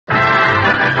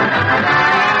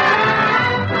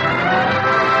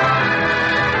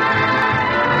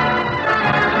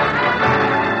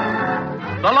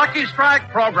Lucky Strike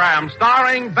program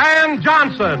starring Van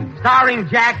Johnson. Starring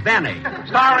Jack Benny.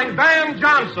 Starring Van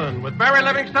Johnson with Mary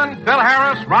Livingston, Phil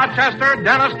Harris, Rochester,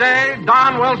 Dennis Day,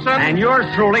 Don Wilson. And yours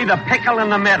truly, the pickle in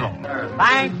the middle.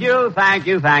 Thank you.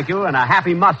 And a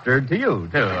happy mustard to you,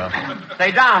 too.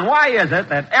 Say, Don, why is it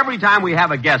that every time we have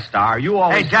a guest star, you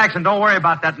always... Hey, Jackson, don't worry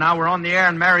about that now. We're on the air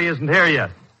and Mary isn't here yet.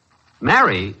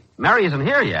 Mary? Mary isn't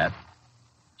here yet?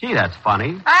 Gee, that's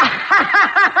funny.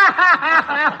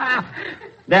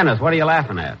 Dennis, what are you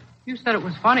laughing at? You said it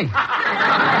was funny. Dennis,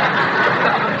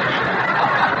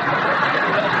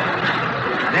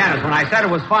 when I said it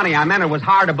was funny, I meant it was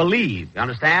hard to believe. You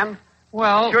understand?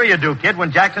 Well... Sure you do, kid.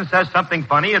 When Jackson says something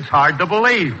funny, it's hard to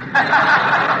believe.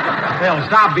 Phil,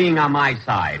 stop being on my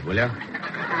side, will you?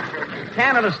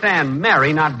 Can't understand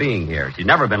Mary not being here. She's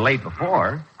never been late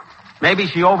before. Maybe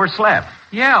she overslept.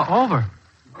 Yeah, over.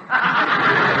 Well,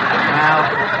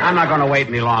 I'm not going to wait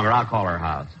any longer. I'll call her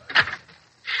house.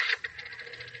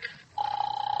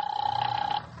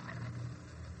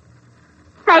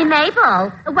 Say,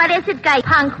 Mabel, what is it guy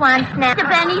Punk wants now? Mr.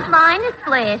 Benny's line is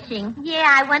flashing.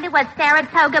 Yeah, I wonder what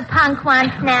Saratoga Punk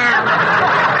wants now.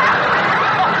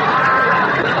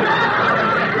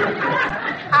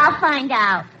 I'll find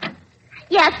out.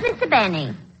 Yes, Mr.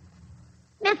 Benny.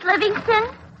 Miss Livingston?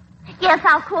 Yes,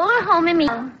 I'll call her home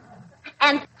immediately.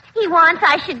 And he wants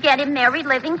I should get him Mary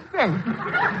Livingston.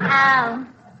 Oh.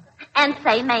 And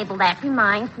say, Mabel, that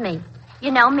reminds me.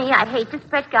 You know me, I hate to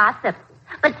spread gossip.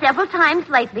 But several times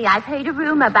lately, I've heard a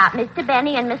rumor about Mr.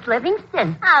 Benny and Miss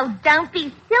Livingston. Oh, don't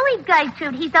be silly,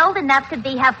 Gertrude. He's old enough to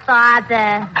be her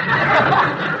father.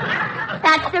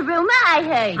 That's the rumor I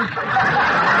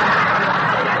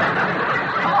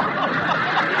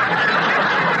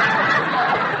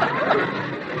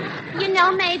heard. You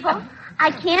know, Mabel,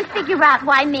 I can't figure out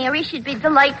why Mary should be the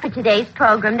late for today's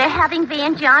program. They're having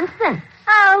Van Johnson.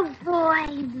 Oh, boy,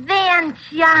 Van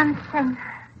Johnson.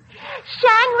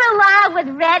 Shangri-La with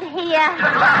red hair.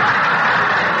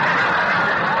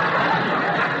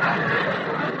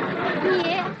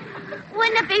 Yeah.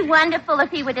 Wouldn't it be wonderful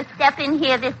if he were to step in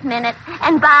here this minute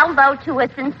and bow low to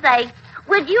us and say,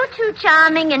 would you two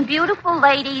charming and beautiful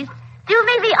ladies do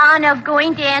me the honor of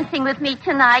going dancing with me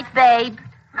tonight, babe?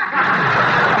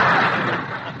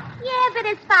 Yeah, but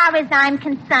as far as I'm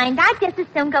concerned, I'd just as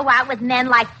soon go out with men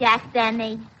like Jack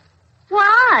Benny.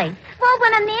 Why? Well,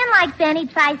 when a man like Benny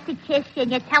tries to kiss you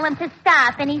and you tell him to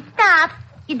stop and he stops,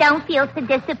 you don't feel so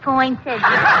disappointed.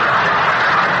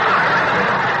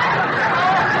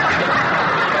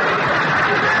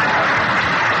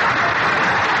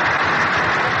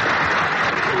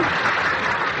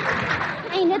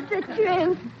 Ain't it the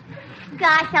truth?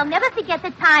 Gosh, I'll never forget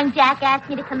the time Jack asked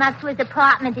me to come up to his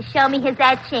apartment to show me his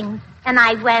etchings. And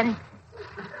I went,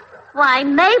 why,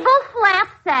 Mabel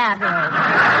Flapsaddle.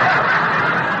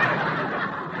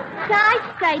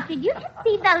 Gosh, did you just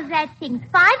see those etchings?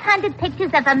 500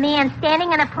 pictures of a man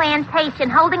standing in a plantation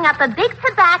holding up a big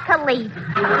tobacco leaf.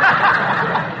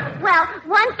 Well,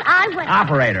 once I went...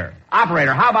 Operator,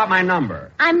 how about my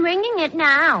number? I'm ringing it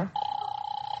now.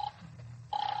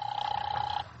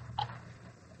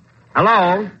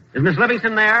 Hello? Is Miss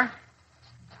Livingston there?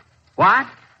 What?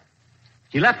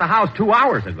 She left the house 2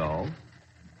 hours ago.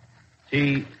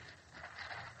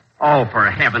 Oh, for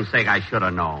heaven's sake, I should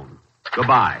have known.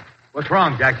 Goodbye. What's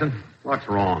wrong, Jackson? What's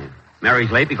wrong?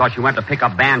 Mary's late because she went to pick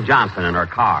up Van Johnson in her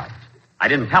car. I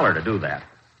didn't tell her to do that.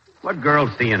 What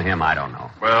girl's seeing him, I don't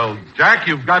know. Well, Jack,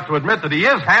 you've got to admit that he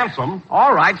is handsome.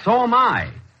 All right, so am I.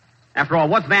 After all,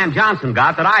 what's Van Johnson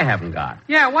got that I haven't got?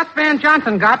 Yeah, what's Van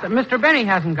Johnson got that Mr. Benny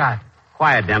hasn't got?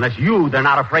 Quiet, Dennis. They're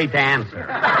not afraid to answer.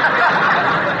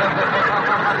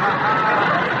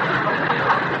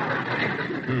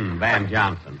 Van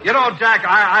Johnson. You know, Jack,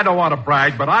 I don't want to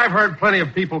brag, but I've heard plenty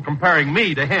of people comparing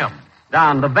me to him.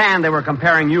 Don, the van they were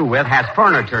comparing you with has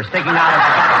furniture sticking out of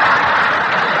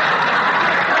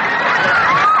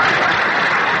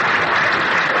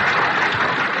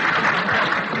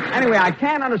the... Anyway, I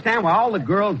can't understand why all the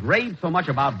girls rave so much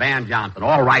about Van Johnson.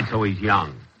 All right, so he's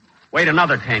young. Wait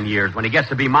another 10 years when he gets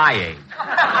to be my age.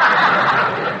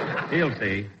 He'll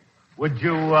see. Would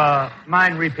you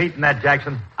mind repeating that,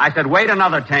 Jackson? I said wait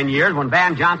another 10 years when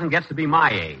Van Johnson gets to be my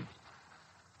age.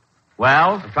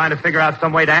 Well? I'm trying to figure out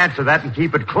some way to answer that and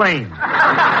keep it clean.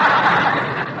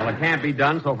 Well, it can't be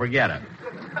done, so forget it.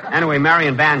 Anyway, Mary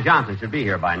and Van Johnson should be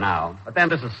here by now. But then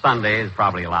this is Sunday. There's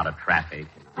probably a lot of traffic.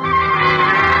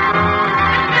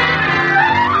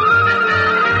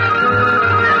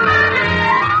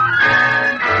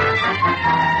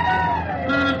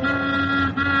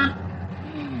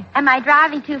 Am I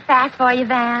driving too fast for you,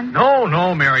 Van?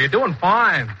 No, Mary. You're doing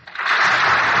fine.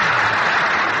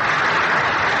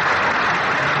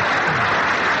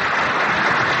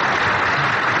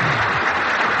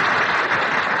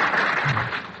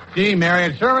 Gee, Mary,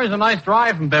 it sure is a nice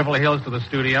drive from Beverly Hills to the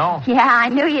studio. Yeah, I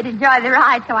knew you'd enjoy the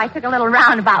ride, so I took a little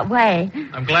roundabout way.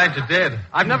 I'm glad you did.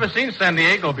 I've never seen San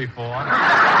Diego before.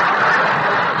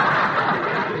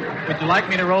 Would you like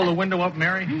me to roll the window up,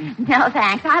 Mary? No,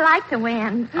 thanks. I like the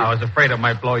wind. I was afraid it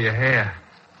might blow your hair.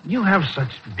 You have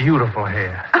such beautiful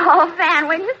hair. Oh, Van,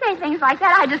 when you say things like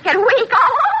that, I just get weak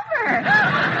all over.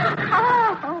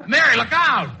 Oh. Mary, look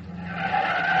out!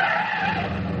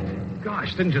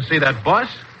 Gosh, didn't you see that bus?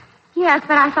 Yes,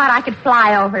 but I thought I could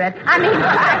fly over it. Drive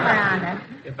around it.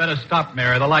 You better stop,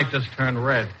 Mary. The light just turned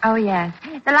red. Oh, yes.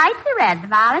 The lights are red, the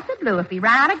violets are blue. If we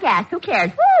run out of gas, who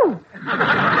cares? Woo!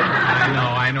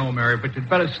 I know, Mary, but you'd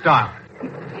better stop.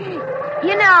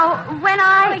 You know, when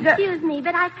I... excuse me,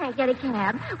 but I can't get a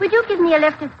cab. Would you give me a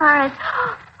lift as far as...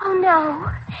 Oh, no.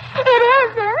 It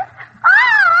isn't.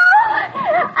 Oh!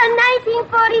 A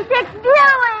 1946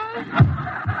 Buick!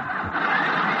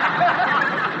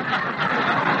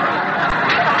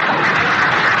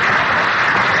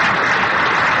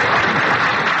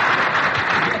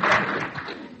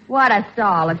 What a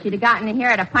stall. If she'd have gotten in here,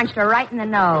 I'd have punched her right in the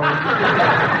nose.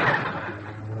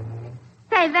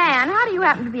 Say, Van, how do you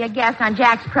happen to be a guest on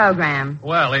Jack's program?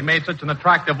 Well, he made such an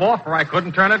attractive offer, I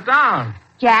couldn't turn it down.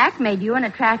 Jack made you an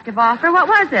attractive offer? What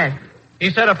was it?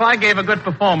 He said if I gave a good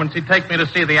performance, he'd take me to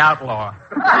see The Outlaw.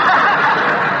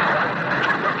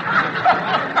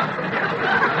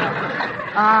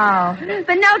 Oh,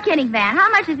 but no kidding, Van. How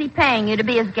much is he paying you to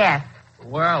be his guest?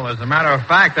 Well, as a matter of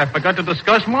fact, I forgot to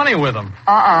discuss money with him.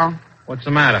 Uh-oh. What's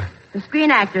the matter? The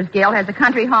Screen Actors Guild has a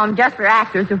country home just for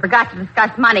actors who forgot to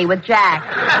discuss money with Jack.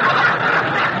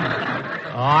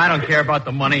 Oh, I don't care about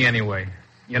the money anyway.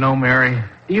 You know, Mary,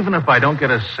 even if I don't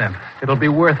get a cent, it'll be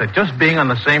worth it just being on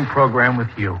the same program with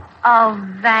you. Oh,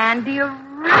 Van, do you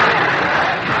really...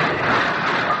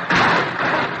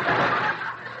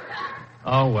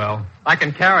 Oh, well, I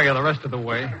can carry her the rest of the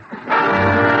way.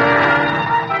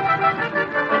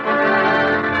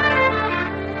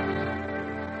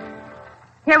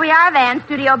 Here we are, Van,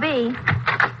 Studio B.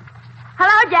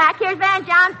 Hello, Jack. Here's Van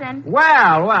Johnson.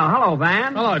 Well, hello,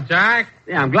 Van. Hello, Jack.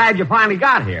 Yeah, I'm glad you finally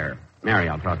got here. Mary,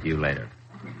 I'll talk to you later.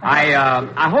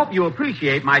 I hope you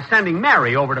appreciate my sending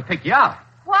Mary over to pick you up.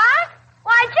 What?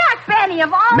 Why, Jack Benny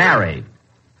of all... Mary.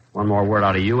 One more word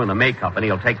out of you and the May Company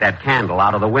will take that candle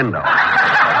out of the window.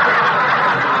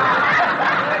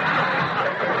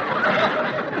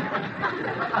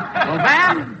 Well,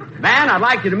 Van, I'd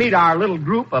like you to meet our little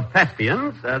group of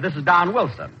thespians. This is Don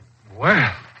Wilson.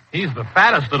 Well, he's the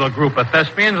fattest little group of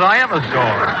thespians I ever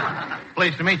saw.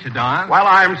 Pleased to meet you, Don. Well,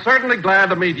 I'm certainly glad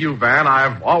to meet you, Van.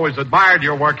 I've always admired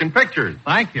your work in pictures.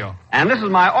 Thank you. And this is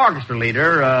my orchestra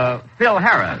leader, Phil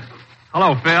Harris.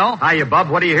 Hello, Phil. Hiya, Bub.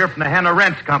 What do you hear from the Hannah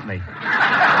Rents Company?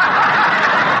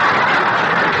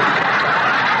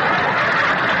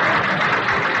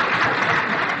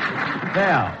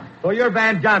 Phil. So you're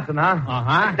Van Johnson, huh?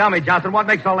 Uh-huh. Tell me, Johnson, what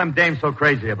makes all them dames so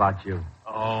crazy about you?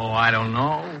 Oh, I don't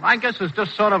know. I guess it's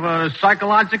just sort of a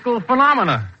psychological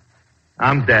phenomena.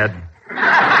 I'm dead.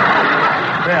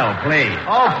 Phil, please.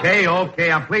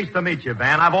 Okay. I'm pleased to meet you,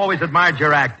 Van. I've always admired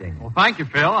your acting. Well, thank you,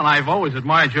 Phil, and I've always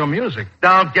admired your music.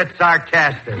 Don't get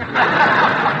sarcastic.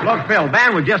 Look, Phil,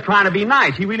 Van was just trying to be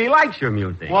nice. He really likes your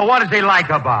music. Well, what does he like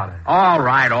about it? All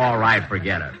right,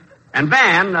 forget it. And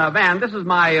Van, this is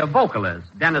my vocalist,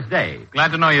 Dennis Day.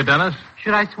 Glad to know you, Dennis.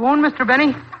 Should I swoon, Mr.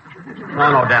 Benny?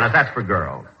 No, Dennis, that's for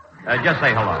girls. Just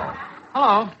say hello.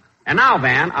 Hello. And now,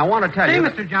 Van, I want to tell Say, you...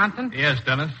 Mr. Johnson. Yes,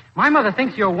 Dennis. My mother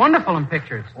thinks you're wonderful in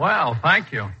pictures. Well,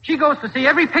 thank you. She goes to see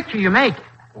every picture you make.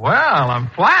 Well, I'm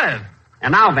flattered.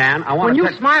 And now, Van, I want When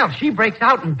to... you smile, she breaks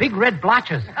out in big red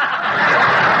blotches.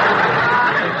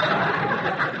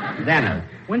 Dennis.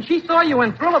 When she saw you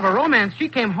in Thrill of a Romance, she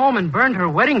came home and burned her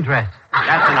wedding dress.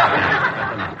 That's enough, Dennis.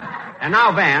 That's enough. And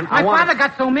now, Van, My father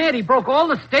got so mad he broke all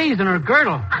the stays in her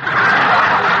girdle.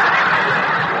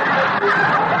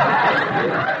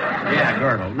 Yeah,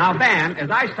 girdle. Now, Van, as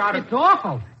I started... It's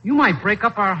awful. You might break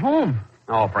up our home.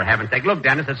 Oh, for heaven's sake. Look,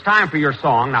 Dennis, it's time for your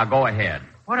song. Now, go ahead.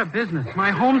 What a business.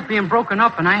 My home's being broken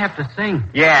up and I have to sing.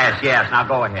 Yes. Now,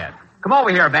 go ahead. Come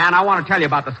over here, Van. I want to tell you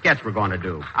about the sketch we're going to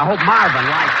do. I hope Marvin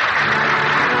likes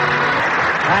it.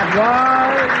 That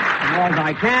was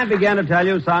I Can't Begin to Tell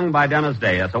You, sung by Dennis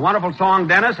Day. It's a wonderful song,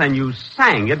 Dennis, and you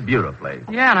sang it beautifully.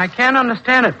 Yeah, and I can't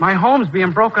understand it. My home's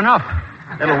being broken up.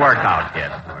 It'll work out,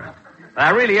 kid.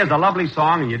 That really is a lovely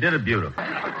song, and you did it beautifully.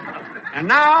 And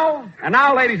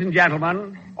now, ladies and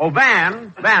gentlemen,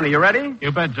 Van, are you ready?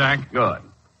 You bet, Jack. Good.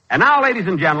 And now, ladies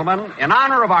and gentlemen, in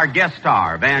honor of our guest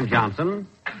star, Van Johnson,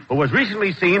 who was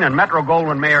recently seen in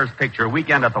Metro-Goldwyn-Mayer's picture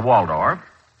Weekend at the Waldorf,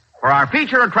 for our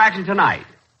feature attraction tonight,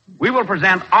 we will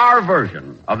present our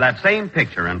version of that same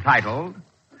picture entitled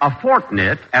A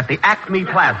Fortnight at the Acme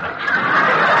Plaza.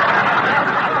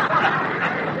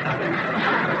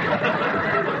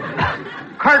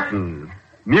 Curtain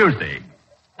music.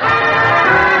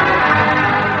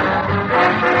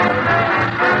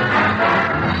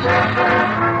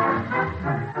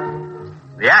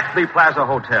 The Acme Plaza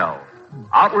Hotel.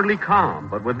 Outwardly calm,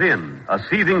 but within, a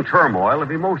seething turmoil of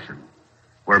emotion.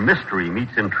 Where mystery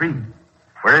meets intrigue.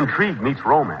 Where intrigue meets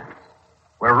romance.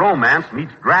 Where romance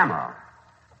meets drama.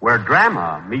 Where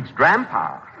drama meets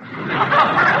grandpa.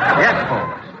 Yes,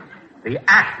 folks. The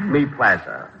Acme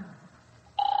Plaza.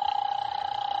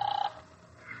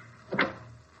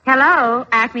 Hello,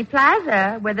 Acme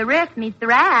Plaza, where the riff meets the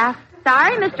raft.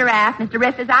 Sorry, Mr. Raft. Mr.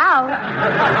 Riff is out.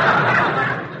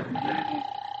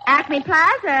 Acme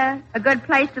Plaza, a good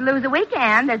place to lose a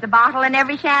weekend. There's a bottle in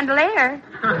every chandelier.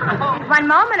 One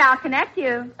moment, I'll connect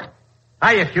you.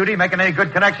 Hiya, cutie. Making any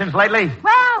good connections lately?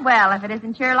 Well, if it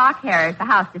isn't Sherlock Harris, the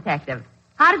house detective.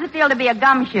 How does it feel to be a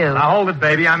gumshoe? Now, hold it,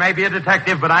 baby. I may be a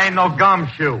detective, but I ain't no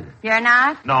gumshoe. You're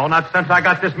not? No, not since I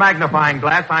got this magnifying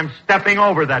glass. I'm stepping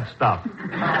over that stuff.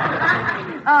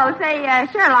 Oh, say,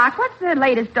 Sherlock, what's the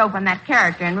latest dope on that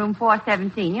character in room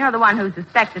 417? You know, the one who's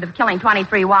suspected of killing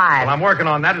 23 wives. Well, I'm working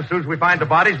on that. As soon as we find the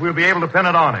bodies, we'll be able to pin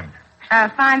it on him.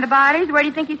 Find the bodies? Where do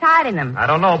you think he's hiding them? I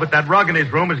don't know, but that rug in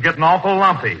his room is getting awful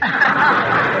lumpy.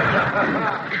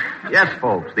 Yes,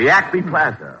 folks, the Acme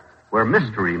Plaza, where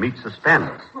mystery meets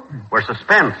suspense, where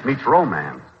suspense meets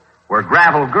romance, where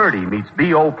Gravel Gertie meets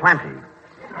B.O. Plenty.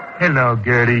 Hello,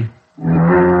 Gertie.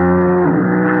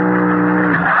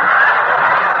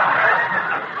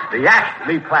 The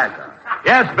Acme Plaza.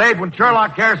 Yes, babe, when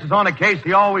Sherlock Harris is on a case,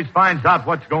 he always finds out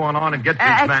what's going on and gets his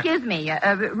man. Excuse me,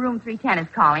 room 310 is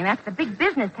calling. That's the big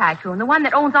business tycoon, the one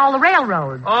that owns all the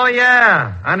railroads. Oh,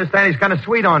 yeah. I understand he's kind of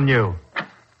sweet on you.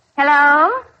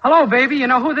 Hello? Hello, baby. You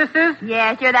know who this is?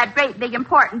 Yes, you're that great, big,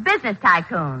 important business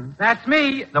tycoon. That's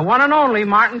me, the one and only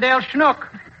Martindale Schnook.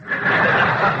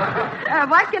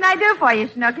 What can I do for you,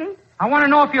 Snooky? I want to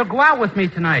know if you'll go out with me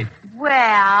tonight. Well...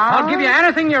 I'll give you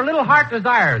anything your little heart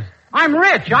desires. I'm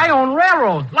rich. I own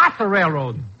railroads, lots of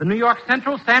railroads. The New York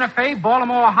Central, Santa Fe,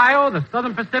 Baltimore, Ohio, the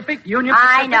Southern Pacific, Union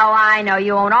Pacific. I know.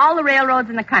 You own all the railroads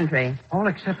in the country. All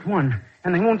except one,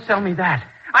 and they won't sell me that.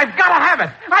 I've got to have it.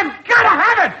 I've got to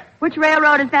have it. Which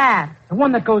railroad is that? The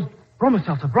one that goes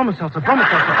Bromoseltzer.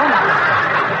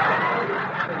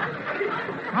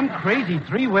 I'm crazy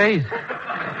 3 ways.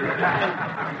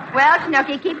 Well,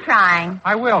 Snooky, keep trying.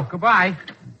 I will. Goodbye.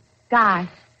 Gosh,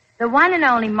 the one and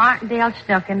only Martindale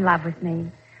Schnook in love with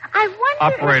me. I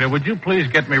wonder... Operator, would you please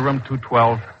get me room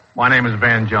 212? My name is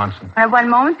Van Johnson. One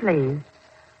moment, please.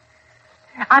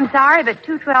 I'm sorry, but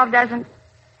 212 doesn't...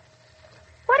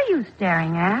 What are you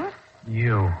staring at?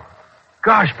 You.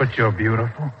 Gosh, but you're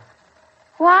beautiful.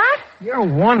 What? You're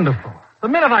wonderful. The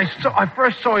minute I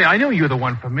first saw you, I knew you were the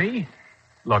one for me.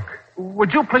 Look,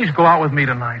 would you please go out with me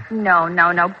tonight? No.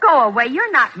 Go away.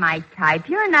 You're not my type.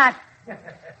 You're not...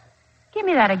 Give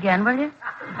me that again, will you?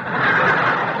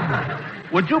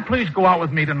 Would you please go out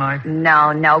with me tonight?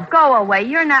 No. Go away.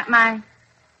 You're not my...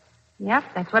 Yep,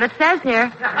 that's what it says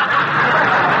here.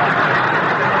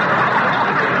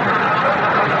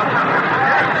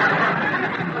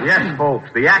 Yes, folks,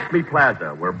 the Acme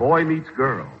Plaza, where boy meets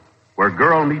girl, where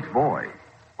girl meets boy,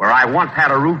 where I once had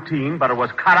a routine, but it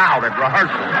was cut out at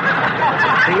rehearsal.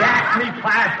 The Acme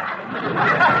Plaza.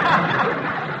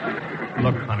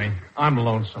 Look, honey, I'm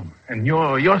lonesome, and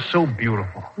you're so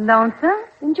beautiful. Lonesome?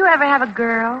 Didn't you ever have a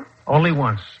girl? Only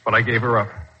once, but I gave her up.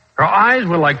 Her eyes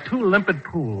were like 2 limpid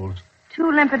pools.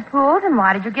 2 limpid pools, and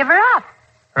why did you give her up?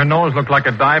 Her nose looked like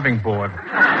a diving board.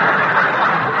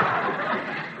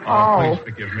 Oh. Please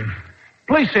forgive me.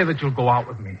 Please say that you'll go out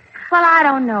with me. Well, I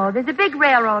don't know. There's a big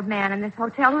railroad man in this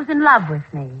hotel who's in love with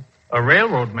me. A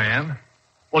railroad man?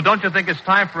 Well, don't you think it's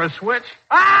time for a switch?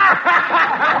 Oh,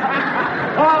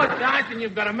 Johnson,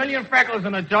 you've got 1,000,000 freckles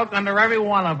and a joke under every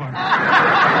one of them.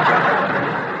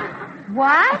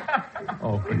 What?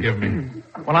 Oh, forgive me.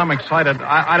 When I'm excited,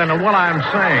 I don't know what I'm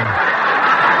saying.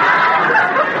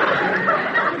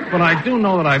 But I do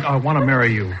know that I want to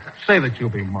marry you. Say that you'll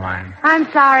be mine. I'm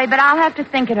sorry, but I'll have to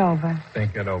think it over.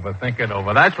 Think it over.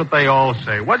 That's what they all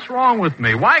say. What's wrong with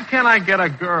me? Why can't I get a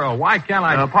girl? Why can't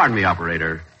I... Pardon me,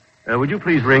 operator. Would you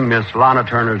please ring Miss Lana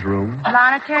Turner's room?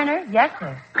 Lana Turner? Yes,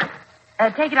 sir.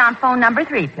 Take it on phone number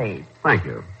 3, please. Thank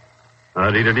you.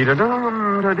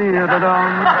 Da-dee-da-dee-da-dum,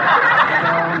 da-dee-da-da-dum,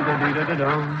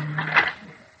 da-dee-da-da-dum.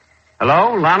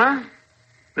 Hello, Lana?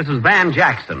 This is Van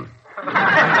Jackson.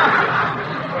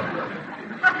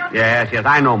 Yes,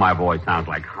 I know my voice sounds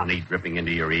like honey dripping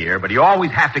into your ear, but you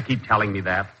always have to keep telling me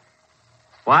that.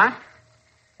 What?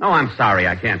 No, I'm sorry.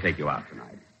 I can't take you out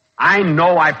tonight. I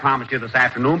know I promised you this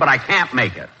afternoon, but I can't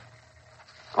make it.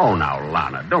 Oh, now,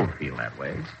 Lana, don't feel that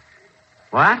way.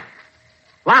 What?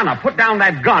 Lana, put down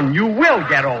that gun. You will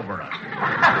get over it.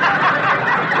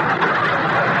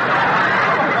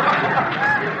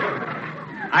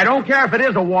 I don't care if it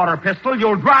is a water pistol.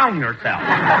 You'll drown yourself.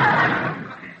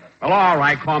 Well, all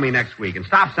right. Call me next week. And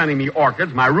stop sending me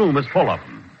orchids. My room is full of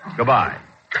them. Goodbye.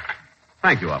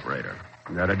 Thank you, operator.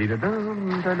 Gee,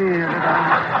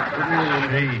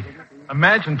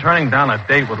 imagine turning down a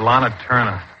date with Lana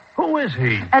Turner. Who is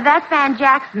he? That's Van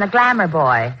Jackson, the glamour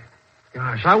boy.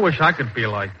 Gosh, I wish I could be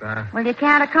like that. Well, you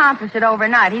can't accomplish it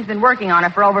overnight. He's been working on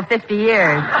it for over 50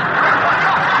 years.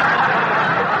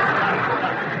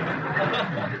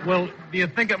 Well, do you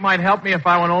think it might help me if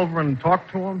I went over and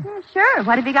talked to him? Yeah, sure.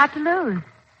 What have you got to lose?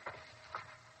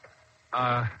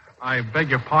 I beg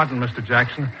your pardon, Mr.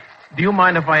 Jackson. Do you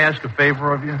mind if I ask a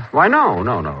favor of you? Why, no.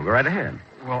 Go right ahead.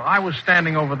 Well, I was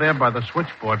standing over there by the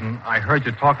switchboard, and I heard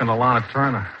you talking to Lana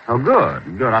Turner. Oh,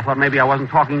 good. I thought maybe I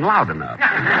wasn't talking loud enough.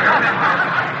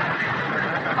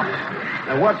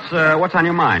 What's on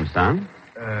your mind, son?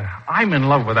 I'm in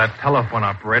love with that telephone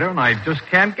operator, and I just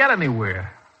can't get anywhere.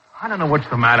 I don't know what's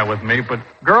the matter with me, but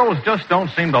girls just don't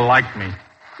seem to like me.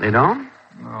 They don't?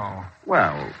 No.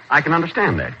 Well, I can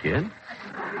understand that, kid.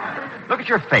 Look at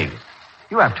your face.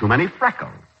 You have too many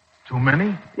freckles. Too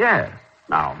many? Yes.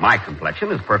 Now, my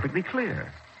complexion is perfectly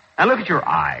clear. And look at your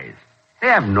eyes. They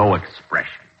have no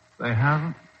expression. They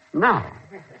haven't? No.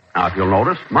 Now, if you'll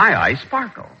notice, my eyes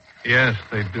sparkle. Yes,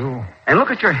 they do. And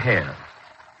look at your hair.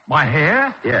 My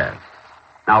hair? Yes.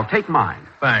 Now, take mine.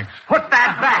 Thanks. Put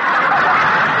that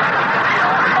back!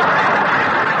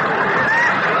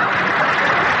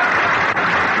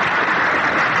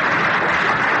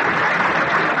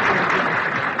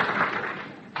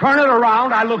 Turn it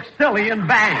around, I look silly and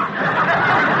bang.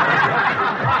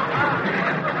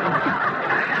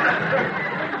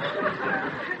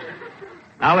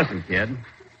 Now listen, kid.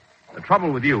 The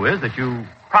trouble with you is that you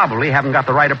probably haven't got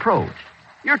the right approach.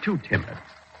 You're too timid.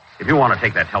 If you want to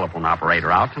take that telephone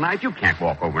operator out tonight, you can't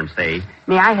walk over and say,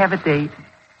 "May I have a date?"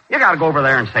 You got to go over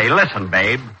there and say, "Listen,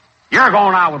 babe, you're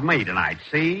going out with me tonight,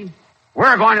 see?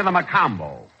 We're going to the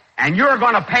Macombo, and you're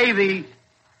going to pay the..."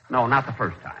 No, not the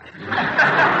first time.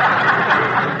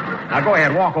 Now, go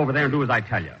ahead, walk over there and do as I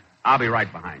tell you. I'll be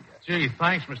right behind you. Gee,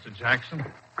 thanks, Mr. Jackson.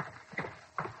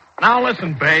 Now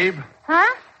listen, babe.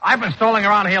 Huh? I've been stalling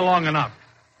around here long enough.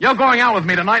 You're going out with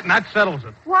me tonight, and that settles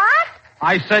it. What?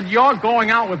 I said you're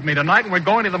going out with me tonight, and we're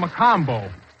going to the Macombo.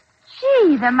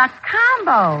 Gee, the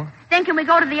Macombo. Then can we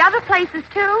go to the other places,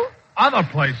 too? Other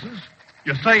places?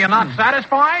 You say you're not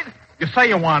satisfied? You say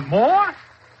you want more?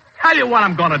 Tell you what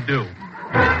I'm going to do.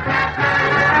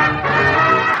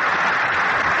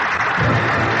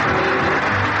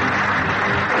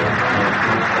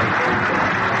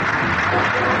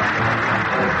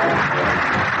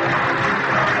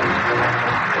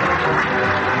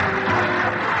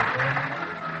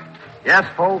 Yes,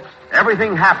 folks,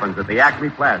 everything happens at the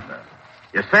Acme Plaza.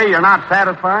 You say you're not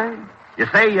satisfied? You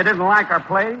say you didn't like our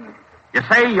play? You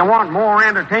say you want more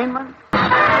entertainment?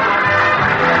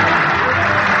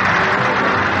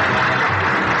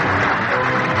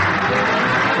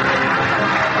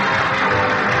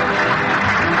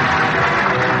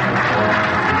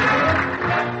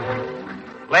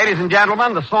 Ladies and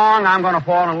gentlemen, the song "I'm Gonna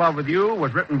Fall in Love with You"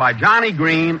 was written by Johnny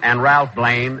Green and Ralph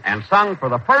Blaine and sung for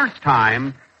the first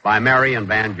time by Mary and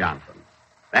Van Johnson.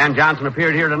 Van Johnson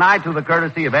appeared here tonight through the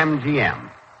courtesy of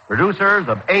MGM, producers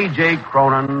of A.J.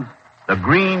 Cronin's The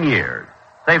Green Years.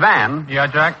 Say, Van. Yeah,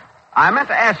 Jack? I meant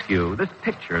to ask you, this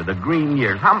picture, The Green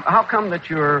Years, how come that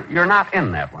you're not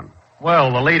in that one?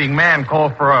 Well, the leading man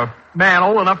called for a man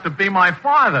old enough to be my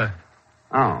father.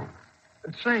 Oh.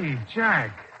 Say,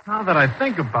 Jack, now that I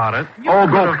think about it...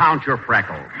 Go count your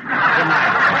freckles. Good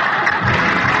night.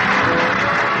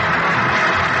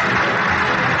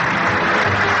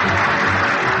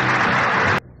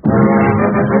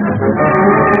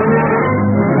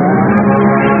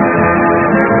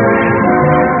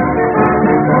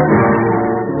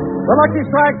 The Lucky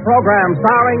Strike program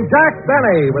starring Jack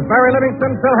Benny with Barry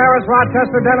Livingston, Phil Harris,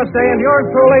 Rochester, Dennis Day, and yours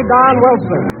truly, Don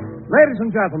Wilson. Ladies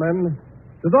and gentlemen,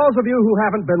 to those of you who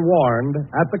haven't been warned,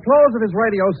 at the close of his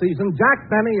radio season, Jack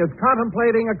Benny is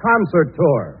contemplating a concert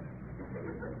tour.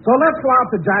 So let's go out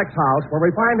to Jack's house where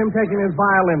we find him taking his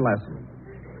violin lesson.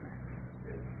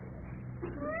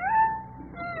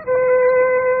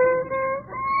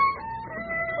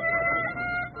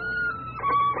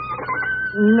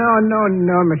 No,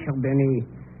 Mr. Benny.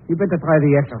 You better try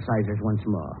the exercises once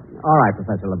more. All right,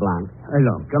 Professor LeBlanc.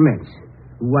 Allons, commence.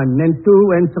 1 and 2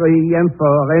 and 3 and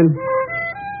 4 and...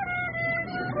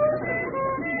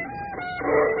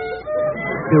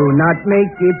 Do not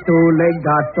make it too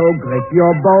legato. Grip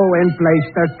your bow and play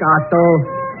staccato.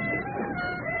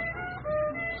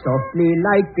 Softly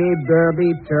like a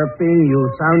birdie chirping.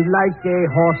 You sound like a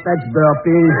horse that's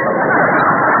burping.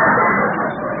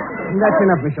 That's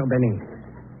enough, Mr. Benny.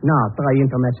 Now, try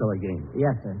intermezzo again.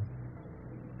 Yes, sir.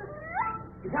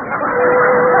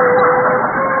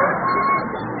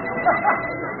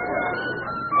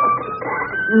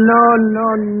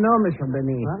 No, Mr.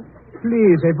 Benny. What?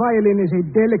 Please, a violin is a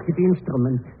delicate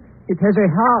instrument. It has a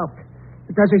heart.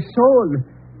 It has a soul.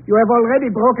 You have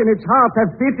already broken its heart.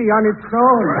 Have pity on its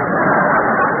soul.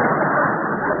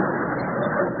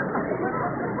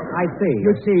 I see.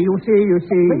 You see.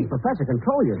 Please, Professor,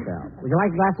 control yourself. Would you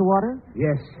like a glass of water?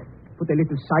 Yes. Put a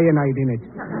little cyanide in it.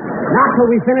 Not till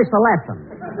we finish the lesson.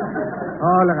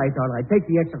 All right. Take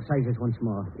the exercises once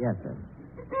more. Yes, sir.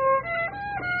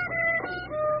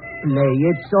 Play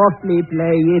it softly,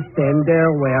 play it tender.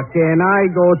 Where can I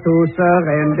go to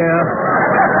surrender?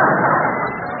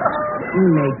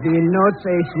 Make the notes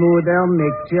a smoother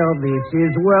mixture. This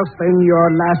is worse than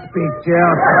your last picture.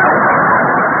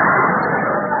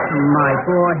 My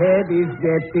forehead is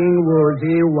getting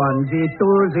woozy. Onesie,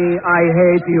 twosie, I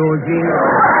hate using.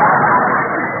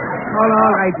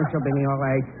 All right, Mr. Benny, all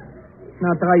right.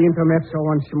 Now try intermezzo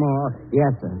once more.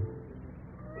 Yes, sir.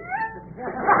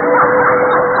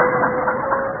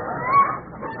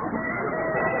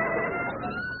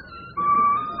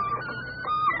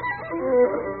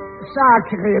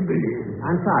 Sacre bleu.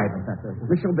 I'm sorry, Professor.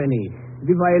 Mr. Benny,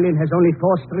 the violin has only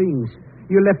 4 strings.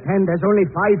 Your left hand has only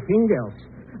 5 fingers.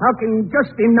 How can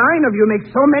just the 9 of you make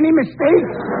so many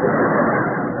mistakes?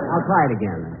 I'll try it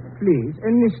again. Please,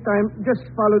 and this time,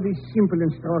 just follow these simple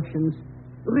instructions.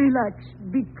 Relax,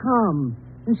 be calm,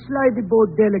 and slide the bow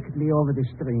delicately over the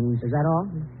strings. Is that all?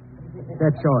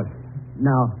 That's all.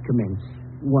 Now, commence.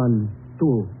 1,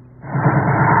 2.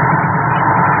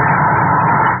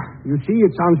 You see, it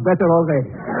sounds better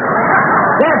already.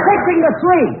 They're fixing the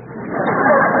string.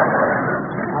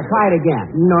 I'll try it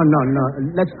again. No.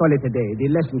 Let's call it a day. The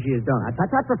lesson she is done.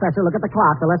 Tut, Professor. Look at the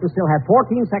clock. The lesson still has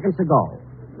 14 seconds to go.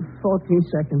 14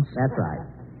 seconds. That's right.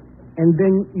 And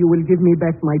then you will give me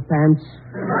back my pants.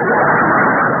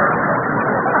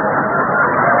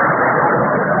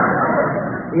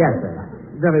 Yes, sir.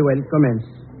 Very well. Commence.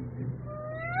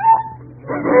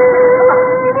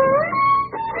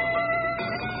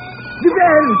 The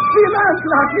bell, the alarm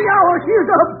clock, the hour, she is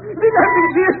up. The nothing,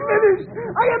 she is finished.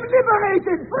 I am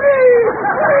liberated, free.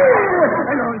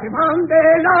 Allons, demande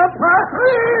la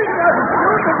patrie.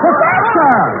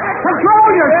 Professor! Control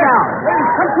yourself!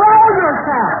 Control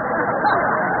yourself!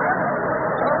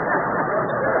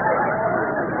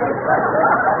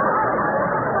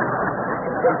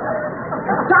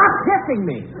 Stop kissing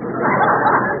me!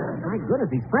 My goodness,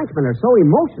 these Frenchmen are so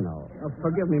emotional.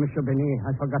 Forgive me, Monsieur Benny.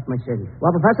 I forgot myself.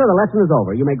 Well, Professor, the lesson is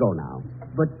over. You may go now.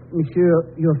 But, Monsieur,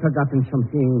 you have forgotten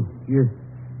something. You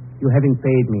haven't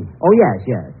paid me. Oh,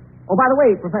 yes. Oh, by the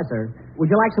way, Professor, would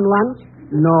you like some lunch?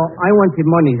 No, I want the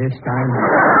money this time.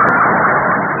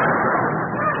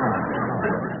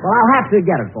 Well, I'll have to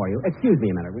get it for you. Excuse me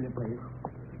a minute, will you, please?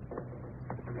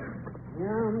 Come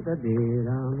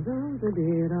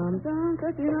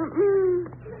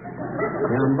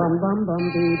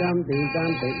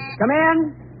in.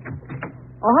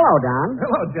 Oh, hello, Don.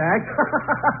 Hello, Jack.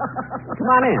 Come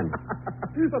on in.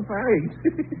 Thanks.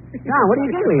 Don, what are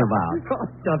you giggling about?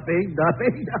 Nothing.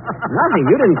 Nothing.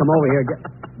 You didn't come over here.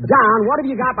 Don, what have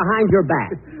you got behind your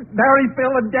back? Mary,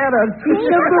 Phil, and Dennis.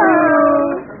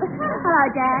 Hello,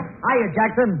 Jack. Hiya,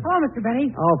 Jackson. Hello, Mr.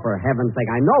 Benny. Oh, for heaven's sake.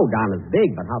 I know Don is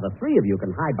big, but how the 3 of you can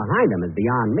hide behind him is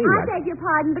beyond me. I beg your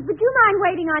pardon, but would you mind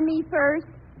waiting on me first?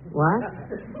 What?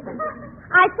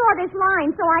 I saw this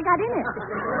line, so I got in it.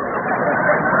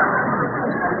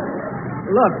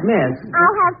 Look, miss.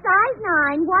 I'll have size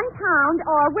 9, 1 pound,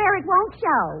 or where it won't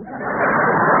show.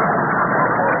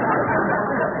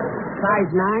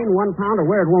 Size 9, 1 pound, or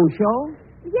where it won't show?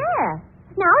 Yeah.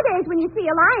 Nowadays, when you see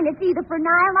a lion, it's either for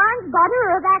nylons, butter,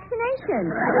 or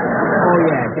vaccination. Oh,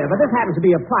 yes. But this happens to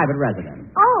be a private residence.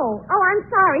 Oh, I'm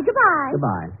sorry. Goodbye.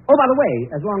 Goodbye. Oh, by the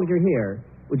way, as long as you're here,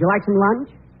 would you like some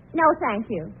lunch? No, thank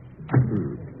you.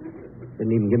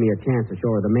 Didn't even give me a chance to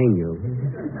show her the menu.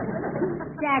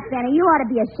 Jack Benny, you ought to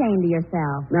be ashamed of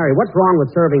yourself. Mary, what's wrong with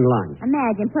serving lunch?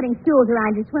 Imagine putting stools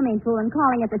around your swimming pool and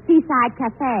calling it the Seaside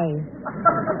Cafe.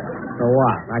 So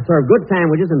what? I serve good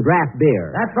sandwiches and draft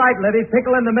beer. That's right, Libby.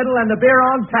 Pickle in the middle and the beer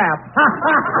on tap.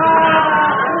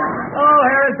 Oh,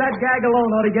 Harris, that gag alone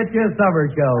ought to get you a summer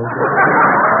show.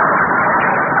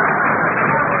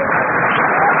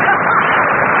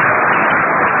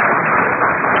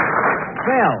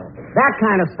 Phil, that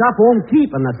kind of stuff won't keep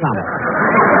in the summer.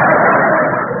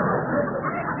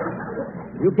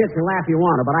 You kids can laugh if you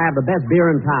want to, but I have the best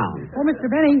beer in town. Oh, Mr.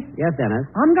 Benny. Yes, Dennis?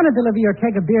 I'm going to deliver your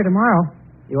keg of beer tomorrow.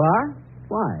 You are?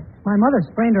 Why? My mother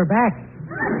sprained her back.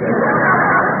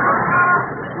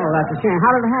 Oh, that's a shame.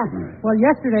 How did it happen? Well,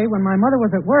 yesterday, when my mother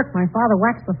was at work, my father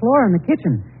waxed the floor in the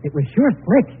kitchen. It was sure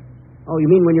slick. Oh, you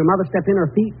mean when your mother stepped in, her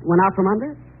feet went out from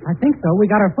under? I think so. We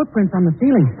got our footprints on the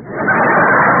ceiling.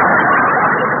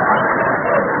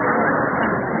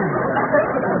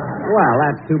 Well,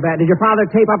 that's too bad. Did your father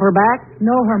tape up her back?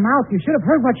 No, her mouth. You should have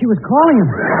heard what she was calling him.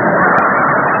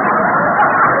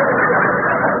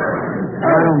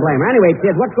 I don't blame her. Anyway,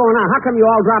 kids, what's going on? How come you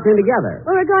all dropped in together?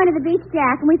 Well, we're going to the beach,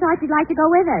 Jack, and we thought you'd like to go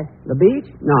with us. The beach?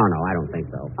 No, I don't think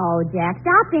so. Oh, Jack,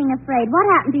 stop being afraid. What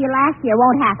happened to you last year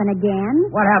won't happen again.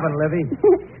 What happened, Livy?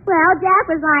 Well,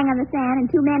 Jack was lying on the sand, and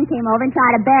two men came over and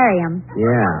tried to bury him.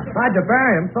 Yeah. Tried to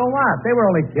bury him, so what? They were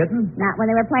only kidding. Not when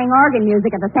they were playing organ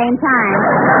music at the same time.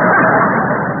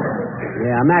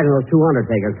 Yeah, imagine those two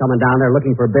undertakers coming down there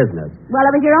looking for business. Well,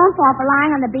 it was your own fault for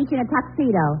lying on the beach in a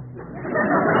tuxedo.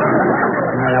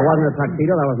 No, that wasn't a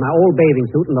tuxedo. That was my old bathing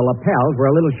suit, and the lapels were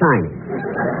a little shiny.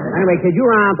 Anyway, kid, you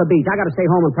run out at the beach. I got to stay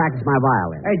home and practice my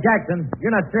violin. Hey, Jackson,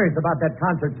 you're not serious about that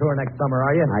concert tour next summer,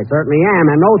 are you? I certainly am,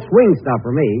 and no swing stuff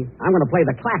for me. I'm going to play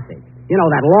the classics. You know,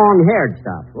 that long-haired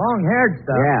stuff. Long-haired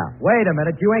stuff? Yeah. Wait a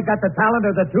minute. You ain't got the talent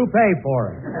or the toupee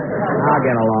for it. I'll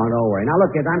get along. Don't worry. Now,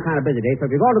 look, kids, I'm kind of busy today, so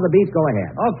if you're going to the beach, go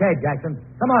ahead. Okay, Jackson.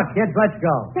 Come on, kids. Let's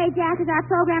go. Say, Jack, is our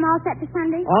program all set for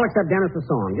Sunday? All except Dennis the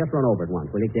song. Just run over it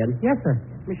once, will you, kid? Yes, sir.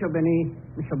 Monsieur Benny,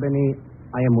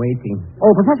 I am waiting.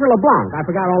 Oh, Professor LeBlanc, I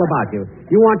forgot all about you.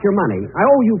 You want your money. I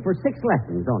owe you for 6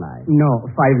 lessons, don't I? No,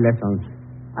 5 lessons.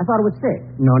 I thought it was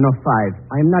 6. No, 5.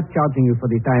 I am not charging you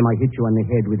for the time I hit you on the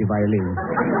head with the violin.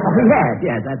 Oh,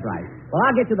 yes, that's right. Well,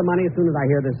 I'll get you the money as soon as I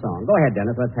hear this song. Go ahead,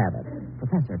 Dennis. Let's have it.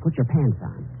 Professor, put your pants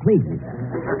on. Please.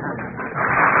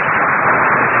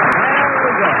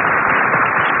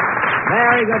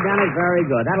 Very good, Dennis. Very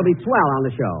good. That'll be swell on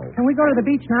the show. Can we go to the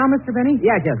beach now, Mr. Benny?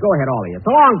 Yes. Go ahead, all of you.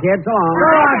 So long, kids. So long.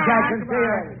 Go on, Jackson. See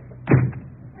you.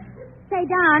 Say,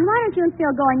 Don, why don't you and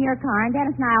Phil go in your car, and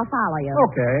Dennis and I'll follow you.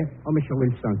 Okay. Oh, Mr.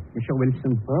 Wilson.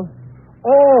 Huh?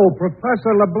 Oh,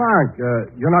 Professor LeBlanc.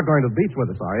 You're not going to the beach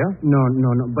with us, are you? No.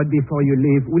 But before you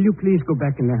leave, will you please go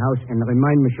back in the house and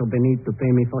remind Monsieur Benny to pay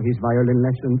me for his violin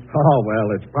lessons? Oh, well,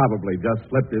 it's probably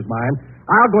just slipped his mind.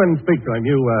 I'll go in and speak to him.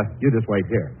 You just wait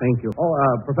here. Thank you. Oh,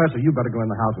 Professor, you better go in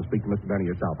the house and speak to Mr.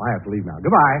 Benny yourself. I have to leave now.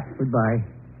 Goodbye. Goodbye.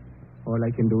 All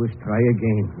I can do is try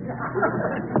again.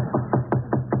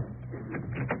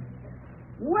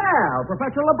 Well,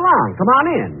 Professor LeBlanc, come on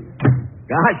in.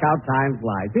 Gosh, how time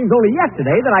flies. Seems only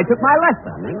yesterday that I took my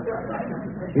lesson.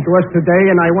 It was today,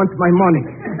 and I want my money.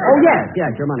 Oh, yes,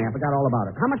 your money. I forgot all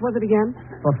about it. How much was it again?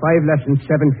 For 5 lessons,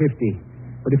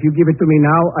 $7.50. But if you give it to me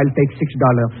now, I'll take $6. No.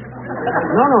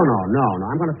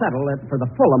 I'm going to settle it for the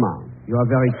full amount. You are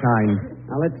very kind.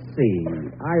 Now, let's see.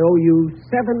 I owe you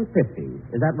 $7.50.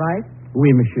 Is that right? Oui,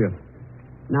 monsieur.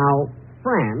 Now,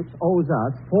 France owes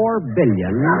us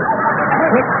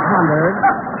 $4,606,000,000.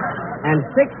 But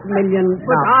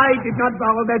I did not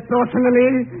borrow that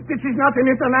personally. This is not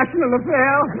an international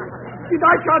affair. Did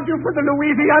I charge you for the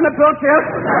Louisiana purchase?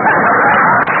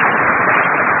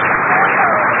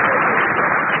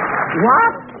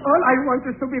 What? All I want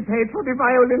is to be paid for the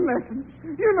violin lessons.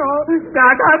 You know.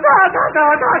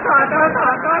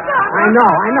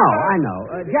 I know.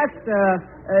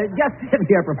 Just sit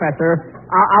here, Professor.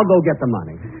 I'll go get the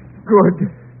money. Good.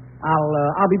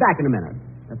 I'll be back in a minute.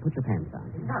 Put your pants on.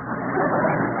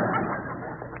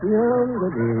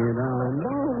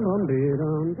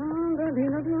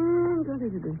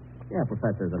 Yeah,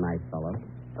 Professor's a nice fellow.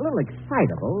 A little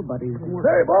excitable, but he's more...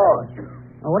 Say, boss,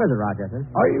 Oh, what is it, Rochester?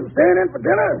 are you staying in for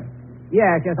dinner?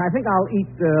 Yes, I think I'll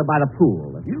eat by the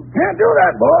pool. You can't do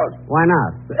that, boss. Why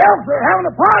not? The elves are having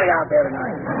a party out there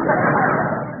tonight.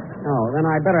 Oh, then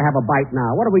I better have a bite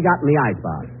now. What have we got in the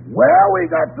icebox? Well, we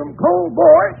got some cold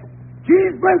borscht,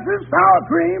 cheese blintzes, sour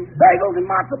cream, bagels, and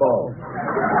matzo balls.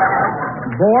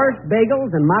 Borscht, bagels,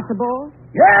 and matzo balls?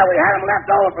 Yeah, we had them left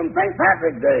over from St.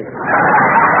 Patrick's Day.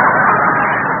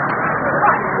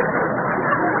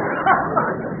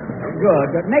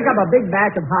 Good. Make up a big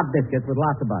batch of hot biscuits with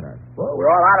lots of butter. Well, we're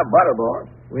all out of butter, boss.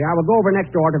 I will go over next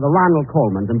door to the Ronald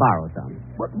Colemans and borrow some.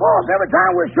 But, boss, every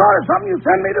time we're short of something, you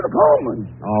send me to the Colemans.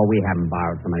 Oh, we haven't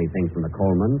borrowed so many things from the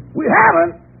Colemans. We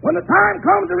haven't. When the time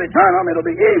comes to return them, it'll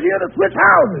be easier to switch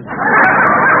houses.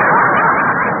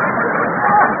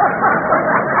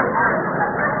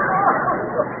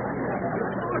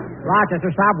 Rochester,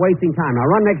 stop wasting time. Now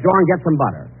run next door and get some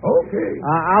butter. Okay.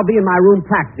 I'll be in my room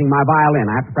practicing my violin.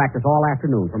 I have to practice all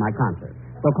afternoon for my concert.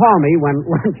 So call me when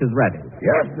lunch is ready.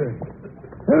 Yes, sir.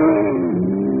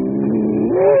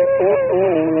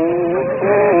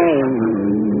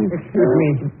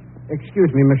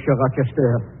 Excuse me, Monsieur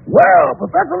Rochester. Well,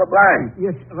 Professor LeBlanc.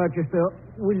 Yes, Rochester,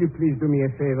 will you please do me a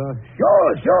favor?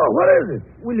 Sure. What is it?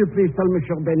 Will you please tell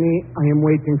Monsieur Benny I am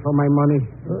waiting for my money?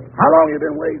 How long you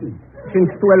been waiting?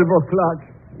 Since 12 o'clock.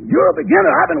 You're a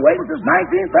beginner. I've been waiting since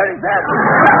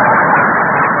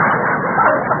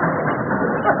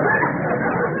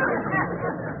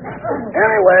 1937.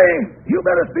 Anyway, you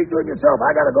better speak to it yourself.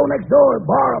 I gotta go next door and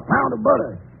borrow a pound of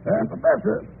butter. And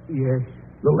Professor. Yes.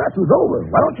 The lesson's over.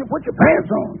 Why don't you put your pants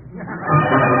on?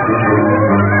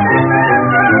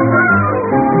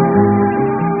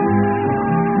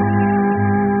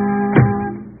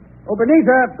 Oh,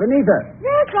 Benita.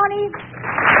 Yes, Ronnie.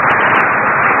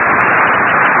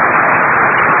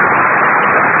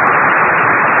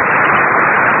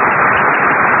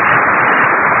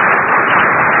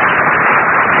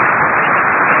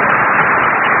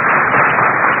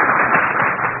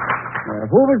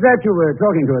 Who was that you were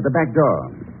talking to at the back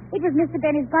door? It was Mr.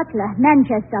 Benny's butler,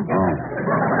 Manchester. Oh,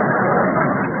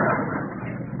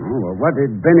 well, what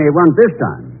did Benny want this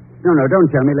time? No, don't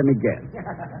tell me. Let me guess.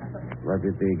 Was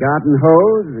it the garden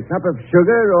hose, the cup of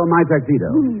sugar, or my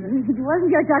tuxedo? It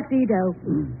wasn't your tuxedo.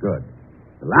 Good.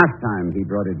 The last time he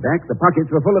brought it back, the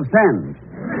pockets were full of sand.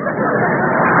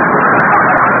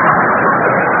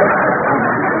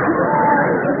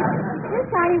 This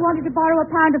time he wanted to borrow a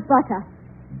pound of butter.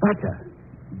 Butter?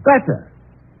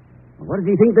 What does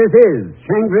he think this is?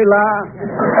 Shangri-La?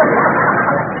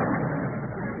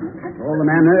 All the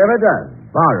man ever does.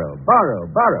 Borrow.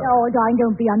 Oh, darling,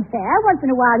 don't be unfair. Once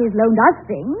in a while he's loaned us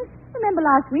things. Remember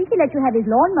last week he let you have his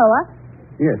lawnmower?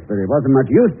 Yes, but it wasn't much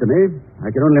use to me.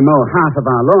 I could only mow half of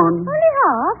our lawn. Only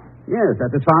half? Yes,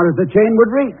 that's as far as the chain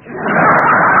would reach.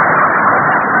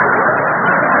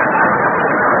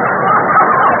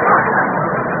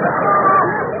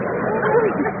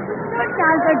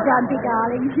 Grumpy,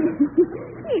 darling.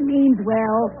 He means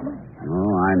well.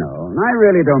 Oh, I know. And I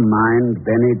really don't mind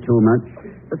Benny too much.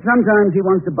 But sometimes he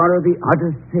wants to borrow the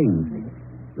oddest things.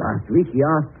 Last week he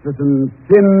asked for some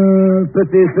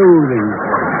sympathy soothing.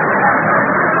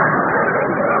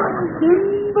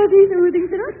 Sympathy soothing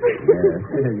syrup?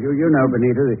 Yes. You know,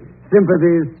 Benita, the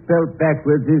sympathy spelled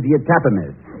backwards is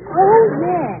yatapamis. Oh,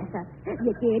 yes. You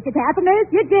get your tapamis,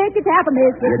 you get your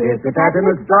tapamis, you get your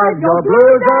tapamis, drive your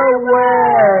blues away.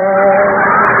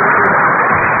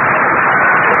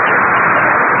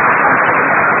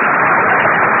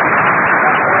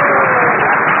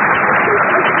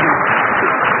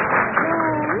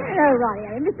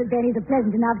 Ronnie, Mr. Benny's a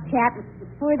pleasant enough chap.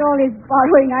 With all his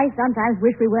borrowing, I sometimes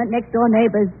wish we weren't next-door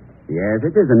neighbors. Yes,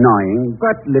 it is annoying,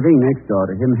 but living next door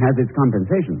to him has its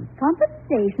compensations.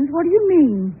 Compensations? What do you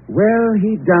mean? Well,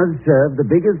 he does serve the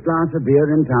biggest glass of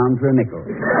beer in town for a nickel.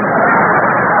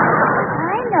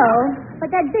 I know,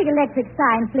 but that big electric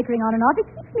sign flickering on and off,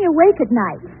 it keeps me awake at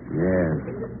night.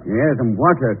 Yes, and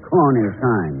what a corny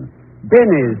sign.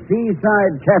 Benny's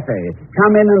Seaside Cafe.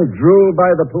 Come in and drool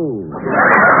by the pool.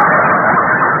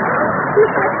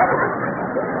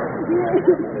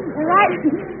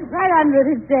 Right under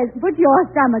it says, put your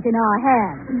stomach in our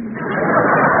hands.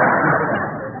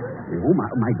 Oh,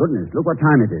 my goodness. Look what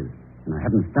time it is. And I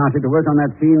haven't started to work on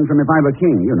that scene from If I Were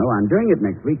King. You know, I'm doing it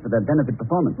next week for that benefit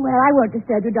performance. Well, I won't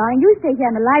disturb you, darling. You stay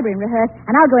here in the library and rehearse,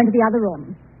 and I'll go into the other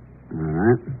room. All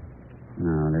right.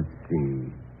 Now, let's see.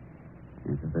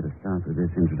 Yes, I'd better start with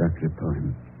this introductory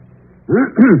poem.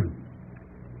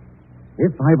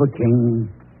 If I were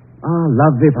king,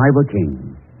 love, if I were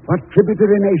king, what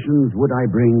tributary nations would I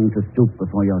bring to stoop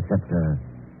before your scepter,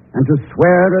 and to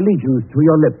swear allegiance to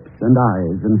your lips and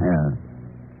eyes and hair?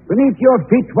 Beneath your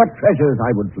feet, what treasures I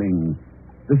would fling.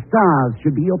 The stars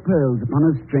should be your pearls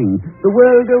upon a string, the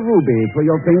world a ruby for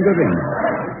your finger ring.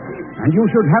 And you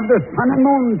should have the sun and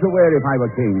moon to wear if I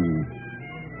were king.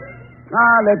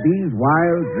 Let these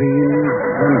wild dreams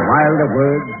and wilder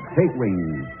words take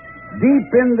wing.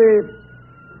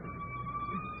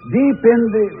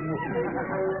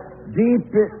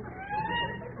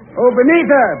 Oh,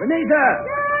 Benita!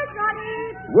 Yes,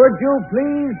 Ronnie? Would you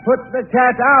please put the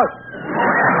cat out?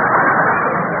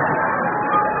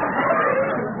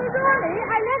 Ronnie,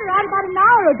 I let her out about an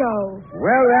hour ago.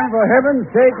 Well, then, for heaven's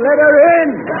sake, let her in.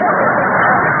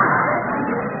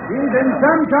 She's in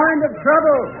some kind of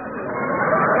trouble.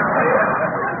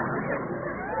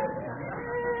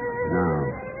 Now,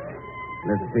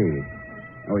 let's see.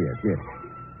 Oh, yes.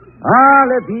 Ah,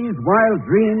 let these wild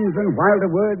dreams and wilder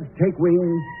words take wing.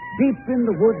 Deep in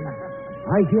the woods,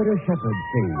 I hear a shepherd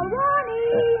sing. Oh,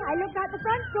 Ronnie, I looked out the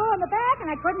front door and the back,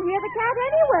 and I couldn't hear the cat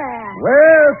anywhere.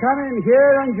 Well, come in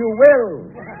here and you will.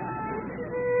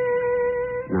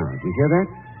 Now, do you hear that?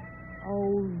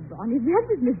 Oh, Ronnie, that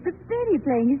was Mr. Benny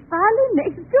playing his violin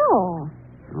next door.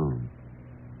 Oh.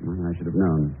 Well, I should have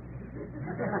known.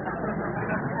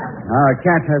 Our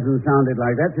cat hasn't sounded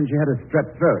like that since she had a strep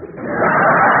throat.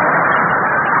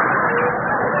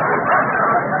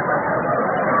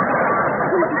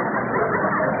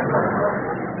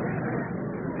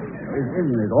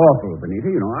 Isn't it awful, Benita?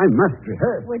 You know, I must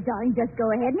rehearse. Well, darling, just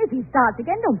go ahead, and if he starts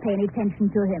again, don't pay any attention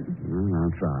to him. Well,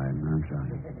 I'll try.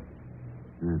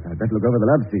 Yes, I'd better look over the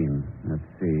love scene. Let's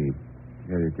see.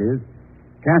 Here it is.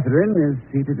 Catherine is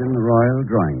seated in the royal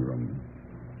drawing room.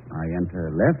 I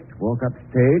enter left, walk up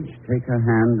stage, take her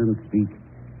hand and speak.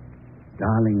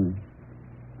 Darling,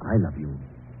 I love you.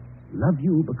 Love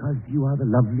you because you are the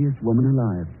loveliest woman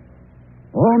alive.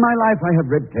 All my life I have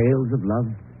read tales of love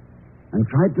and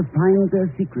tried to find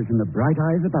their secret in the bright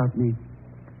eyes about me.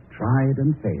 Tried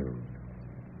and failed.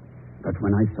 But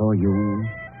when I saw you,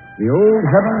 the old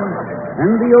heaven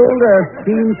and the old earth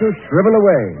seemed to shrivel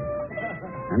away.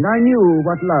 And I knew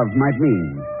what love might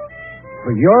mean.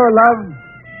 For your love,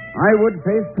 I would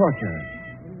face torture.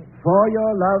 For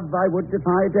your love, I would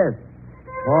defy death.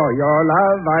 For your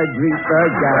love, I'd reach the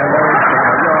gallows.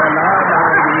 For your love,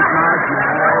 I'd eat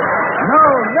marshmallows. No!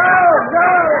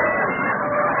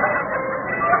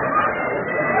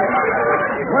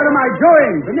 What am I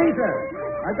doing, Benita?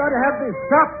 I've got to have this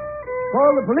stopped.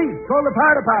 Call the police. Call the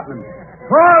fire department.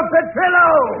 Call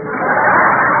Petrillo!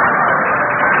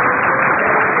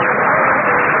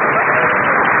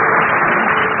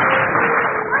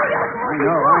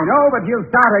 I know, but you'll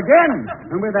start again.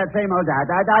 And with that same old da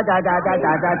da da da da da da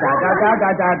da da da da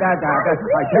da da da da.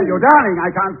 I tell you, darling,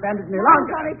 I can't stand it any longer.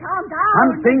 Ronnie, calm down.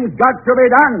 Something's got to be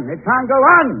done. It can't go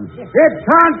on. It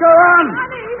can't go on.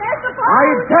 Ronnie, there's the phone. I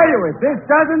tell you, if this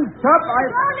doesn't stop,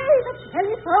 Ronnie, the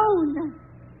telephone.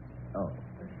 Oh.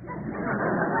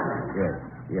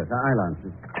 Yes, I'll answer.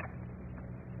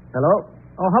 Hello?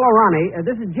 Oh, hello, Ronnie.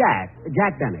 This is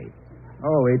Jack Benny.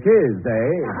 Oh, it is,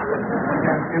 eh?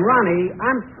 And, Ronnie,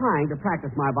 I'm trying to practice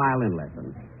my violin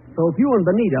lesson. So if you and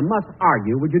Benita must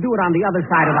argue, would you do it on the other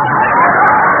side of the house?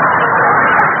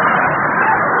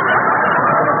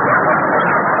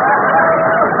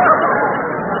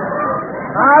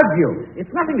 Argue?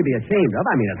 It's nothing to be ashamed of.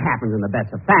 I mean, it happens in the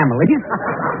best of families.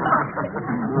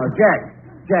 Oh,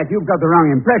 Jack, you've got the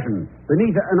wrong impression.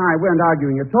 Benita and I weren't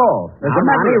arguing at all.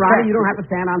 Ronnie, you don't have to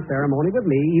stand on ceremony with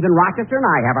me. Even Rochester and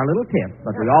I have our little tiff,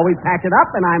 but we always patch it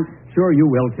up, and I'm sure you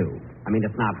will, too. I mean,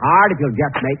 it's not hard if you'll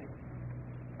just make...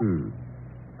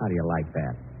 How do you like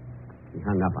that? He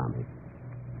hung up on me.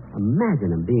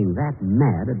 Imagine him being that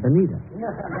mad at Benita.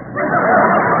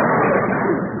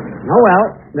 Oh,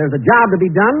 well, there's a job to be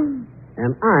done,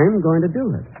 and I'm going to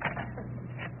do it.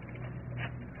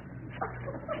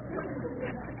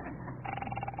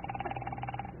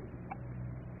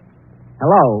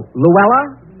 Hello,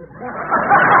 Luella?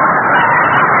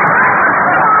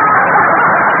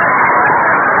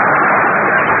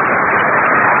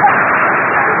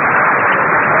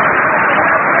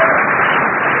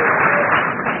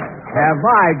 Have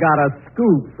I got a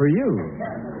scoop for you?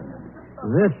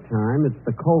 This time it's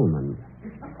the Coleman.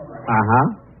 Uh-huh.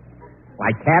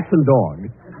 Like cats and dogs.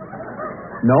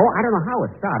 No, I don't know how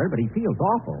it started, but he feels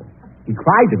awful. He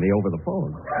cried to me over the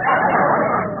phone.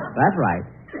 That's right.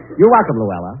 You're welcome,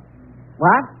 Luella.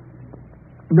 What?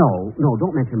 No,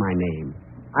 don't mention my name.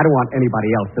 I don't want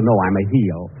anybody else to know I'm a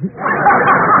heel.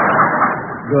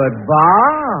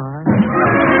 Goodbye.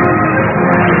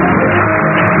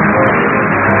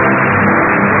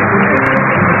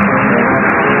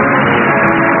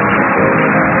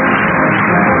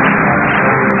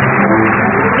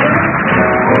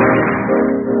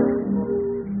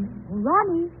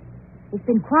 It's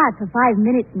been quiet for 5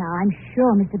 minutes now. I'm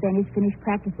sure Mr. Benny's finished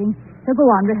practicing, so go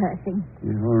on rehearsing.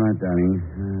 Yeah, all right, darling.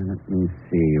 Let me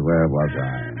see. Where was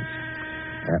I?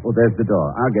 There's the door.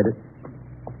 I'll get it.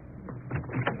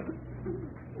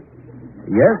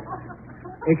 Yes?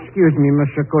 Excuse me,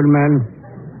 Mr. Coleman,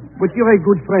 but you're a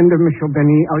good friend of Mr.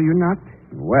 Benny, are you not?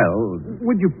 Well...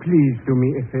 Would you please do me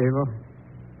a favor?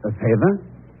 A favor?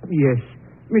 Yes.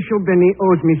 Mr. Benny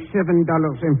owes me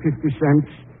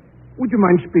 $7.50. Would you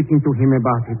mind speaking to him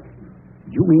about it?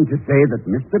 You mean to say that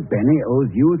Mr. Benny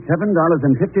owes you $7.50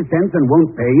 and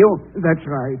won't pay you? That's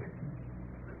right.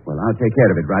 Well, I'll take care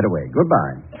of it right away.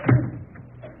 Goodbye.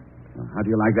 Well, how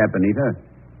do you like that, Benita?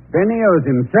 Benny owes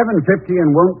him $7.50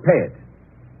 and won't pay it.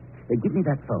 Give me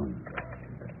that phone.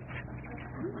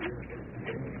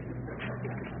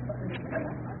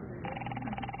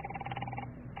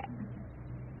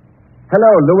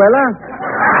 Hello, Luella?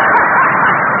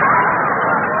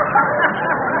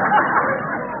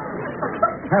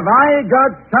 Have I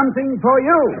got something for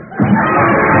you?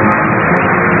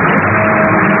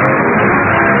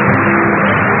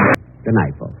 Good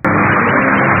night, folks.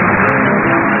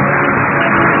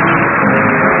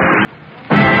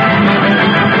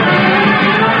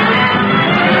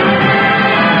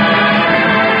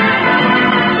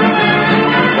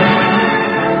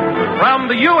 From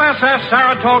the USS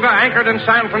Saratoga, anchored in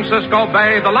San Francisco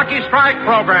Bay, the Lucky Strike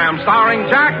program, starring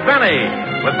Jack Benny,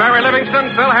 with Mary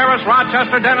Livingston, Phil Harris,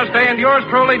 Rochester, Dennis Day, and yours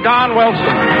truly, Don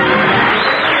Wilson.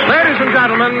 Ladies and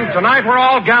gentlemen, tonight we're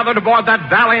all gathered aboard that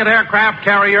valiant aircraft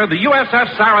carrier, the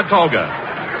USS Saratoga.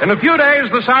 In a few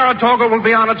days, the Saratoga will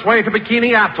be on its way to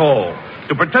Bikini Atoll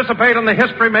to participate in the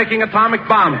history-making atomic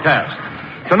bomb test.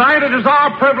 Tonight, it is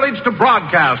our privilege to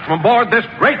broadcast from aboard this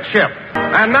great ship.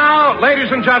 And now,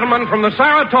 ladies and gentlemen, from the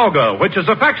Saratoga, which is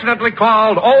affectionately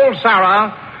called Old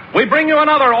Sarah, we bring you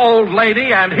another old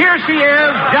lady, and here she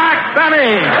is, Jack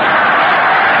Benny.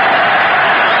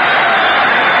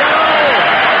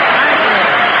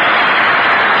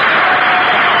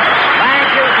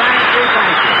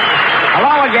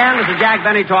 Again, this is Jack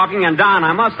Benny talking, and Don,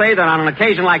 I must say that on an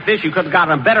occasion like this, you could have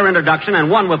gotten a better introduction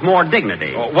and one with more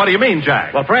dignity. Well, what do you mean,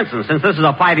 Jack? Well, for instance, since this is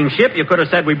a fighting ship, you could have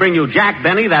said we bring you Jack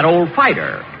Benny, that old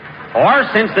fighter. Or,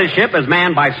 since this ship is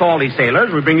manned by salty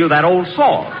sailors, we bring you that old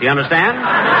salt. Do you understand?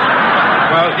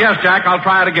 Well, yes, Jack, I'll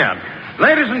try it again.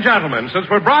 Ladies and gentlemen, since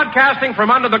we're broadcasting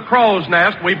from under the crow's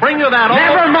nest, we bring you that old...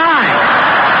 Never mind!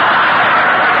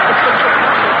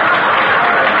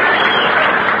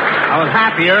 I was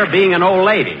happier being an old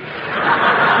lady.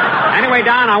 Anyway,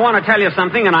 Don, I want to tell you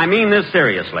something, and I mean this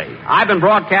seriously. I've been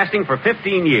broadcasting for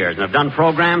 15 years and have done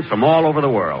programs from all over the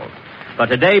world. But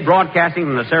today, broadcasting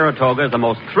from the Saratoga is the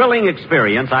most thrilling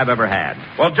experience I've ever had.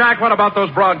 Well, Jack, what about those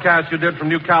broadcasts you did from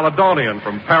New Caledonia and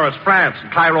from Paris, France,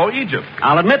 and Cairo, Egypt?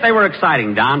 I'll admit they were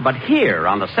exciting, Don, but here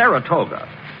on the Saratoga,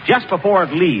 just before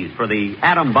it leaves for the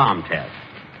atom bomb test,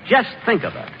 just think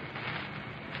of it.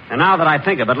 And now that I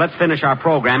think of it, let's finish our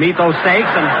program, eat those steaks,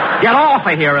 and get off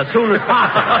of here as soon as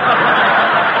possible.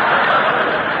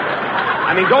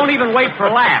 I mean, don't even wait for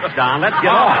laughs, Don. Let's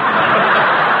get off.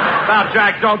 Now,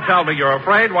 Jack, don't tell me you're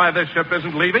afraid why this ship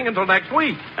isn't leaving until next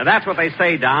week. And that's what they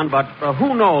say, Don, but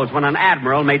who knows when an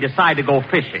admiral may decide to go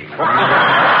fishing.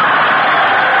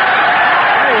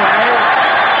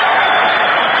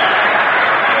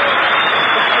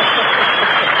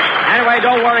 Anyway,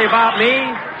 don't worry about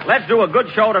me. Let's do a good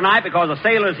show tonight because the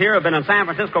sailors here have been in San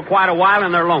Francisco quite a while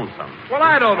and they're lonesome. Well,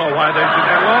 I don't know why they should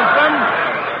be lonesome.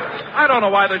 I don't know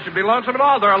why they should be lonesome at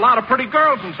all. There are a lot of pretty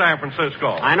girls in San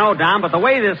Francisco. I know, Don, but the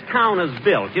way this town is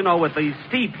built, you know, with these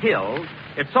steep hills,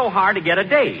 it's so hard to get a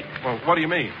date. Well, what do you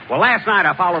mean? Well, last night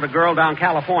I followed a girl down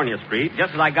California Street.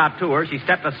 Just as I got to her, she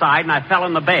stepped aside and I fell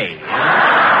in the bay.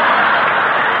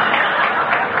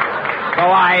 So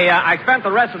I spent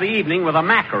the rest of the evening with a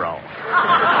mackerel.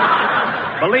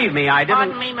 Believe me, I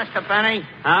didn't... Pardon me, Mr. Benny.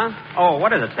 Huh? Oh,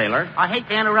 what is it, sailor? I hate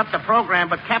to interrupt the program,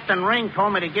 but Captain Ring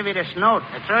told me to give you this note.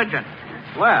 It's urgent.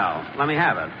 Well, let me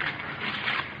have it.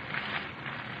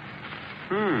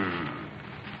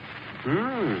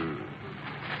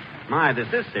 My,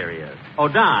 this is serious. Oh,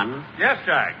 Don. Yes,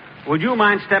 Jack. Would you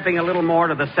mind stepping a little more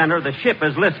to the center? The ship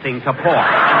is listing to port.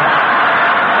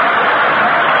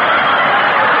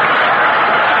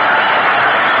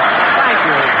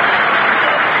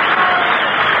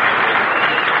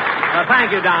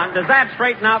 Thank you, Don. Does that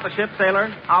straighten out the ship, sailor?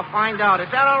 I'll find out. Is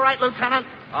that all right, Lieutenant?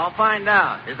 I'll find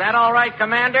out. Is that all right,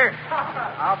 Commander?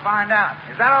 I'll find out.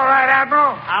 Is that all right,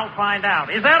 Admiral? I'll find out.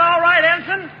 Is that all right,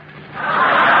 Ensign?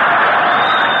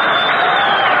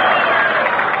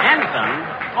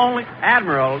 Ensign? Only...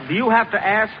 Admiral, do you have to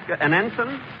ask an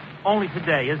ensign? Only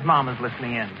today. His mama's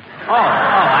listening in. Oh,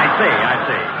 I see.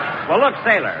 Well, look,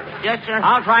 sailor. Yes, sir.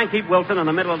 I'll try and keep Wilson in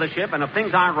the middle of the ship, and if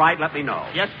things aren't right, let me know.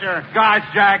 Yes, sir. Gosh,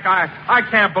 Jack, I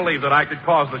can't believe that I could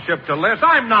cause the ship to list.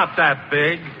 I'm not that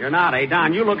big. You're not, eh,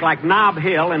 Don? You look like Nob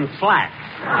Hill in slacks.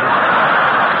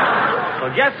 So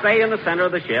just stay in the center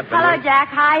of the ship. Hello, Jack.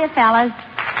 Hiya, fellas.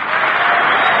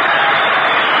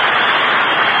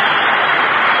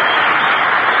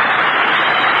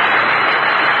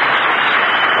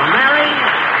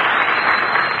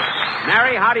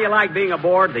 Mary, how do you like being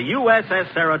aboard the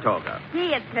USS Saratoga?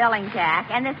 Gee, it's thrilling, Jack.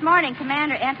 And this morning,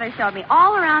 Commander Entler showed me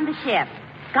all around the ship.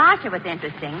 Gosh, it was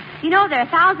interesting. You know, there are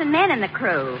 1,000 men in the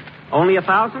crew. Only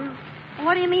 1,000?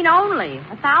 What do you mean, only?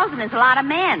 1,000 is a lot of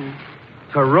men.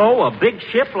 To row a big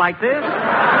ship like this?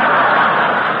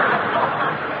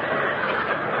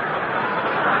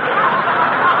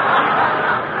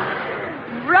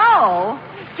 Row?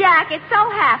 Jack, it so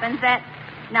happens that...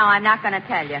 No, I'm not going to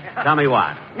tell you. Tell me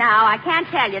what? No, I can't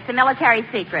tell you. It's a military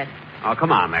secret. Oh,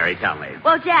 come on, Mary, tell me.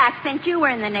 Well, Jack, since you were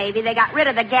in the Navy, they got rid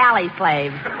of the galley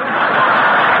slaves. Well,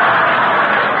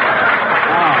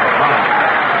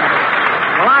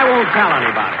 I won't tell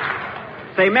anybody.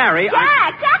 Say, Mary...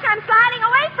 Jack, I'm sliding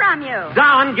away from you.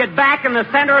 Don, get back in the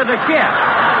center of the ship.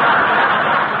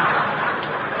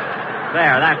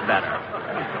 There, that's better.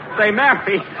 Say,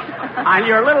 Mary, on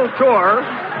your little tour...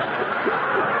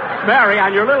 Mary,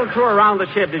 on your little tour around the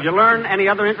ship, did you learn any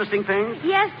other interesting things?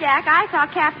 Yes, Jack, I saw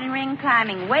Captain Ring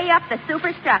climbing way up the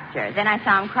superstructure. Then I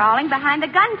saw him crawling behind the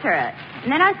gun turret.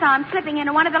 And then I saw him slipping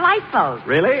into one of the lifeboats.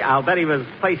 Really? I'll bet he was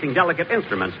placing delicate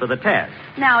instruments for the test.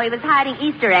 No, he was hiding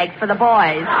Easter eggs for the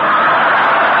boys. Now,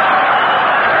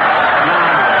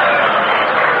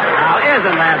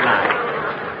 isn't that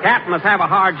nice? Captain must have a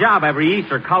hard job every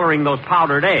Easter coloring those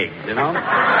powdered eggs, you know?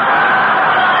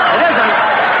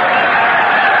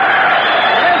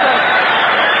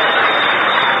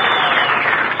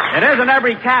 It isn't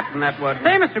every captain that would...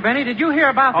 Say, Mr. Benny, did you hear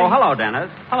about Oh, hello,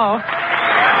 Dennis. Hello.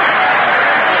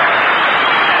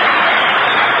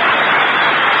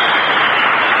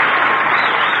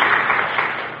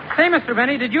 Say, Mr.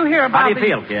 Benny, did you hear about How do you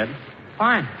feel, kid?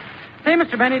 Fine. Say,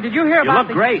 Mr. Benny, did you hear You about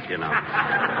look great, you know.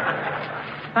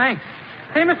 Thanks.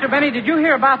 Say, Mr. Benny, did you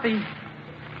hear about the...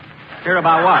 Hear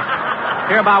about what?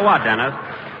 Hear about what, Dennis?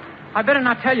 I better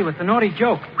not tell you. It's a naughty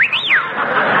joke.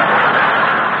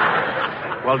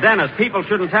 Well, Dennis, people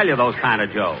shouldn't tell you those kind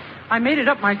of jokes. I made it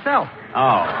up myself.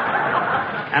 Oh.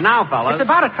 And now, fellas... It's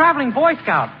about a traveling Boy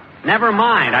Scout. Never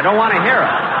mind. I don't want to hear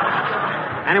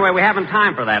it. Anyway, we haven't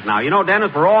time for that now. You know,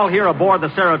 Dennis, we're all here aboard the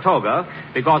Saratoga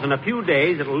because in a few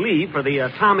days it'll leave for the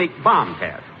atomic bomb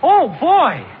test. Oh,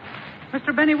 boy.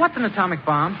 Mr. Benny, what's an atomic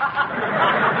bomb?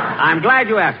 I'm glad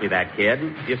you asked me that, kid.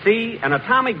 You see, an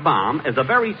atomic bomb is a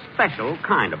very special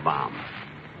kind of bomb.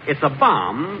 It's a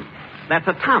bomb that's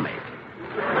atomic.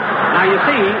 Now,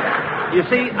 you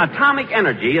see, atomic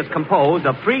energy is composed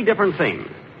of three different things.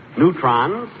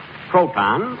 Neutrons,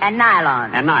 protons... And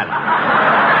nylon.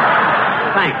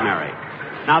 Thanks, Mary.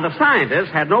 Now, the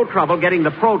scientists had no trouble getting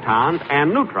the protons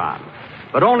and neutrons,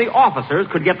 but only officers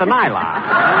could get the nylon.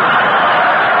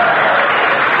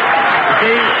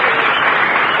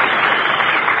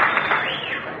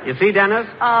 You see, Dennis?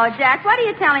 Oh, Jack, what are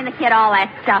you telling the kid all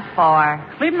that stuff for?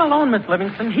 Leave him alone, Miss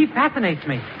Livingston. He fascinates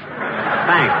me.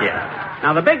 Thanks, kid.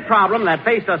 Now, the big problem that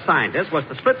faced us scientists was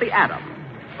to split the atom.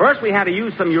 First, we had to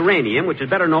use some uranium, which is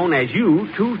better known as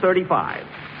U-235.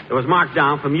 It was marked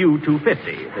down from U-250,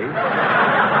 you see?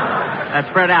 That's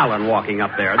Fred Allen walking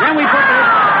up there. Then we put this...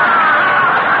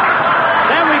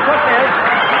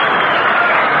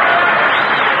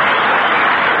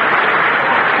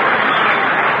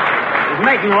 It's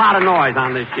making a lot of noise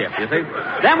on this ship, you see?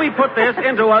 Then we put this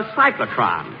into a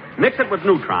cyclotron. Mix it with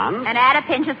neutrons. And add a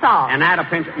pinch of salt.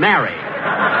 Mary.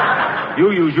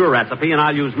 You use your recipe and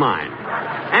I'll use mine.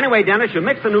 Anyway, Dennis, you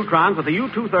mix the neutrons with the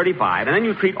U-235, and then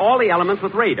you treat all the elements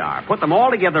with radar. Put them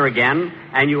all together again,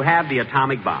 and you have the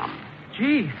atomic bomb.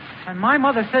 Gee, and my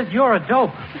mother says you're a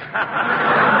dope.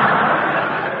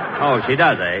 Oh, she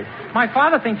does, eh? My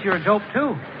father thinks you're a dope,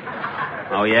 too.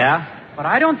 Oh, yeah? But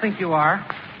I don't think you are.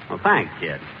 Well, thanks,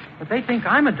 kid. But they think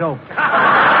I'm a dope.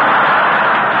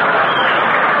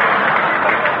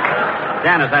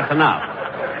 Dennis, that's enough.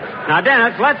 Now,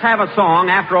 Dennis, let's have a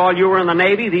song. After all, you were in the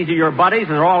Navy. These are your buddies,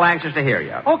 and they're all anxious to hear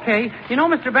you. Okay. You know,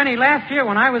 Mr. Benny, last year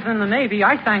when I was in the Navy,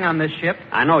 I sang on this ship.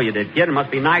 I know you did, kid. It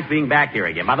must be nice being back here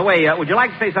again. By the way, would you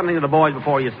like to say something to the boys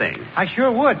before you sing? I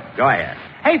sure would. Go ahead.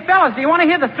 Hey, fellas, do you want to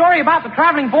hear the story about the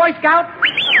traveling Boy Scout?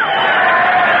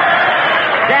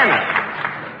 Dennis.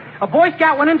 A Boy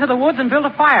Scout went into the woods and built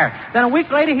a fire. Then a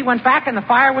week later, he went back, and the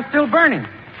fire was still burning.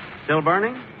 Still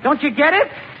burning? Don't you get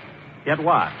it? Get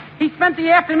what? He spent the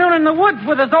afternoon in the woods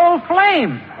with his old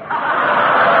flame. Oh,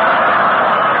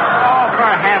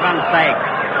 for heaven's sake.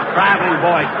 Traveling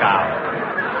Boy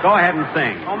Scout. Go ahead and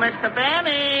sing. Oh, Mr.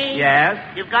 Benny. Yes?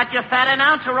 You've got your fat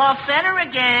announcer off center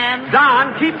again.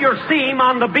 Don, keep your seam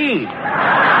on the beam.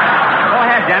 Go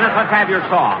ahead, Dennis. Let's have your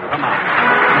song. Come on.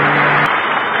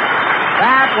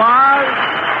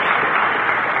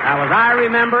 That was I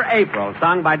Remember April,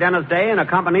 sung by Dennis Day and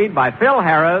accompanied by Phil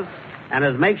Harris and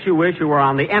as Makes You Wish You Were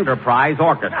on the Enterprise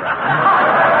Orchestra.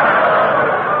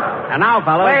 And now,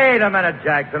 fellas... Wait a minute,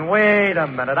 Jackson. Wait a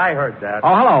minute. I heard that.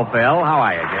 Oh, hello, Phil. How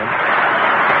are you, kid?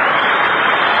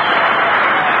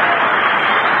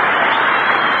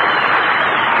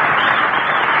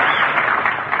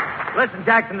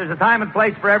 Jackson, there's a time and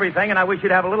place for everything, and I wish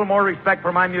you'd have a little more respect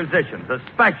for my musicians,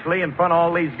 especially in front of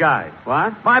all these guys.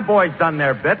 What? My boys done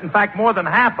their bit. In fact, more than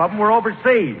half of them were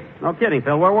overseas. No kidding,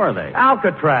 Phil. Where were they?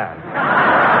 Alcatraz.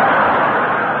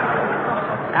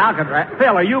 Alcatraz?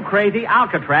 Phil, are you crazy?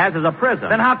 Alcatraz is a prison.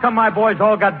 Then how come my boys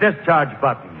all got discharge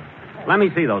buttons? Let me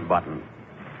see those buttons.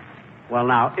 Well,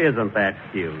 now, isn't that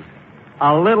cute?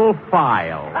 A little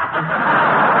file.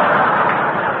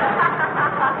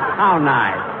 How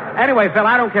nice. Anyway, Phil,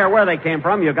 I don't care where they came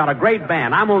from. You've got a great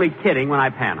band. I'm only kidding when I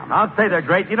pan them. I'll say they're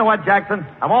great. You know what, Jackson?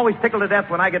 I'm always tickled to death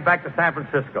when I get back to San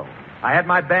Francisco. I had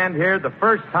my band here the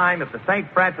first time at the St.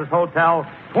 Francis Hotel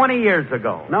 20 years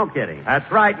ago. No kidding.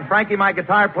 That's right, and Frankie, my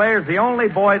guitar player, is the only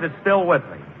boy that's still with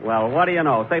me. Well, what do you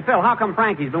know? Say, Phil, how come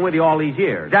Frankie's been with you all these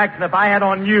years? Jackson, if I had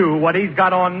on you what he's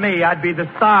got on me, I'd be the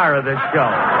star of this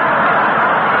show.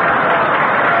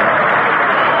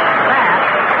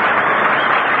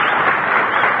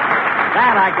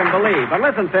 That I can believe. But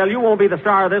listen, Phil, you won't be the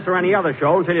star of this or any other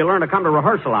show until you learn to come to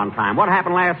rehearsal on time. What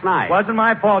happened last night? Wasn't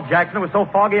my fault, Jackson. It was so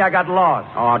foggy I got lost.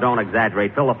 Oh, don't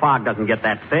exaggerate, Phil. The fog doesn't get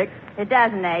that thick. It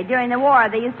doesn't, eh? During the war,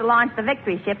 they used to launch the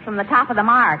victory ships from the top of the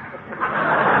mark.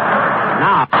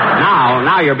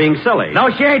 Now you're being silly. No,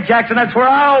 she ain't, Jackson. That's where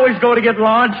I always go to get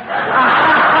launched. Oh,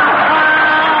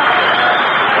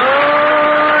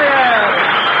 yeah.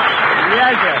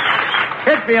 Yes, sir.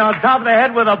 Hit me on top of the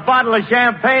head with a bottle of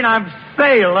champagne. I'm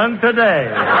sailing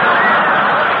today.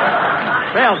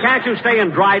 Phil, can't you stay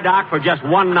in dry dock for just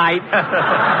one night?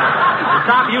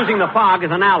 Stop using the fog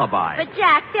as an alibi. But,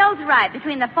 Jack, Phil's right.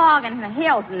 Between the fog and the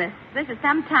hills and this is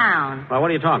some town. Well, what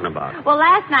are you talking about? Well,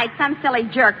 last night, some silly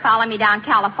jerk followed me down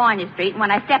California Street, and when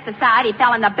I stepped aside, he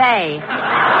fell in the bay.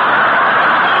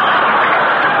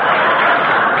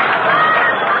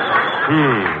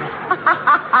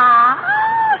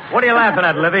 What are you laughing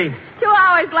at, Livy? 2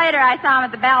 hours later, I saw him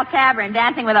at the Bell Tavern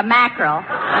dancing with a mackerel.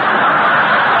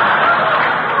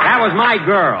 That was my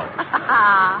girl.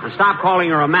 And stop calling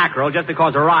her a mackerel just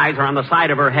because her eyes are on the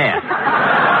side of her head.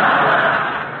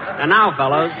 And now,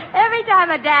 fellows. Every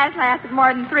time a dance lasted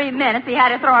more than 3 minutes, he had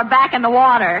to throw her back in the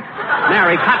water.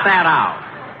 Mary, cut that out.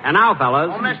 And now,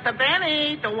 fellas. Oh, Mr.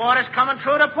 Benny, the water's coming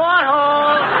through the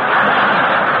porthole.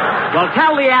 Well,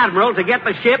 tell the Admiral to get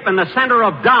the ship in the center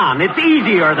of Don. It's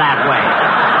easier that way.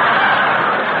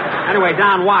 Anyway,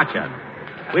 Don, watch it.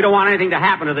 We don't want anything to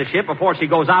happen to the ship before she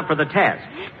goes out for the test.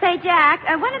 Say, Jack,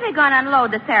 when are they going to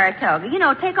unload the Saratoga? You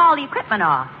know, take all the equipment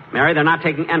off. Mary, they're not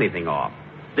taking anything off.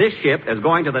 This ship is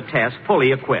going to the test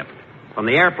fully equipped. From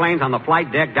the airplanes on the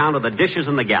flight deck down to the dishes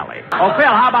in the galley. Oh,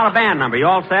 Phil, how about a band number? You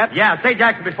all set? Yeah, say,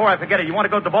 Jackson, before I forget it, you want to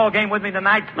go to the ball game with me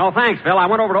tonight? No, thanks, Phil. I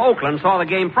went over to Oakland and saw the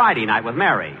game Friday night with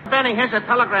Mary. Benny, here's a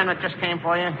telegram that just came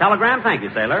for you. Telegram? Thank you,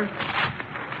 sailor.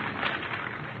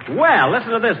 Well,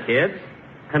 listen to this, kids.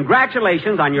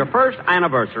 Congratulations on your first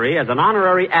anniversary as an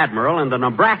honorary admiral in the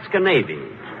Nebraska Navy.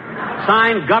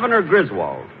 Signed, Governor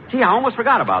Griswold. Gee, I almost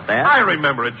forgot about that. I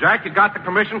remember it, Jack. You got the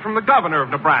commission from the governor of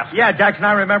Nebraska. Yeah, Jackson,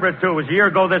 I remember it, too. It was a year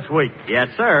ago this week. Yes,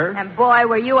 sir. And, boy,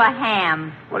 were you a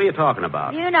ham. What are you talking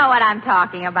about? You know what I'm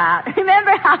talking about.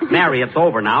 Remember how you... Mary, it's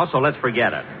over now, so let's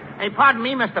forget it. Hey, pardon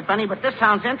me, Mr. Benny, but this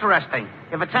sounds interesting.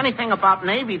 If it's anything about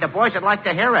Navy, the boys would like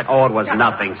to hear it. Oh, it was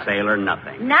nothing, sailor,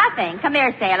 nothing. Nothing? Come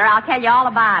here, sailor. I'll tell you all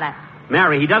about it.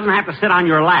 Mary, he doesn't have to sit on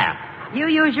your lap. You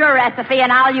use your recipe, and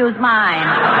I'll use mine.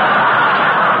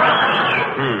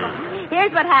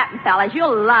 Here's what happened, fellas.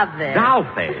 You'll love this.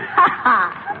 Dolphy.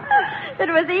 It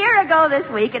was a year ago this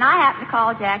week, and I happened to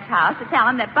call Jack's house to tell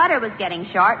him that butter was getting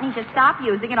short and he should stop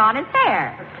using it on his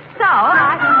hair. So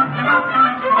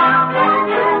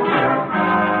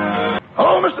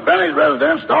Hello, Mr. Benny's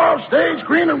residence, star of stage,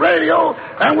 screen, and radio,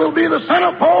 and we'll be the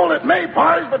center pole at May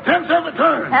parties for 10 cents a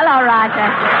turn. Hello,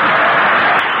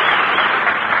 Rochester.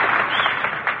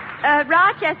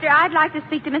 Rochester, I'd like to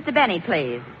speak to Mr. Benny,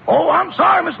 please. Oh, I'm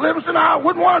sorry, Miss Livingston. I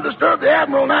wouldn't want to disturb the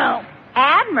Admiral now.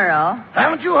 Admiral?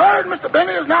 Haven't you heard? Mr.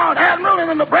 Benny is now an Admiral in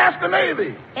the Nebraska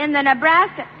Navy. In the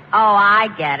Nebraska... Oh, I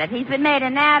get it. He's been made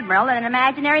an admiral in an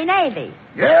imaginary navy.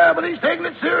 Yeah, but he's taking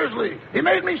it seriously. He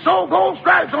made me sew gold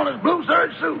stripes on his blue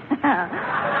serge suit.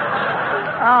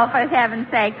 Oh, for heaven's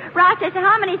sake. Rochester,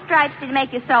 how many stripes did he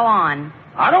make you sew on?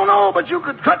 I don't know, but you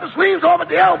could cut the sleeves off at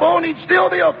the elbow and he'd still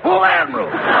be a full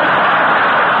admiral.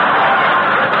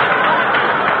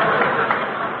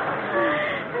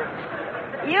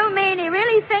 You mean he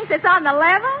really thinks it's on the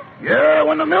level? Yeah,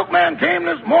 when the milkman came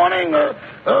this morning,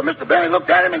 Mr. Benny looked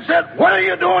at him and said, "What are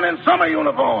you doing in summer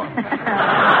uniform?"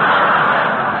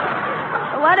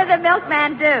 What did the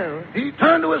milkman do? He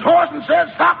turned to his horse and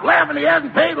said, "Stop laughing, he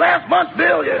hasn't paid last month's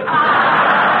bill yet."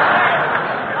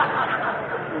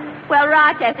 Well,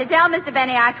 Rochester, tell Mr.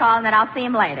 Benny I called and that I'll see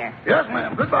him later. Yes,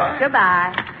 ma'am. Goodbye.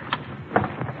 Goodbye.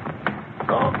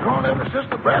 Doggone, ever since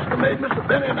Nebraska made Mr.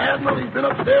 Benny an admiral, he's been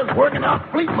upstairs working out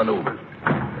fleet maneuvers.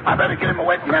 I better get him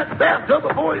away from that bathtub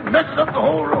before he messes up the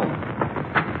whole room.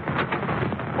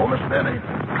 Oh, Mr. Benny.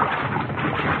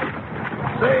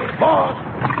 Say, boss.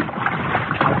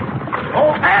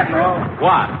 Oh, Admiral.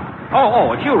 What?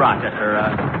 Oh, it's you, Rochester.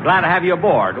 Glad to have you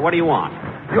aboard. What do you want?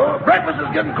 Your breakfast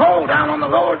is getting cold down on the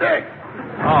lower deck.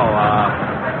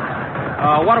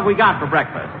 What have we got for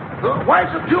breakfast? The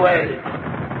whites of 2 eggs.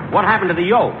 What happened to the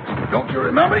yolks? Don't you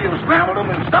remember? You scrambled them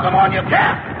and stuck them on your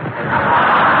cap.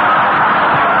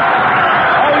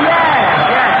 Oh, yeah.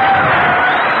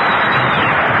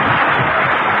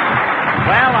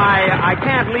 Well, I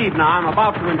can't leave now. I'm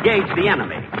about to engage the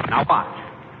enemy. Now, watch.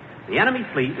 The enemy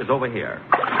fleet is over here.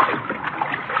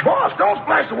 Boss, don't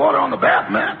splash the water on the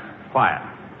bath mat. Quiet.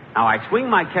 Now, I swing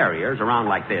my carriers around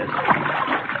like this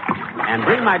and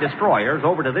bring my destroyers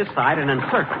over to this side and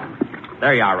encircle them.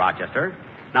 There you are, Rochester.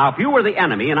 Now, if you were the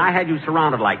enemy and I had you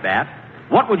surrounded like that,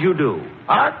 what would you do?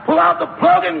 I'd pull out the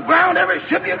plug and ground every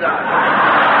ship you got.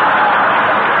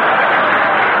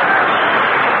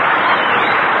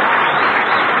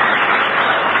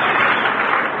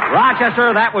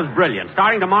 Rochester, that was brilliant.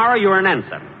 Starting tomorrow, you're an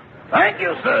ensign. Thank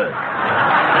you, sir.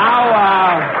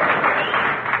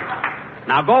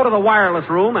 Now go to the wireless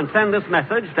room and send this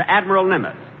message to Admiral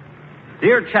Nimitz.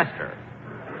 Dear Chester,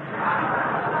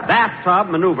 bathtub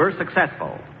maneuver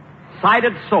successful.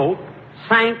 Sighted soap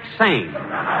sank sane.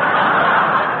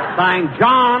 Signed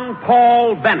John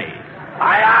Paul Benny.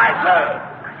 Aye, aye, sir.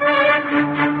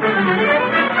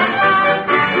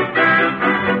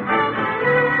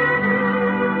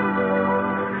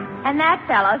 And that,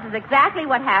 fellows, is exactly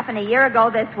what happened a year ago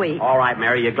this week. All right,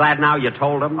 Mary, you glad now you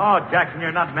told him? Oh, Jackson,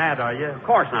 you're not mad, are you? Of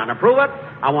course not. To prove it,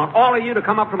 I want all of you to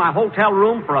come up to my hotel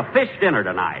room for a fish dinner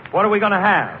tonight. What are we going to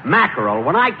have? Mackerel.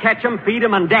 When I catch them, feed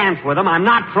them, and dance with them, I'm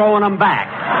not throwing them back.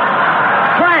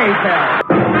 Play, Phil.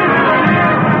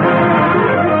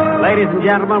 Ladies and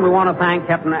gentlemen, we want to thank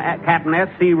Captain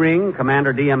S.C. Ring,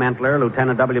 Commander D.M. Entler,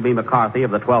 Lieutenant W.B. McCarthy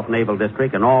of the 12th Naval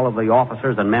District, and all of the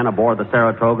officers and men aboard the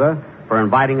Saratoga for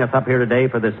inviting us up here today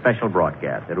for this special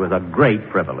broadcast. It was a great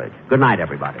privilege. Good night,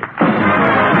 everybody. This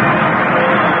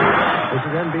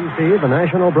is NBC, the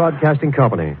National Broadcasting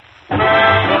Company.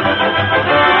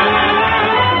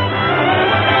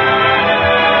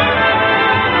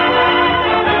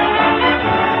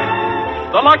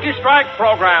 The Lucky Strike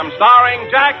program, starring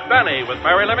Jack Benny, with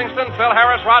Mary Livingston, Phil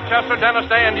Harris, Rochester, Dennis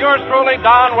Day, and yours truly,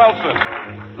 Don Wilson.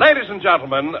 Ladies and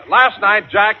gentlemen, last night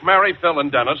Jack, Mary, Phil,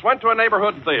 and Dennis went to a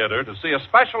neighborhood theater to see a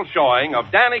special showing of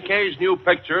Danny Kaye's new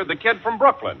picture, The Kid from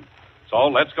Brooklyn. So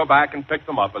let's go back and pick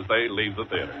them up as they leave the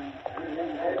theater.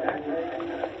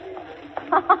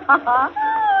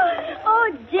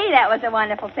 Oh, gee, that was a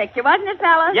wonderful picture, wasn't it,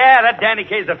 fellas? Yeah, that Danny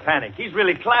Kaye's a panic. He's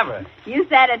really clever. You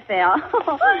said it, Phil.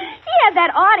 He had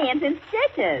that audience in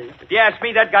stitches. If you ask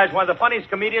me, that guy's one of the funniest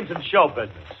comedians in show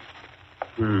business.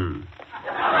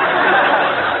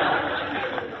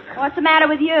 What's the matter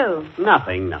with you?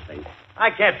 Nothing. I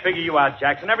can't figure you out,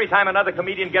 Jackson. Every time another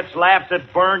comedian gets laughs,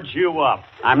 it burns you up.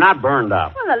 I'm not burned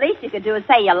up. Well, the least you could do is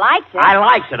say you liked it. I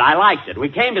liked it. We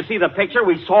came to see the picture.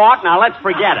 We saw it. Now let's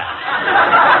forget it.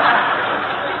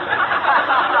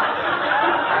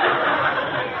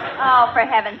 Oh, for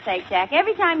heaven's sake, Jack.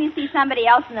 Every time you see somebody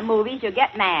else in the movies, you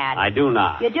get mad. I do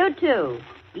not. You do, too.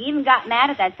 You even got mad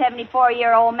at that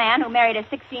 74-year-old man who married a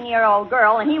 16-year-old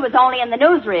girl, and he was only in the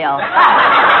newsreel.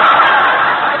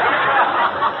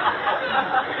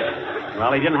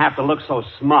 Well, he didn't have to look so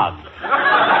smug.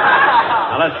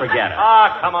 Now, let's forget it.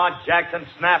 Oh, come on, Jackson.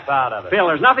 Snap out of it. Phil,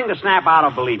 there's nothing to snap out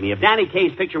of, believe me. If Danny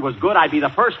Kaye's picture was good, I'd be the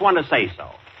first one to say so.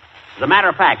 As a matter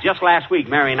of fact, just last week,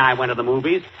 Mary and I went to the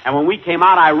movies, and when we came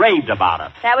out, I raved about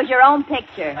it. That was your own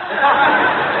picture.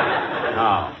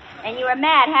 Oh. And you were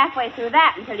mad halfway through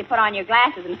that until you put on your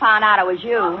glasses and found out it was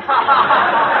you.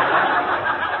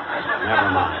 Never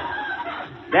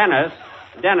mind.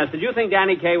 Dennis, did you think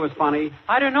Danny Kaye was funny?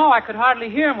 I don't know. I could hardly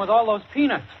hear him with all those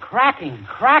peanuts. Cracking.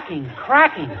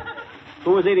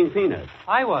 Who was eating peanuts?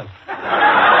 I was.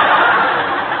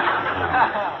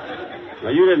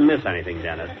 Well, you didn't miss anything,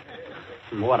 Dennis.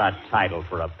 What a title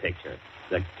for a picture.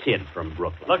 The Kid from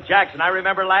Brooklyn. Look, Jackson, I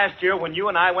remember last year when you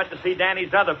and I went to see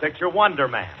Danny's other picture, Wonder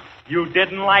Man. You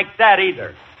didn't like that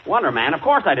either. Wonder Man? Of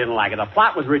course I didn't like it. The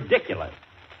plot was ridiculous.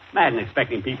 Imagine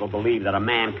expecting people to believe that a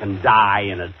man can die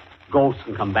and his ghost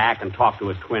can come back and talk to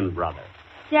his twin brother.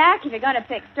 Jack, if you're going to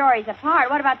pick stories apart,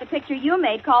 what about the picture you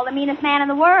made called The Meanest Man in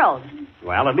the World?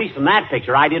 Well, at least in that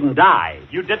picture, I didn't die.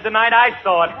 You did the night I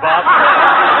saw it, Bob.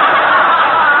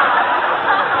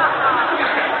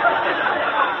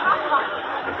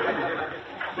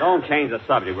 don't change the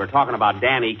subject. We're talking about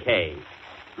Danny Kaye.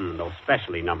 Those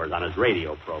specialty numbers on his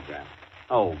radio program.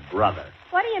 Oh, brother.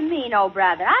 What do you mean, oh,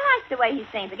 brother? I like the way he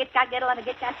sings. A git-got-diddle and a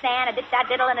git-got-stand, a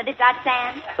dit-got-diddle and a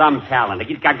dit-got-stand. Some talent. A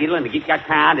git-got-diddle and a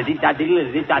git-got-can, a dit-got-diddle and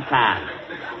a dit-got-can.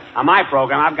 On my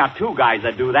program, I've got two guys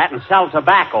that do that and sell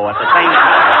tobacco at the same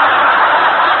time.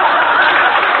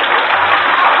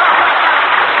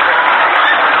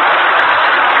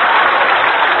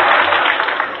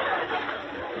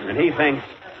 And he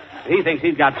thinks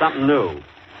he's got something new.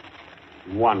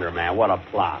 Wonder, man, what a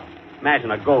plot.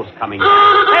 Imagine a ghost coming in.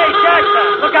 Hey,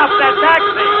 Jackson, look out for that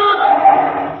taxi.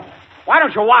 Why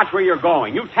don't you watch where you're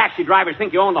going? You taxi drivers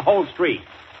think you own the whole street.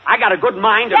 I got a good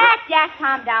mind to... Jack,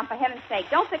 calm down, for heaven's sake.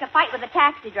 Don't pick a fight with a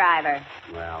taxi driver.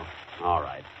 Well, all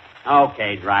right.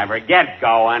 Okay, driver, get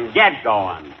going. Yes,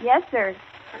 sir.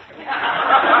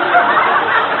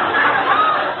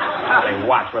 They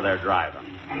watch where they're driving.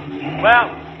 Well,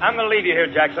 I'm going to leave you here,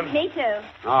 Jackson. Me too.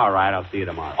 All right, I'll see you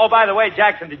tomorrow. Oh, by the way,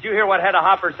 Jackson, did you hear what Hedda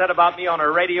Hopper said about me on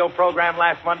her radio program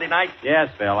last Monday night? Yes,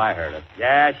 Phil, I heard it.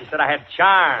 Yeah, she said I had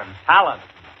charm, talent,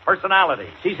 personality.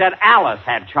 She said Alice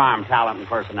had charm, talent, and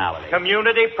personality.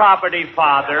 Community property,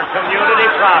 Father. Community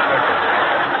property.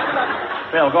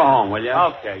 Phil, go home, will you?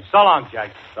 Okay. So long,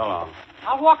 Jackson. So long.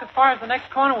 I'll walk as far as the next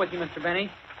corner with you, Mr.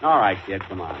 Benny. All right, kid,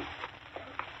 come on.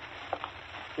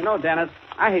 You know, Dennis,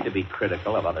 I hate to be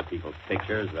critical of other people's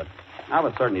pictures, but I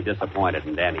was certainly disappointed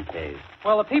in Danny Kaye's.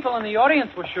 Well, the people in the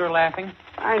audience were sure laughing.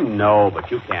 I know,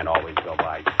 but you can't always go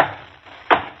by.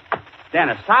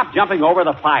 Dennis, stop jumping over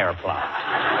the fire plot.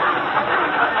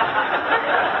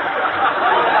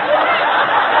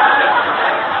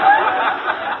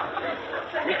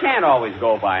 You can't always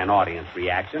go by an audience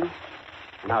reaction.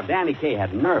 Now, Danny Kaye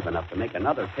had nerve enough to make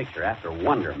another picture after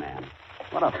Wonder Man.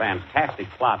 What a fantastic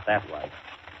plot that was.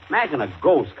 Imagine a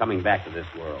ghost coming back to this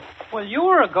world. Well, you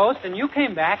were a ghost, and you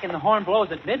came back, and the horn blows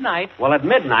at midnight. Well, at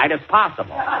midnight, it's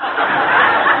possible.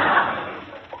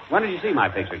 When did you see my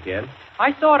picture, kid?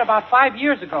 I saw it about 5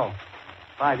 years ago.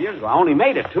 5 years ago? I only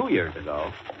made it 2 years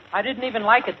ago. I didn't even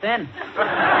like it then. What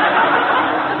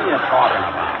are you talking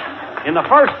about? In the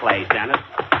first place, Dennis,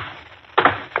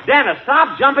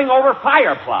 stop jumping over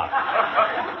fire plots.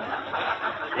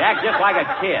 You act just like a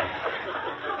kid.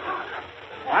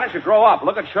 Why don't you grow up?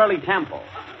 Look at Shirley Temple.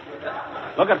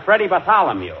 Look at Freddie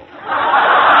Bartholomew.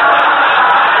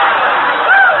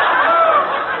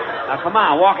 Now, come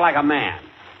on, walk like a man.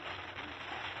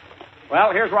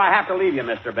 Well, here's where I have to leave you,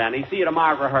 Mr. Benny. See you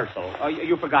tomorrow at rehearsal. Oh,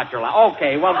 you forgot your line.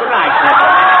 Okay, well, good night, Mr.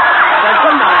 Benny.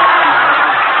 Good night.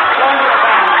 Go into the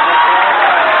band,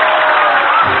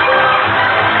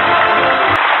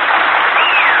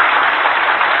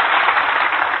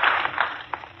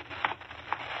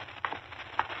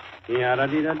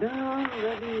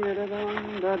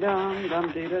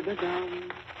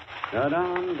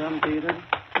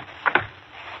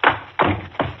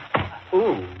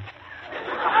 Ooh.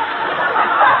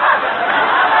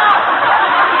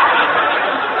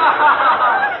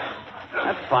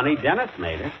 That's funny. Dennis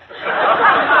made it.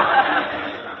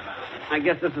 I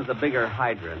guess this is a bigger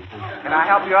hydrant. Can I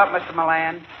help you up, Mr.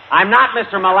 Milan? I'm not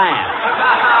Mr. Milan.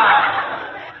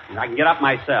 I can get up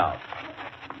myself.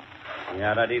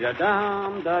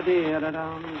 Yada-dee-da-dum,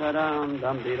 da-dee-da-dum, da-dum,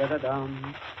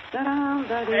 dum-dee-da-da-dum, da-dum,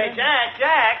 da-dee. Hey,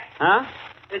 Jack. Huh?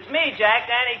 It's me, Jack,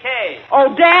 Danny Kaye.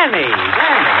 Oh, Danny.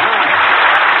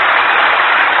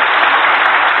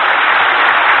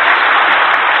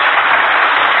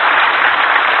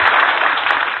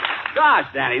 Gosh,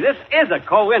 Danny, this is a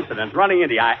coincidence running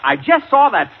into you. I just saw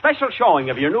that special showing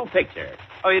of your new picture.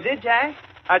 Oh, you did, Jack?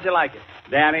 How'd you like it?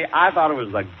 Danny, I thought it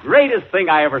was the greatest thing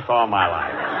I ever saw in my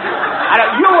life.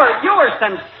 You were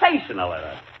sensational in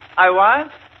it. I was?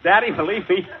 Danny, believe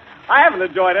me, I haven't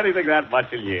enjoyed anything that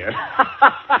much in years.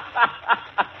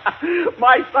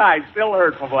 My side still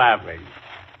hurt from laughing.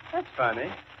 That's funny.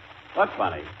 What's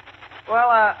funny? Well,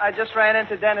 I just ran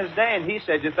into Dennis Day, and he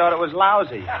said you thought it was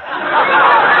lousy.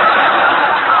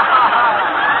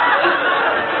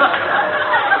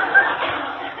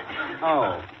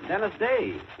 Oh, Dennis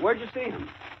Day. Where'd you see him?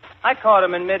 I caught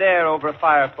him in midair over a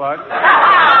fire plug.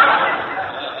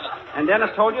 And Dennis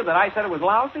told you that I said it was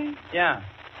lousy? Yeah.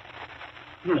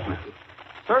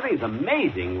 Certainly it's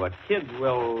amazing what kids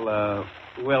will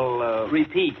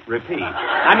repeat.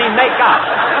 I mean, make up.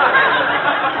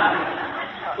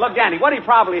 Look, Danny, what he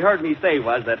probably heard me say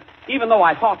was that even though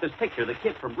I thought this picture, The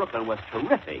Kid from Brooklyn, was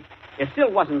terrific, it still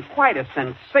wasn't quite as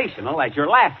sensational as your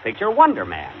last picture, Wonder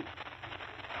Man.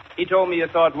 He told me you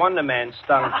thought Wonder Man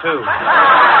stung, too.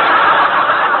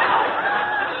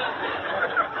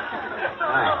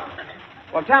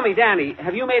 Well, tell me, Danny,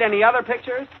 have you made any other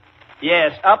pictures?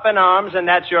 Yes, up in arms, and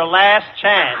that's your last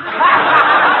chance.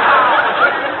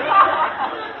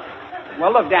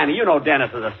 Well, look, Danny, you know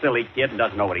Dennis is a silly kid and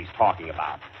doesn't know what he's talking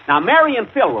about. Now, Mary and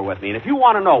Phil were with me, and if you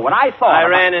want to know what I thought... I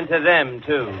ran into them,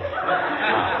 too.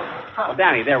 Well,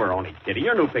 Danny, they were only kidding.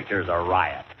 Your new picture's a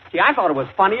riot. See, I thought it was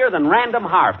funnier than Random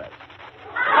Harvest.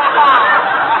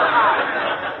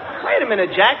 Wait a minute,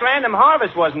 Jack. Random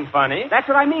Harvest wasn't funny. That's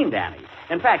what I mean, Danny.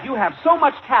 In fact, you have so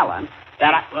much talent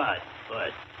that I...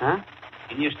 Bud. Huh?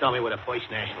 Can you just tell me what a First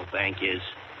National Bank is?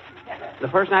 The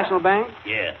First National Bank?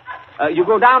 Yeah. You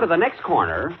go down to the next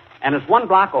corner, and it's 1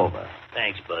 block over.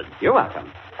 Thanks, Bud. You're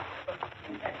welcome.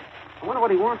 I wonder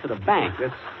what he wants at a bank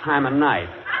this time of night.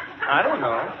 I don't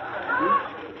know.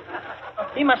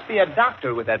 He must be a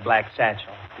doctor with that black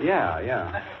satchel.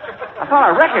 Yeah. I thought I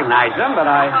recognized him,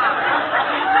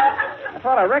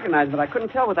 but I couldn't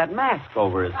tell with that mask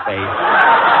over his face.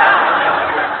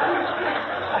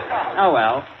 Oh,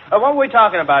 well. What were we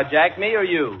talking about, Jack? Me or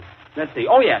you? Let's see.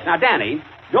 Oh, yes. Now, Danny,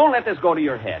 don't let this go to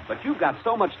your head, but you've got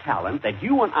so much talent that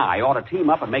you and I ought to team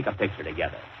up and make a picture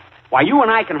together. Why, you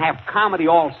and I can have comedy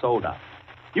all sewed up.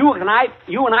 You and I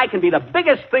can be the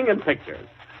biggest thing in pictures.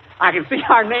 I can see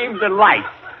our names in lights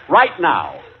right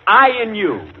now. I and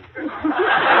you.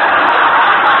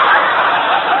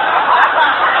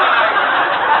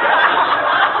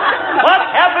 What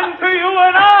happened to you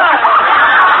and I?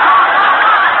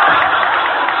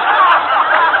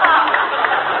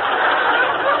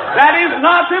 That is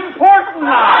not important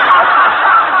now.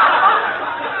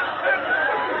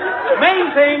 The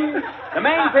main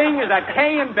thing is that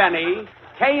Kay and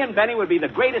Benny would be the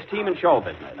greatest team in show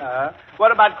business.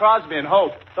 What about Crosby and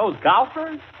Hope? Those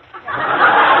golfers?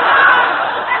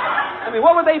 I mean,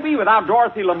 what would they be without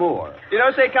Dorothy Lamour? You know,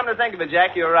 say, come to think of it,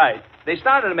 Jack, you're right. They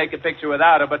started to make a picture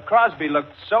without her, but Crosby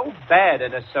looked so bad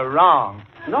in a sarong.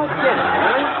 No kidding,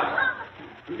 really?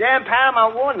 Damn,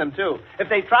 Paramount warned them, too. If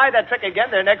they tried that trick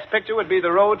again, their next picture would be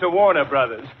The Road to Warner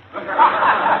Brothers.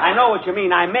 I know what you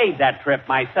mean. I made that trip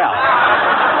myself.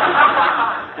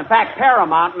 In fact,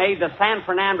 Paramount made the San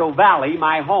Fernando Valley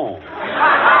my home.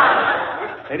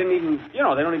 They didn't even, they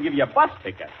don't even give you a bus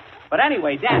ticket. But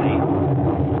anyway, Danny...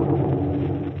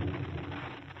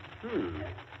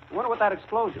 I wonder what that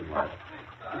explosion was.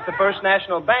 It's the First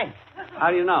National Bank. How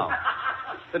do you know?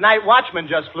 The night watchman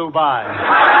just flew by.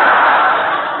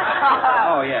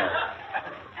 Oh, yes.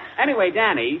 Anyway,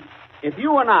 Danny, if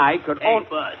you and I could... Hey,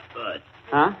 Bud.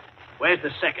 Huh? Where's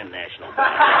the Second National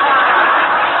Bank?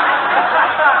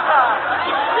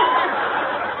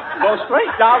 Go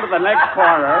straight down to the next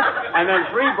corner, and then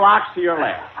 3 blocks to your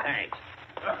left. Thanks.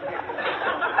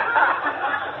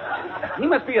 He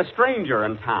must be a stranger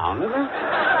in town, isn't he?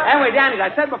 Anyway, Danny,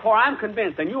 as I said before, I'm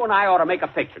convinced, and you and I ought to make a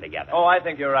picture together. Oh, I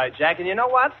think you're right, Jack. And you know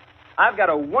what? I've got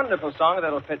a wonderful song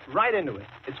that'll fit right into it.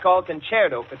 It's called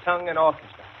Concerto for Tongue and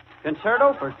Orchestra.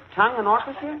 Concerto for tongue and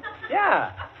orchestra?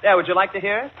 Yeah. Yeah, would you like to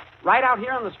hear it? Right out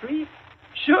here on the street?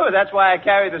 Sure, that's why I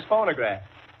carry this phonograph.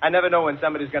 I never know when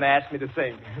somebody's going to ask me to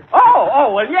sing.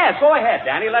 Oh, well, yes, go ahead,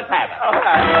 Danny. Let's have it. All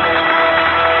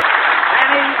right.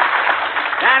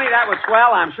 Danny, that was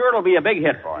swell. I'm sure it'll be a big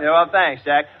hit for you. Yeah, well, thanks,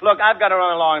 Jack. Look, I've got to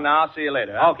run along now. I'll see you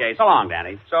later. Huh? Okay, so long,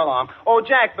 Danny. So long. Oh,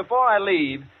 Jack, before I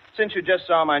leave, since you just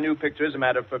saw my new picture, as a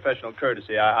matter of professional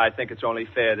courtesy, I think it's only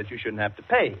fair that you shouldn't have to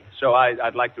pay. So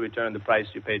I'd like to return the price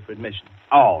you paid for admission.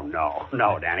 Oh, no.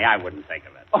 No, Danny, I wouldn't think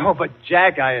of it. Oh, but,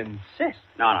 Jack, I insist.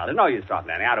 No, there's no use talking,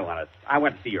 Danny. I don't want to... I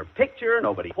went to see your picture.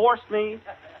 Nobody forced me.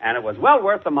 And it was well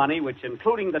worth the money, which,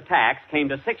 including the tax, came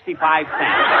to 65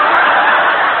 cents.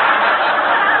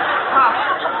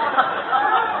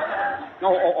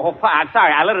 I'm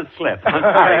sorry. I let it slip. I'm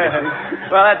sorry.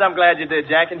 Well, I'm glad you did,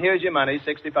 Jack. And here's your money,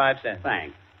 65 cents.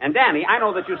 Thanks. And Danny, I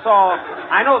know that you saw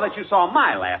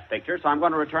my last picture, so I'm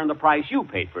going to return the price you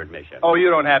paid for admission. Oh, you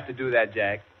don't have to do that,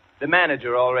 Jack. The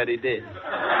manager already did.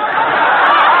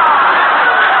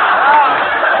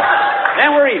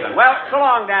 Then we're even. Well, so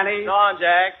long, Danny. So long,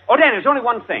 Jack. Oh, Danny, there's only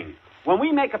one thing. When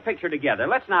we make a picture together,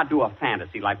 let's not do a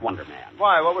fantasy like Wonder Man.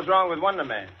 Why? What was wrong with Wonder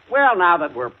Man? Well, now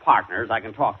that we're partners, I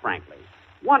can talk frankly.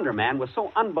 Wonder Man was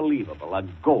so unbelievable, a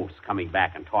ghost coming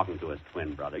back and talking to his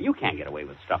twin brother. You can't get away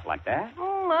with stuff like that.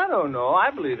 Oh, I don't know. I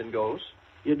believe in ghosts.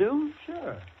 You do?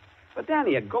 Sure. But,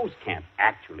 Danny, a ghost can't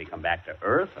actually come back to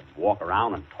Earth and walk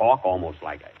around and talk almost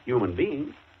like a human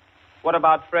being. What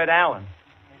about Fred Allen?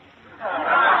 A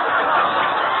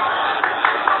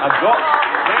ghost?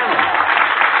 Danny.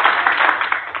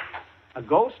 A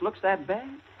ghost looks that bad?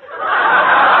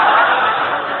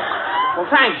 Well,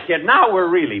 thanks, kid. Now we're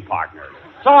really partners.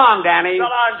 So long, Danny. So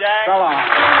long, Jack. So long.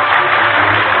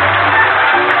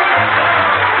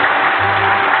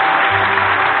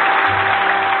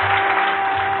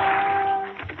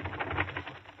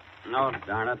 Oh,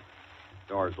 darn it.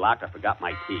 Door's locked. I forgot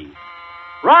my key.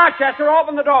 Rochester,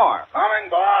 open the door. Coming,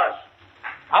 boss.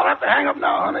 I'll have to hang up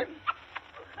now, honey.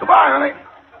 Goodbye, honey.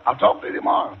 I'll talk to you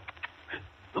tomorrow.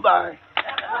 Goodbye.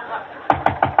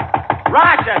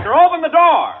 Rochester, open the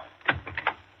door.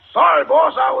 Sorry,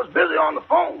 boss. I was busy on the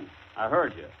phone. I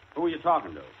heard you. Who were you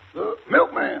talking to? The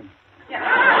milkman.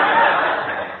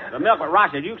 The milkman.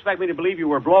 Rochester, do you expect me to believe you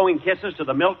were blowing kisses to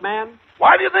the milkman?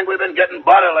 Why do you think we've been getting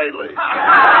butter lately?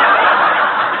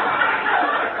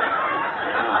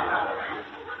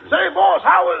 Say, boss,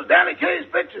 how was Danny Kaye's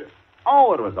picture?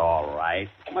 Oh, it was all right.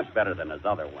 Much better than his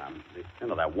other one. You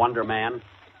know, that Wonder Man?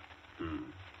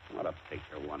 What a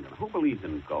picture, Wonder Man. Who believes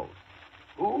in ghosts?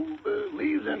 Who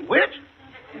believes in which?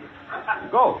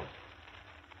 Ghosts.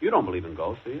 You don't believe in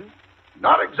ghosts, do you?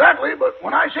 Not exactly, but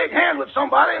when I shake hands with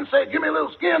somebody and say, give me a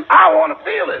little skin, I want to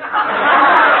feel it.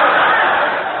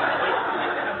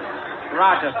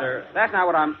 Rochester, that's not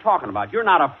what I'm talking about. You're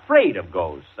not afraid of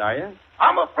ghosts, are you?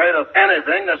 I'm afraid of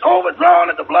anything that's overdrawn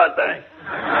at the blood bank.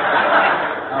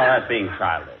 Oh, that's being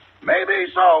childish. Maybe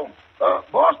so,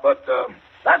 boss, but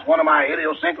that's one of my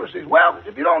idiosyncrasies. Well,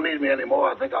 if you don't need me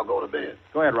anymore, I think I'll go to bed.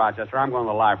 Go ahead, Rochester. I'm going to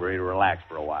the library to relax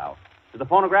for a while. Is the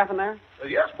phonograph in there?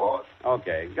 Yes, boss.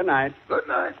 Okay. Good night. Good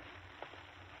night.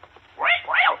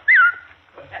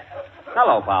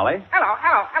 Hello, Polly.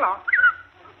 Hello.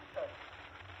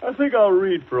 I think I'll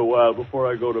read for a while before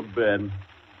I go to bed.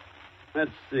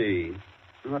 Let's see.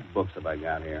 What books have I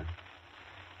got here?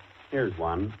 Here's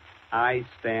one. I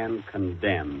Stand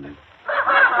Condemned.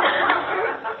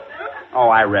 Oh,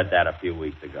 I read that a few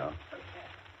weeks ago.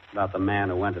 About the man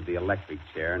who went to the electric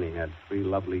chair and he had 3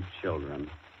 lovely children.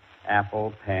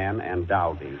 Apple, Pan, and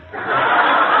Dowdy.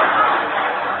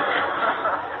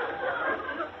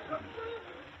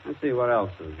 Let's see, what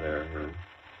else is there here?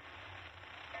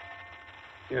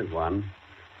 Here's one.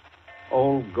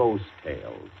 Old Ghost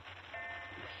Tales.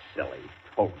 Silly.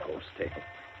 Old Ghost Tales.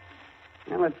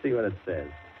 Now, let's see what it says.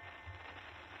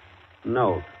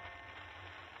 Note.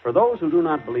 For those who do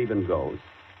not believe in ghosts,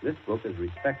 this book is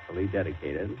respectfully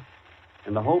dedicated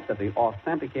in the hope that the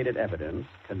authenticated evidence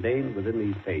contained within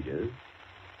these pages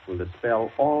will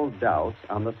dispel all doubts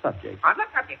on the subject. On the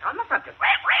subject.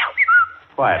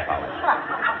 Quiet, Polly.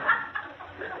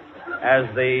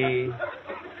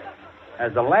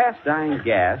 As the last dying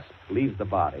gasp leaves the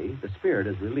body, the spirit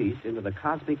is released into the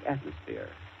cosmic atmosphere.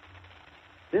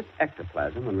 This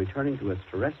ectoplasm, when returning to its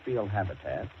terrestrial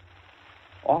habitat,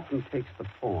 often takes the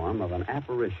form of an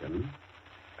apparition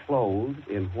clothed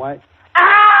in white...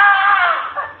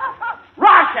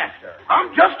 Rochester! I'm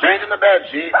just changing the bed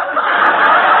sheet.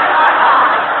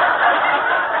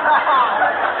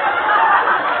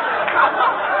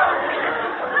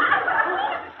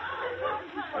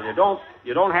 Well,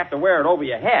 you don't have to wear it over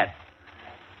your head.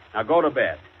 Now go to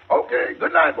bed. Okay.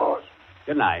 Good night, boss.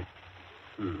 Good night.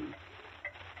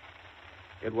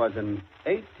 It was in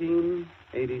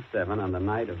 1887, on the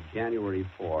night of January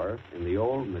 4th, in the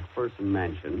old McPherson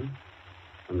mansion,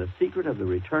 when the secret of the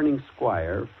returning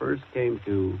squire first came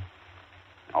to...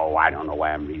 Oh, I don't know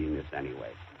why I'm reading this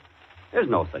anyway. There's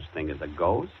no such thing as a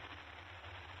ghost.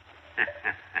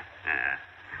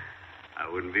 I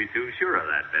wouldn't be too sure of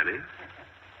that, Benny.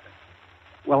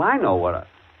 Well, I know what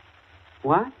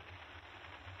What?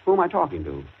 Who am I talking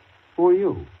to? Who are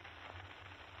you?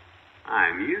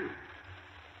 I'm you.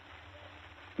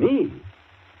 Me?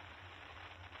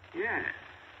 Yes.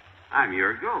 I'm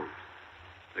your ghost.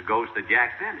 The ghost of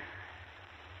Jack Benny.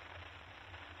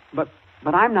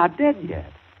 But I'm not dead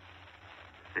yet.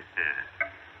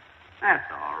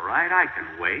 That's all right. I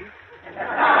can wait.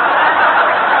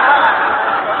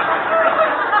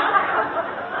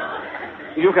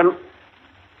 You can...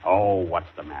 Oh,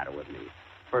 what's the matter with me?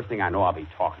 First thing I know, I'll be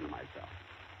talking to myself.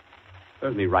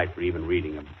 Serves me right for even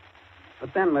reading them.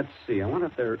 But then, let's see. I wonder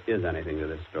if there is anything to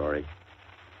this story.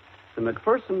 The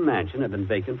McPherson mansion had been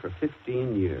vacant for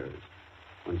 15 years,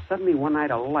 when suddenly one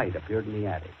night a light appeared in the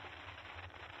attic.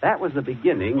 That was the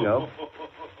beginning of...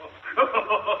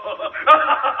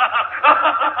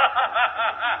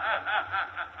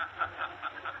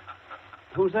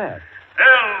 Who's that?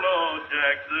 Hello,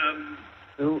 Jackson.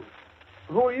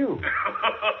 Who are you?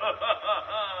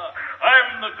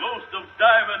 I'm the ghost of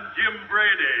Diamond Jim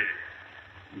Brady.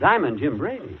 Diamond Jim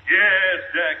Brady? Yes,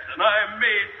 Jackson, I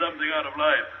made something out of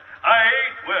life. I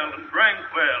ate well and drank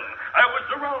well. I was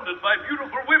surrounded by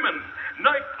beautiful women.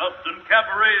 Nightclubs and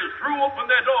cabarets threw open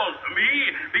their doors to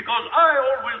me because I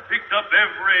always picked up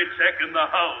every check in the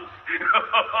house.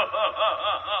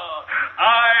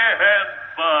 I had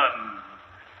fun.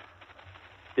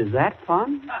 Is that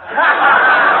fun?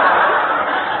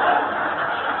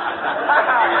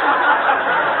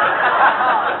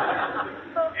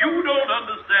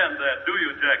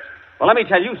 Well, let me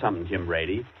tell you something, Jim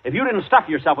Brady. If you didn't stuff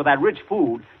yourself with that rich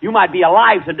food, you might be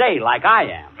alive today like I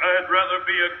am. I'd rather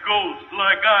be a ghost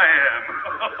like I am.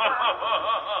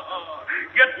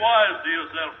 Get wise to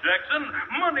yourself, Jackson.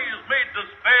 Money is made to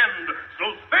spend, so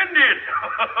spend it.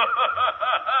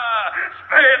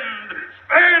 Spend.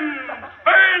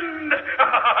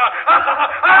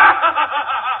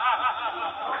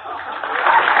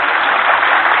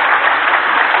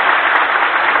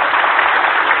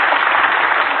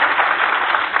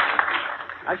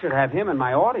 I should have him in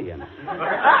my audience.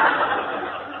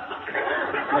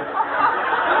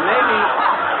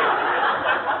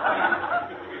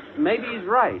 Maybe he's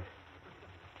right.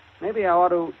 Maybe I ought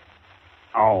to...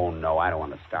 Oh, no, I don't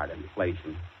want to start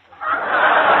inflation.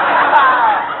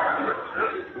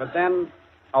 But then,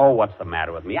 what's the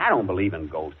matter with me? I don't believe in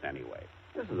ghosts anyway.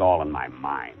 This is all in my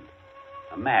mind.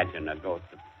 Imagine a ghost.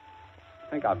 I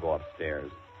think I'll go upstairs.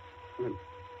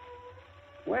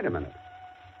 Wait a minute.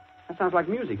 That sounds like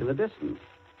music in the distance.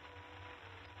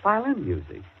 Violin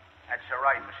music. That's all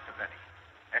right, Mr. Benny.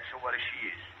 That's what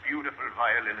she is. Beautiful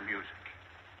violin music.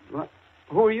 What?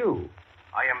 Who are you?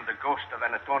 I am the ghost of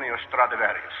Antonio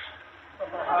Stradivarius.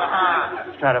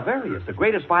 Stradivarius, the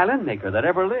greatest violin maker that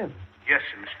ever lived. Yes,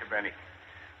 Mr. Benny.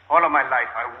 All of my life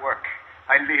I work,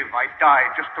 I live, I die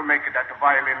just to make that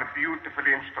violin a beautiful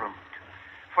instrument.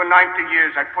 For 90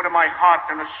 years I put my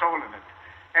heart and a soul in it.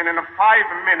 And in 5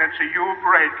 minutes you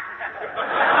break.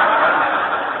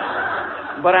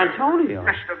 But Antonio...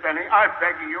 Mr. Benny, I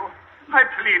beg you, I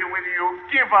plead with you,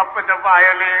 give up with the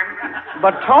violin.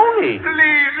 But Tony...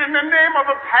 Please, in the name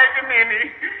of a Paganini,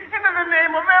 and in the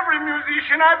name of every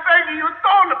musician, I beg you,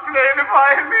 don't play the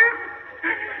violin.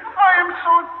 I am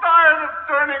so tired of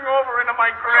turning over into my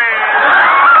grave.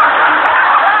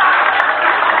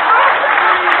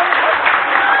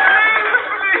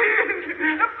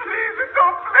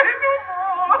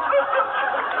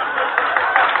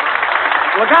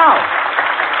 Look out!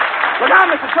 Look out,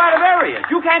 Mr. Stradivarius.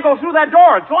 You can't go through that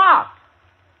door. It's locked.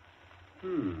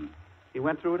 He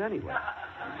went through it anyway.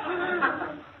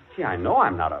 Gee, I know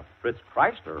I'm not a Fritz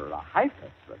Chrysler or a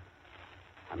Heifetz, but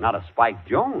I'm not a Spike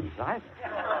Jones either.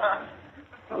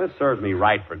 Well, this serves me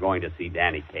right for going to see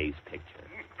Danny Kaye's picture.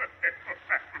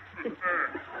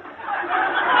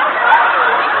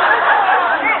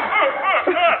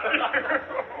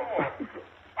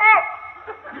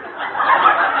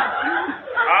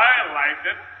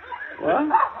 What?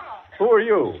 Who are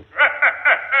you?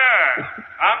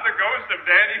 I'm the ghost of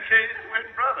Danny Kaye's twin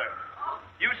brother.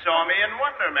 You saw me in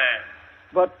Wonder Man.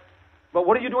 But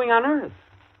what are you doing on Earth?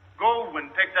 Goldwyn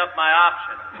picked up my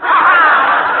option.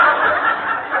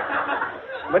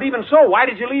 But even so, why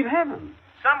did you leave heaven?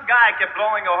 Some guy kept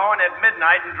blowing a horn at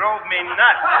midnight and drove me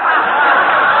nuts.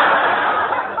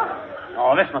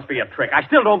 Oh, this must be a trick. I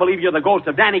still don't believe you're the ghost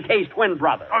of Danny Kaye's twin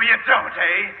brother. Oh, you don't,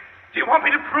 eh? Do you want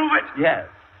me to prove it? Yes.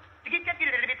 Stop it!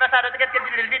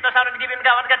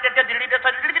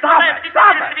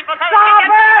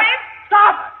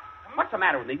 Stop it! What's the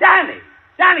matter with me? Danny!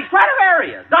 Danny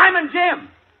Stradivarius! Diamond Jim!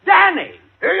 Danny!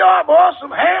 Here you are, boss.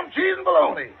 Some ham, cheese, and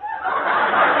bologna.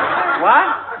 What?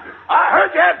 I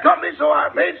heard you had company, so I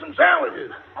made some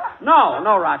sandwiches. No,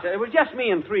 Roger. It was just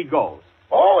me and 3 ghosts.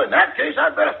 Oh, in that case,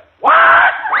 I'd better...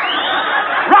 What?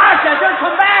 Rochester,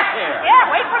 come back here!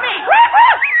 Yeah, wait for me.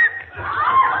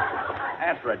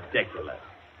 That's ridiculous.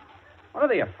 What are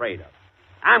they afraid of?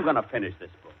 I'm going to finish this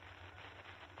book.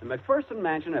 The McPherson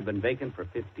mansion had been vacant for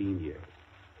 15 years,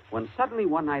 when suddenly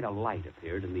one night a light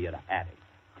appeared in the attic.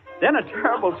 Then a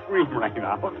terrible scream rang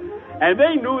out, and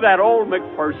they knew that old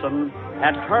McPherson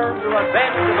had turned to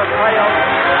avenge the betrayal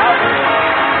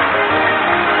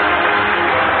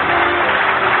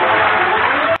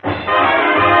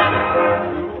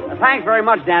of... Thanks very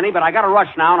much, Danny, but I got to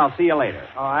rush now, and I'll see you later.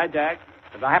 All right, Jack.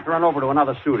 Because I have to run over to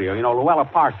another studio. You know, Luella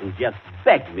Parsons just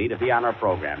begged me to be on her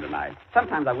program tonight.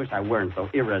 Sometimes I wish I weren't so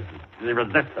irresistible.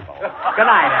 Good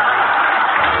night,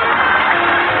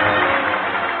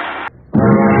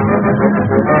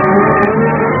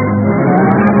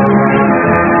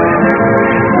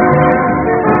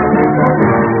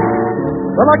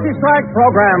 The Lucky Strike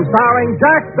program starring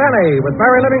Jack Benny with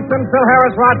Barry Livingston, Phil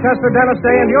Harris, Rochester, Dennis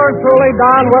Day, and yours truly,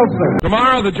 Don Wilson.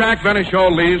 Tomorrow, the Jack Benny Show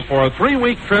leaves for a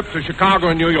 3-week trip to Chicago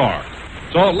and New York.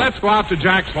 So let's go out to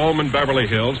Jack's home in Beverly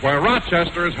Hills, where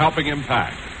Rochester is helping him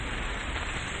pack.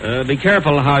 Be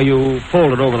careful how you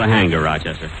fold it over the hanger,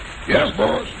 Rochester. Yes,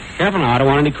 boss. Careful now, I don't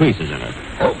want any creases in it.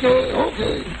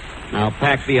 Okay. Now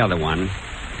pack the other one.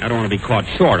 I don't want to be caught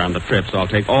short on the trip, so I'll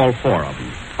take all 4 of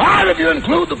them. Fine if you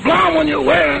include the blonde one you're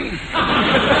wearing.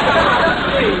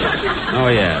 Oh,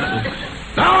 yes.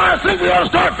 Now I think we ought to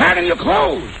start packing your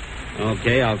clothes.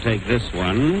 Okay, I'll take this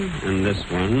one, and this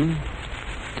one,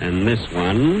 and this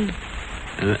one.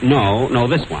 No,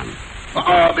 this one.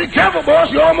 Be careful,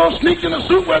 boss. You almost sneaked in a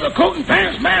suit where the coat and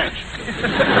pants match.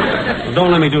 Well,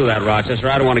 don't let me do that, Rochester.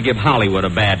 I don't want to give Hollywood a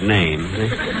bad name.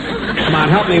 Come on,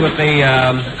 help me with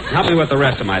the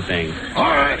rest of my things. All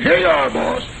right, here you are,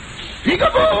 boss.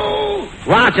 Peekaboo!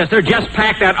 Rochester, just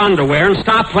pack that underwear and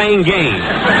stop playing games.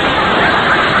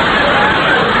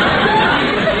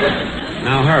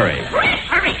 Now hurry.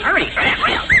 Hurry.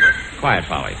 Quiet,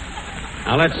 Polly.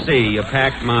 Now, let's see. You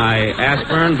packed my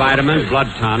aspirin, vitamins, blood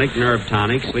tonic, nerve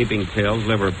tonic, sleeping pills,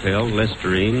 liver pills,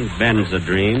 Listerine,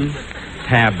 Benzedrine,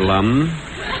 Pablum,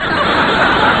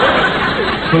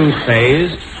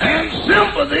 toothpaste. And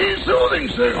sympathy soothing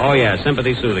syrup. Oh, yeah,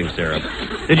 sympathy soothing syrup.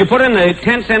 Did you put in the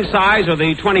 10-cent size or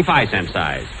the 25-cent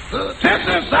size? The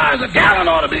 10-cent size, a gallon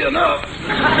ought to be enough.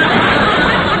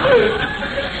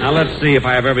 Now, let's see if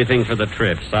I have everything for the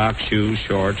trip. Socks, shoes,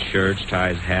 shorts, shirts,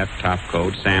 ties, hat, top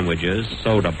coat, sandwiches,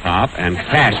 soda pop, and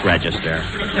cash register.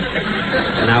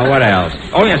 Now, what else?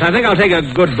 Oh, yes, I think I'll take a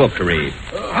good book to read.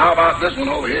 How about this one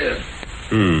over here?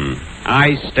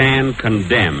 I Stand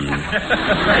Condemned.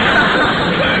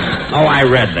 Oh, I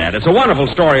read that. It's a wonderful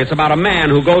story. It's about a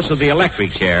man who goes to the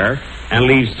electric chair and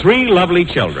leaves 3 lovely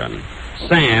children,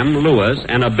 Sam, Louis,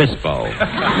 and Obispo.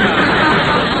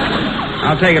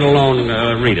 I'll take it alone,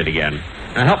 read it again.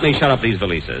 Now, help me shut up these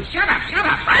valises. Shut up.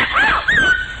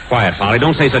 Quiet, Polly.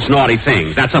 Don't say such naughty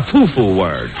things. That's a foo-foo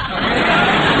word.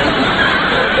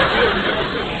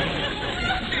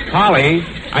 Polly,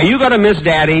 are you going to miss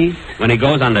Daddy when he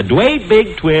goes on the Dwayne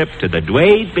Big trip to the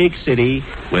Dwayne Big city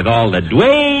with all the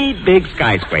Dwayne Big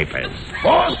skyscrapers?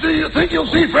 Boss, do you think you'll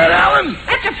see Fred Allen?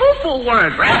 That's a foo-foo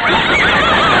word,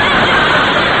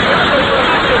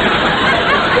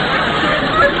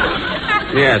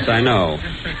 Yes, I know.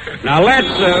 Now,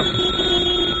 let's,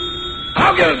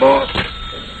 I'll get it, boss.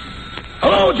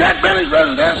 Hello, Jack Benny's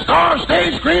residence. Star,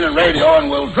 stage, screen, and radio, and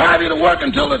we'll drive you to work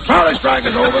until the trolley strike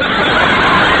is over.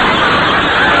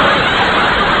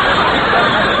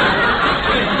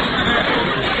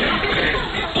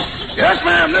 Yes,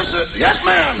 ma'am. Yes,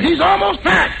 ma'am. He's almost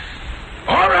packed.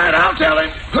 All right, I'll tell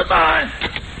him. Goodbye.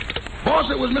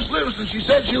 Boss, it was Miss Livingston. She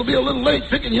said she'll be a little late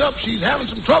picking you up. She's having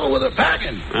some trouble with her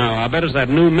packing. Oh, I bet it's that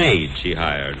new maid she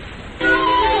hired.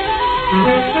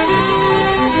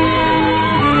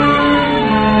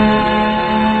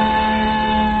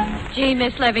 Gee,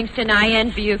 Miss Livingston, I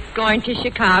envy you going to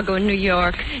Chicago and New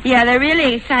York. Yeah, they're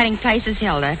really exciting places,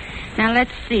 Hilda. Now,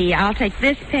 let's see. I'll take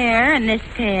this pair and this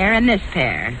pair and this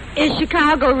pair. Is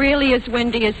Chicago really as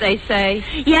windy as they say?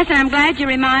 Yes, and I'm glad you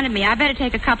reminded me. I better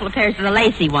take a couple of pairs of the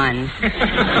lacy ones.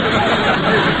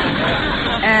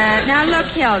 Now, look,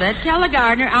 Hilda, tell the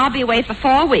gardener I'll be away for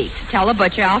 4 weeks. Tell the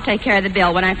butcher I'll take care of the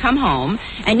bill when I come home.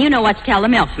 And you know what to tell the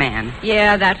milkman.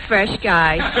 Yeah, that fresh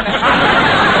guy.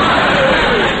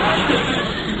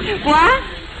 What?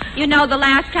 You know, the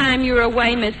last time you were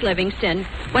away, Miss Livingston,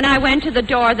 when I went to the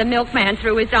door, the milkman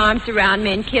threw his arms around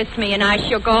me and kissed me, and I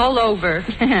shook all over.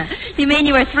 You mean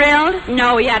you were thrilled?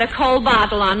 No, he had a cold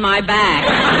bottle on my back.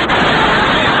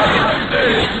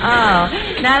 Oh,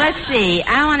 now let's see.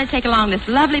 I want to take along this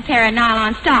lovely pair of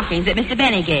nylon stockings that Mr.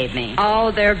 Benny gave me.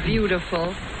 Oh, they're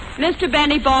beautiful. Mr.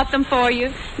 Benny bought them for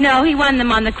you? No, he won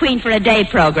them on the Queen for a Day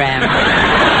program.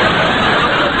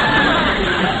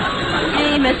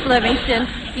 Gee, Miss Livingston,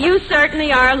 you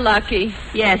certainly are lucky.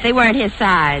 Yes, they weren't his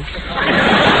size.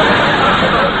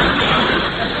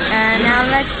 Now,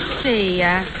 let's see.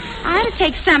 I ought to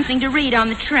take something to read on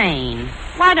the train.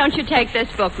 Why don't you take this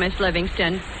book, Miss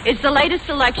Livingston? It's the latest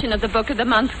selection of the Book of the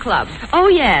Month Club. Oh,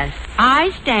 yes.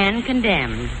 I Stand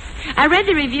Condemned. I read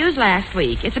the reviews last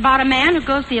week. It's about a man who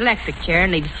goes to the electric chair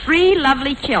and leaves 3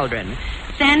 lovely children,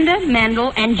 Senda,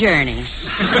 Mendel, and Journey.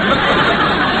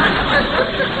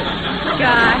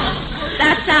 Gosh,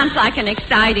 that sounds like an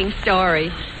exciting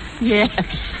story. Yes.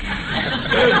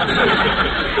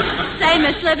 Say,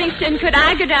 Miss Livingston, could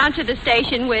I go down to the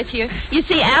station with you? You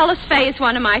see, Alice Faye is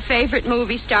one of my favorite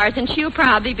movie stars, and she'll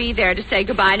probably be there to say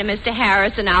goodbye to Mr.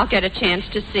 Harris, and I'll get a chance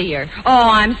to see her.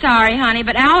 Oh, I'm sorry, honey,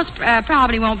 but Alice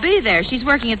probably won't be there. She's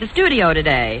working at the studio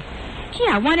today. Gee,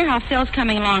 I wonder how Phil's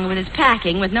coming along with his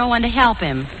packing with no one to help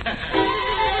him.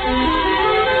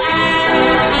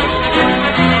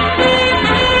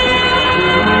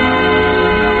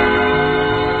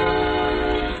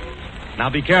 Now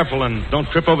be careful and don't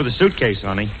trip over the suitcase,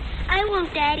 honey. I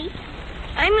won't, Daddy.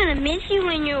 I'm going to miss you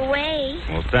when you're away.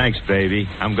 Well, thanks, baby.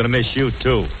 I'm going to miss you,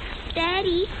 too.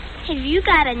 Daddy, have you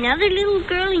got another little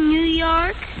girl in New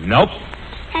York? Nope.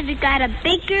 Have you got a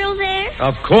big girl there?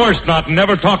 Of course not.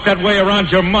 Never talk that way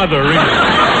around your mother, either.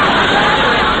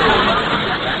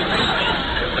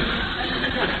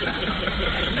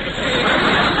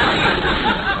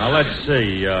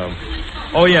 see.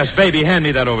 Oh, yes, baby, hand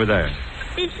me that over there.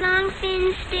 This long,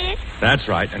 thin stick? That's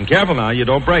right. And careful now, you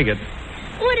don't break it.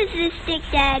 What is this stick,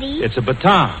 Daddy? It's a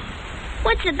baton.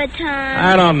 What's a baton?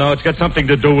 I don't know. It's got something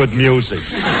to do with music.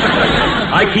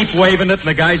 I keep waving it, and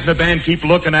the guys in the band keep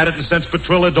looking at it, and since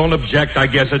Petrilla don't object, I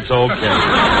guess it's okay.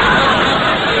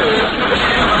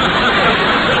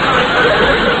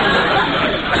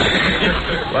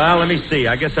 Well, let me see.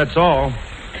 I guess that's all.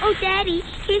 Oh, Daddy,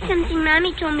 here's something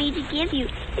Mommy told me to give you.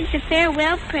 It's a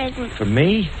farewell present. For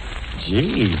me?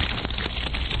 Gee.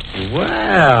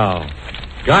 Well.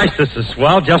 Gosh, this is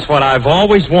swell. Just what I've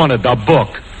always wanted, a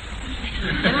book.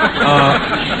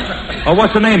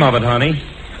 What's the name of it, honey?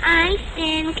 I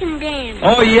Stand Condemned.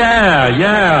 Oh,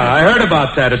 yeah. I heard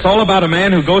about that. It's all about a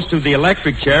man who goes to the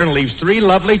electric chair and leaves 3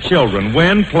 lovely children.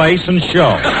 Win, place, and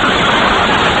show.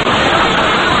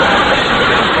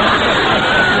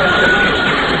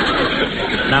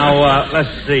 Now,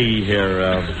 let's see here.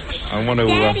 I want to...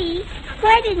 Daddy,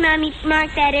 why did Mommy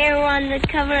mark that arrow on the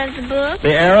cover of the book?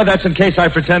 The arrow? That's in case I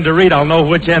pretend to read. I'll know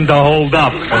which end to hold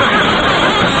up.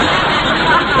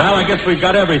 Well, I guess we've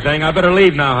got everything. I better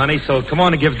leave now, honey, so come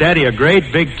on and give Daddy a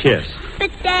great big kiss.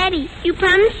 But, Daddy, you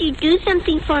promised you'd do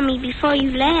something for me before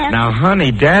you left. Now,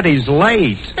 honey, Daddy's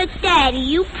late. But, Daddy,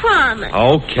 you promised.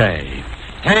 Okay.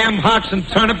 Ham, hocks, and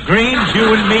turnip greens,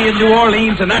 you and me in New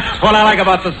Orleans, and that's what I like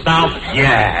about the South.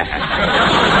 Yeah.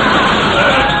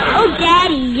 Oh,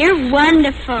 Daddy, you're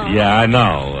wonderful. Yeah, I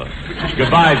know.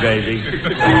 Goodbye, baby.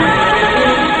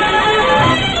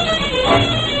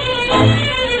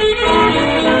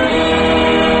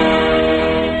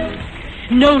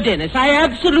 No, Dennis, I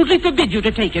absolutely forbid you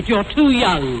to take it. You're too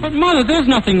young. But, Mother, there's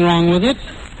nothing wrong with it.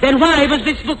 Then why was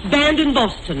this book banned in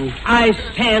Boston? I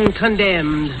Stand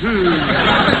Condemned.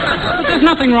 But there's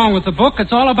nothing wrong with the book.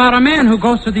 It's all about a man who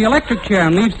goes to the electric chair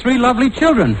and leaves 3 lovely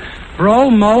children.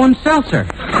 Bro, Mo, and Seltzer.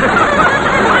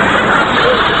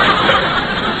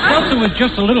 Seltzer was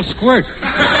just a little squirt.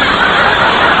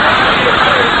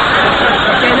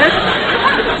 Dennis,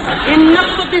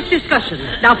 enough of this discussion.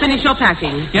 Now finish your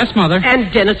packing. Yes, Mother.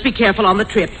 And, Dennis, be careful on the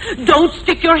trip. Don't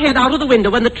stick your head out of the window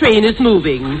when the train is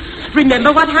moving.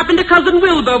 Remember what happened to Cousin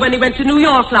Wilbur when he went to New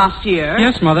York last year?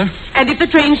 Yes, Mother. And if the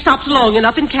train stops long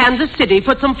enough in Kansas City,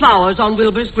 put some flowers on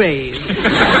Wilbur's grave.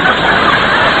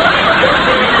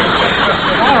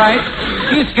 All right.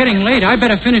 Gee, it's getting late. I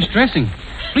better finish dressing.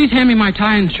 Please hand me my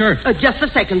tie and shirt. Just a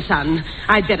second, son.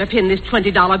 I'd better pin this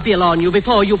 $20 bill on you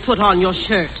before you put on your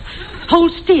shirt.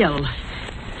 Hold still.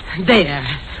 There.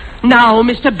 Now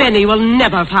Mr. Benny will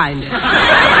never find it.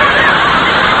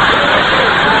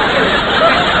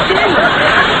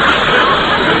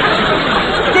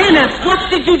 Dennis, what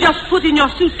did you just put in your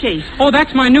suitcase? Oh,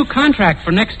 that's my new contract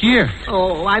for next year.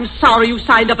 Oh, I'm sorry you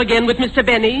signed up again with Mr.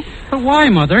 Benny. But why,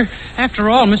 Mother? After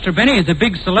all, Mr. Benny is a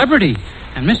big celebrity.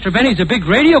 And Mr. Benny's a big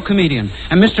radio comedian.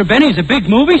 And Mr. Benny's a big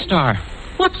movie star.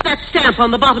 What's that stamp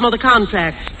on the bottom of the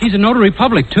contract? He's a notary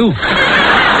public, too.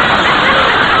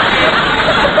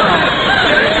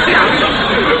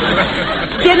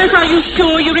 Dennis, are you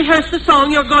sure you rehearsed the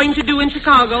song you're going to do in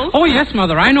Chicago? Oh, yes,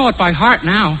 Mother. I know it by heart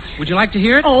now. Would you like to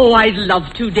hear it? Oh, I'd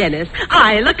love to, Dennis.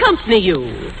 I'll accompany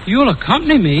you. You'll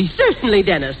accompany me? Certainly,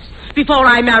 Dennis. Before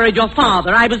I married your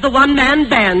father, I was the one-man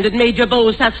band in Major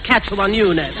Bow's Saskatchewan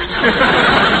unit.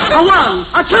 A 1,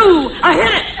 a 2, a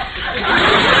hit!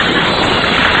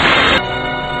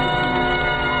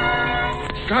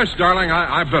 Gosh, darling,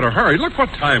 I better hurry. Look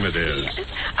what time it is. Yes.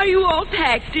 Are you all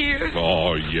packed, dear?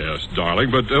 Oh, yes, darling,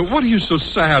 but what are you so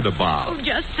sad about? Oh,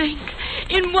 just think.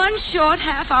 In one short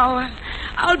half hour,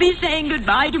 I'll be saying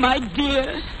goodbye to my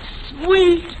dear,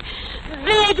 sweet,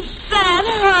 big, fat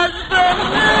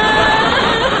husband.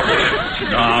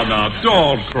 Now,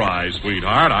 don't cry,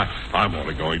 sweetheart. I'm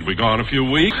only going to be gone a few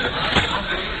weeks.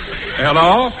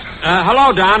 Hello?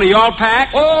 Hello, Don. Are you all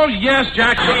packed? Oh, yes,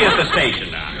 Jack. See you at the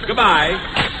station now. Goodbye.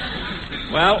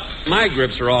 Well, my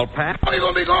grips are all packed. How are you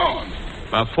going to be gone?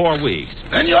 About 4 weeks.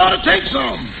 Then you ought to take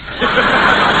some.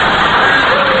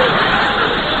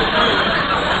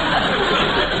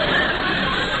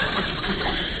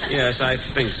 Yes, I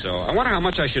think so. I wonder how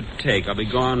much I should take. I'll be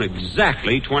gone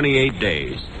exactly 28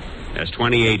 days. That's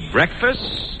 28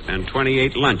 breakfasts and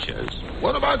 28 lunches.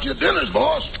 What about your dinners,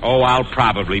 boss? Oh, I'll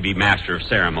probably be master of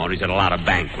ceremonies at a lot of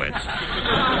banquets.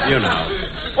 You know.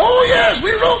 Oh, yes,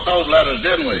 we wrote those letters,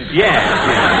 didn't we? Yes.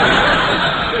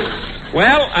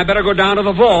 Well, I better go down to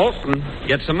the vault and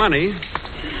get some money.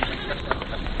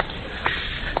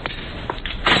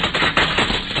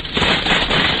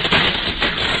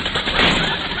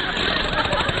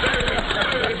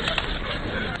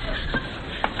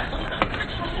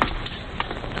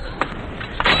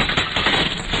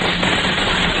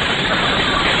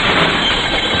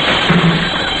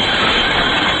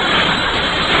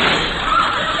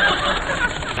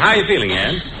 How you feeling,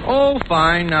 Ed? Oh,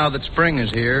 fine, now that spring is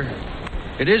here.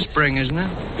 It is spring, isn't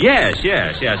it? Yes.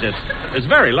 It's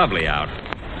very lovely out.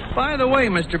 By the way,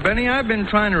 Mr. Benny, I've been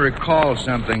trying to recall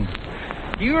something.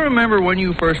 Do you remember when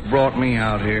you first brought me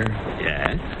out here?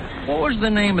 Yes. What was the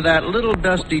name of that little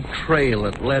dusty trail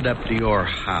that led up to your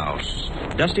house?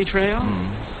 Dusty Trail?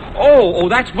 Oh,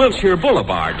 that's Wilshire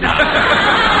Boulevard.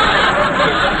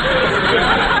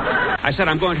 I said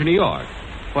I'm going to New York.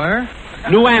 Where?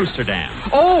 New Amsterdam.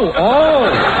 Oh.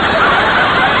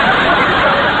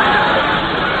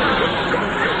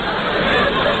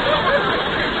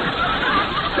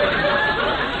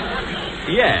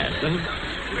 Yes.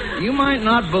 You might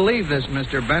not believe this,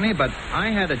 Mr. Benny, but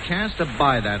I had a chance to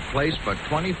buy that place for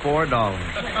 $24.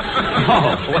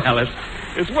 Oh, well,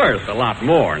 it's worth a lot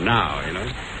more now, you know.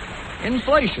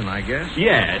 Inflation, I guess.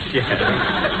 Yes.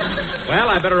 Well,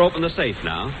 I better open the safe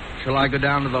now. Shall I go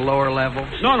down to the lower level?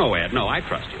 No, Ed. No, I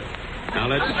trust you. Now,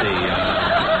 let's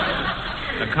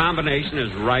see. The combination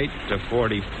is right to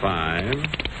 45,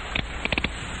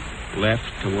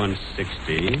 left to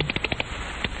 160,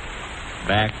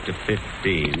 back to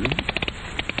 15,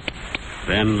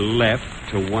 then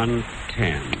left to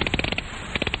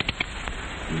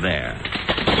 110. There.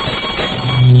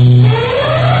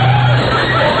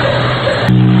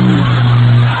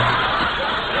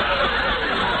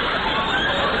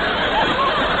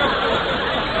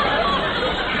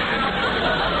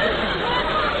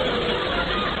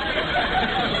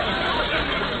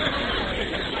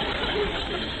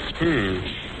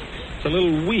 It's a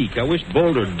little weak. I wish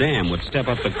Boulder Dam would step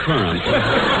up the current.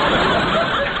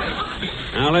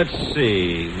 Now, let's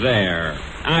see. There.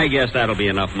 I guess that'll be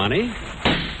enough money.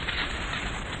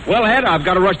 Well, Ed, I've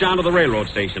got to rush down to the railroad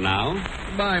station now.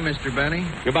 Goodbye, Mr. Benny.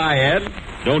 Goodbye, Ed.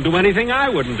 Don't do anything I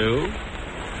wouldn't do.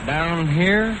 Down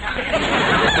here?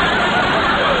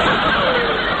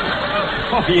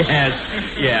 Oh,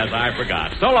 yes, I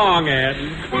forgot. So long, Ed.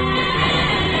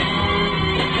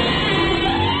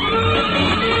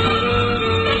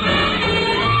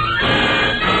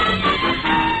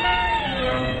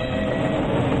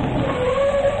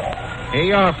 Here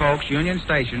you are, folks. Union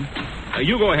Station.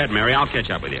 You go ahead, Mary. I'll catch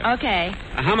up with you. Okay.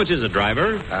 How much is it,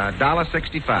 driver?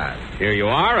 $1.65. Here you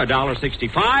are,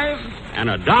 $1.65, and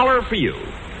 $1 for you.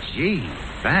 Gee,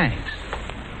 thanks.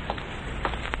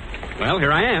 Well,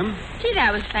 here I am. Gee,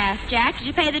 that was fast, Jack. Did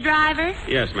you pay the driver?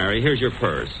 Yes, Mary. Here's your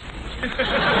purse.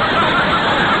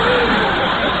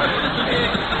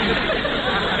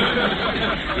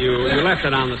 You left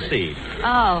it on the seat.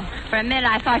 Oh, for a minute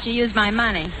I thought you used my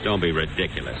money. Don't be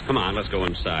ridiculous. Come on, let's go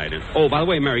inside. And by the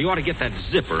way, Mary, you ought to get that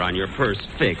zipper on your purse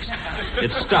fixed.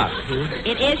 It's stuck.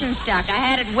 It isn't stuck. I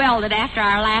had it welded after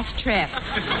our last trip.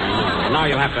 Now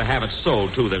you'll have to have it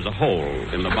sewed, too. There's a hole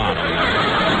in the bottom.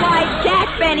 Why,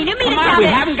 Jack Benny, you mean to tell we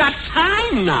me... haven't got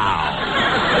time now.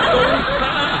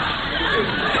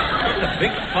 There's a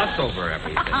big fuss over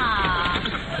everything.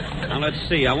 Now, let's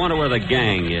see. I wonder where the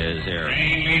gang is here.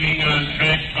 Train leaving on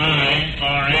track 5 for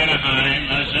Anaheim,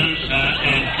 Azusa,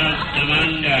 and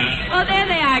Cucamonga. Oh, there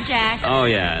they are, Jack. Oh,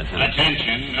 yes.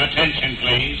 Attention,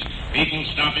 please. People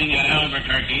stopping at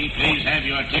Albuquerque, please have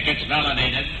your tickets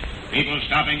validated. People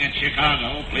stopping at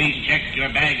Chicago, please check your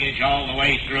baggage all the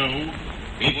way through.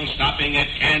 People stopping at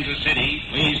Kansas City,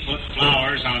 please put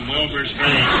flowers on Wilbur's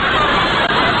grave.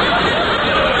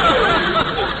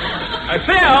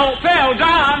 Phil,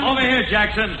 Don! Over here,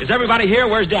 Jackson. Is everybody here?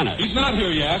 Where's Dennis? He's not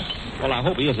here yet. Well, I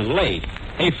hope he isn't late.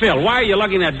 Hey, Phil, why are you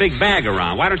lugging that big bag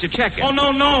around? Why don't you check it? Oh,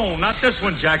 no, not this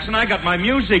one, Jackson. I got my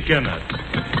music in it.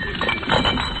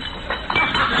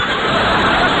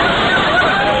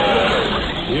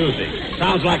 Music.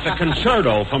 Sounds like the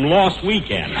concerto from Lost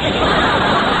Weekend.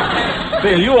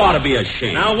 Phil, you ought to be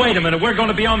ashamed. Now, wait a minute. We're going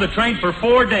to be on the train for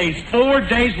 4 days. 4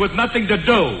 days with nothing to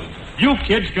do. You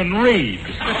kids can read.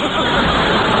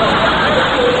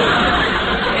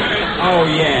 Oh,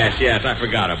 yes, I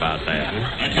forgot about that.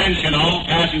 Attention, all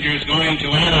passengers going to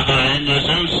Anaheim,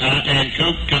 Azusa, and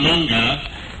Cucamonga.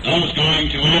 Those going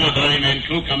to Anaheim and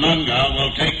Cucamonga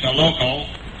will take the local.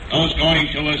 Those going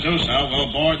to Azusa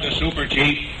will board the Super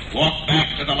Chief, walk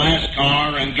back to the last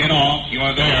car, and get off.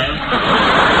 You're there.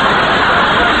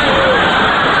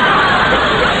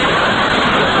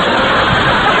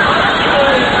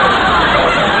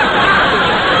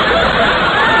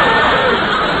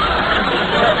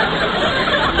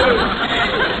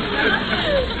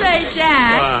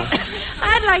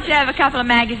 I'd like to have a couple of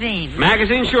magazines.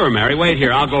 Magazines? Sure, Mary. Wait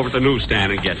here. I'll go over to the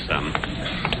newsstand and get some.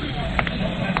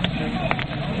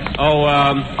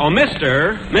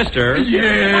 Mister.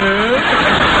 Yes?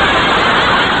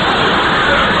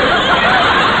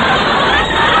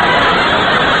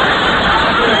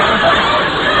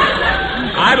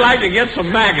 to get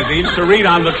some magazines to read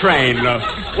on the train.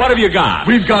 What have you got?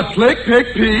 We've got Flick,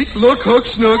 Pick, Peek, Look, Hook,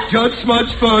 Snook, Judge,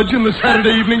 Smudge, Fudge, and the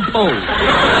Saturday Evening Post.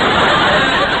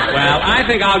 Well, I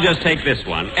think I'll just take this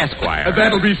one, Esquire.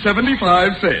 That'll be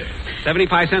 75 cents.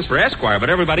 75 cents for Esquire, but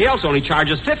everybody else only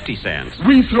charges 50 cents.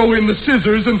 We throw in the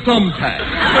scissors and thumbtacks.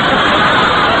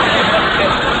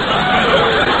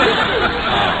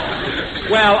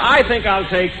 Well, I think I'll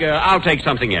take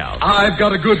something else. I've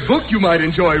got a good book you might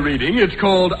enjoy reading. It's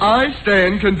called I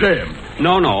Stand Condemned.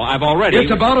 No, I've already...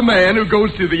 It's about a man who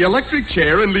goes to the electric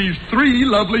chair and leaves 3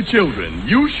 lovely children.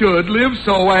 You should live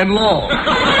so and long.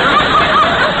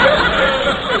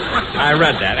 I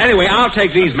read that. Anyway, I'll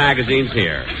take these magazines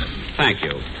here. Thank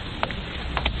you.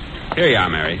 Here you are,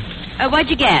 Mary. What'd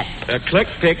you get? Click,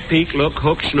 Pick, Peek, Look,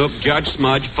 Hook, Snook, Judge,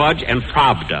 Smudge, Fudge, and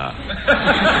Pravda.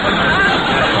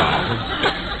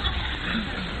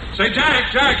 Say,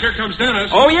 Jack, here comes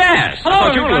Dennis. Oh, yes. Hello, I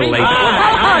thought you were a little late.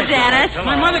 Hello, Dennis.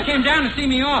 My mother came down to see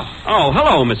me off. Oh,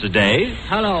 hello, Mrs. Day.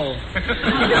 Hello.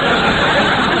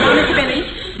 Mr. Benny,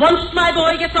 once my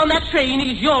boy gets on that train,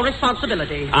 he's your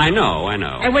responsibility. I know.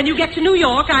 And when you get to New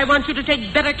York, I want you to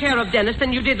take better care of Dennis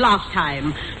than you did last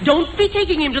time. Don't be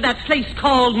taking him to that place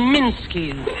called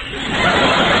Minsky's.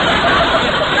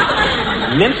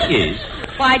 Minsky's?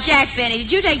 Why, Jack Benny, did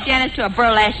you take Dennis to a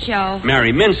burlesque show?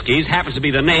 Mary, Minsky's happens to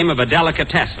be the name of a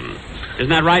delicatessen. Isn't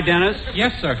that right, Dennis?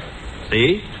 Yes, sir.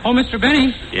 See? Oh, Mr.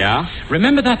 Benny. Yeah?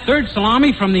 Remember that third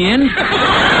salami from the end?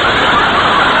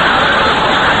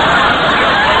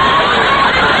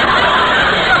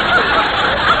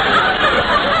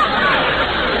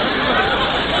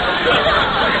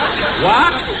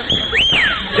 What?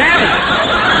 Dennis!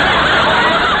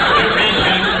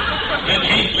 The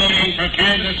chief leaving for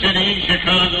Kansas City,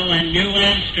 Chicago, and New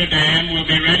Amsterdam will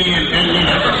be ready in 10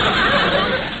 minutes.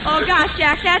 Oh, gosh,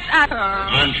 Jack, that's...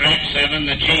 On track 7,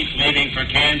 the chief leaving for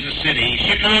Kansas City,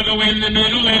 Chicago in the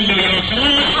middle, and New York's the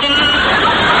last stop.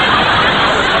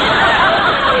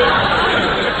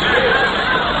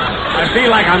 I feel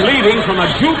like I'm leaving from a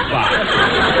jukebox.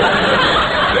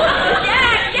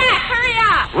 Jack, hurry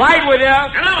up! Right with you.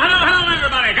 Hello,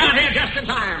 everybody. Got here just in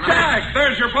time. Jack,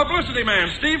 there's your publicity man,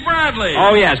 Steve Bradley.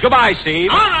 Oh, yes. Goodbye,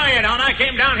 Steve. Oh, no, you don't. I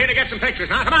came down here to get some pictures.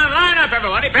 Now, come on, line up,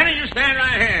 everybody. Benny, you stand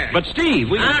right here. But, Steve,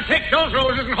 we... Now, take those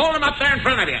roses and hold them up there in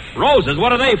front of you. Roses?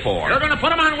 What are they for? You're going to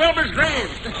put them on Wilbur's grave.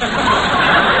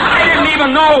 I didn't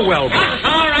even know Wilbur. That's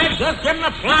all right. Just give him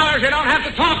the flowers. You don't have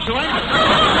to talk to him. Now,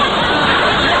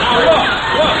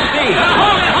 look, Steve.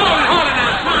 Hold it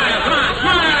now.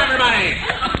 Smile, everybody.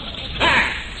 There.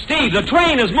 Steve, the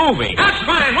train is moving. That's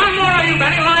fine. One more of you,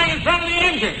 Benny, lying in front of the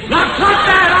engine. Now, cut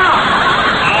that out.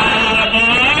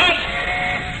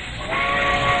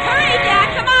 Hurry, Jack.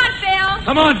 Come on, Phil.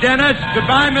 Come on, Dennis.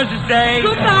 Goodbye, Mrs. Day.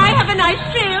 Goodbye. Have a nice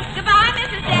trip. Goodbye,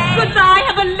 Mrs. Day. Goodbye.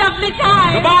 Have a lovely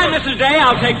time. Goodbye, Mrs. Day.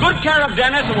 I'll take good care of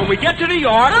Dennis, and when we get to New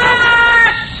York...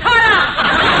 Shut up!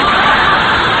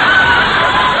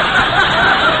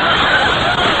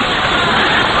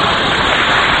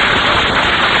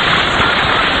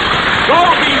 Go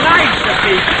be nice to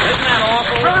people. Isn't that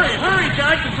awful? Hurry,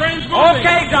 Jack. The train's moving.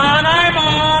 Okay, Don. I'm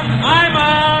on.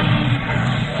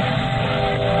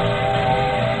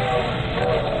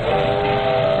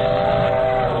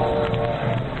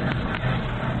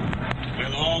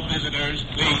 Will all visitors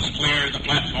please clear the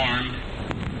platform?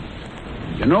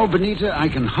 You know, Benita, I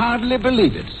can hardly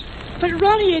believe it. But,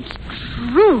 Ronnie, it's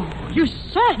true. You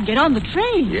saw him get on the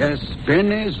train. Yes,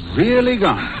 Benny's really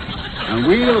gone. And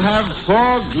we'll have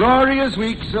 4 glorious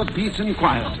weeks of peace and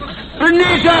quiet.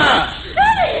 Benita!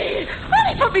 Benny!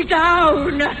 Benny, put me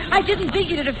down. I didn't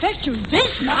think it'd affect you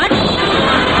this much.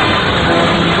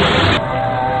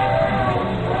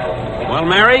 Well,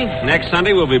 Mary, next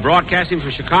Sunday we'll be broadcasting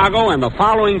from Chicago and the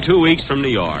following 2 weeks from New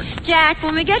York. Jack,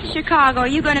 when we get to Chicago, are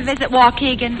you going to visit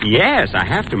Waukegan? Yes, I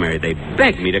have to, Mary. They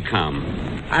begged me to come.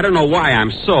 I don't know why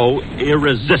I'm so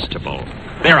irresistible.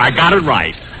 There, I got it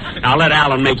right. I'll let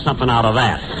Alan make something out of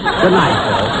that. Good night,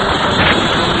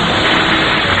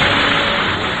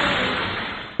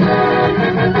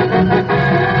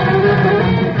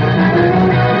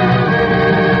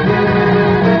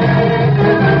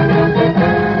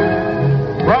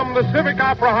 From the Civic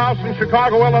Opera House in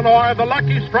Chicago, Illinois, the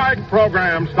Lucky Strike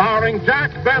program starring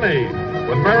Jack Benny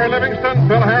with Mary Livingston,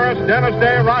 Phil Harris, Dennis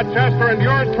Day, Rochester, and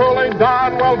yours truly,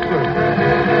 Don Wilson.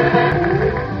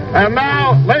 And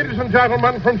now, ladies and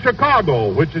gentlemen, from Chicago,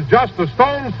 which is just a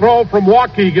stone's throw from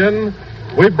Waukegan,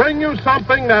 we bring you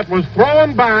something that was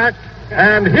thrown back,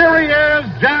 and here he is,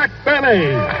 Jack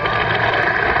Benny.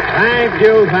 Thank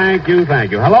you.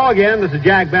 Hello again, this is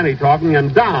Jack Benny talking,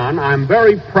 and Don, I'm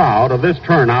very proud of this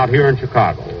turnout here in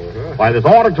Chicago. Why, this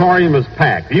auditorium is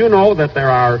packed. Do you know that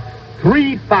there are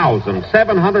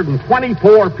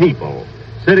 3,724 people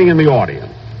sitting in the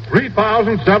audience?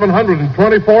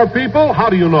 3,724 people?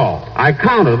 How do you know? I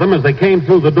counted them as they came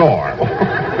through the door.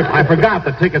 I forgot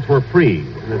the tickets were free.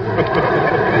 But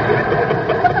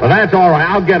that's all right.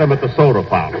 I'll get them at the soda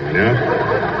fountain.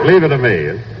 Yeah? Leave it to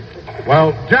me.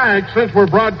 Well, Jack, since we're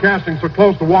broadcasting so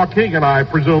close to Waukegan, I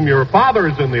presume your father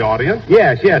is in the audience?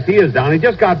 Yes, he is, Don. He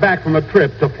just got back from a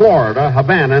trip to Florida,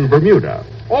 Havana, and Bermuda.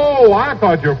 Oh, I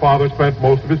thought your father spent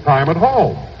most of his time at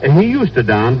home. And he used to,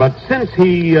 Don, but since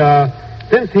he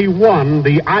won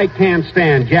the I Can't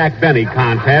Stand Jack Benny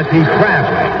contest, he's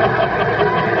traveling.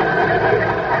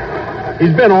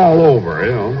 He's been all over,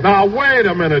 you know. Now, wait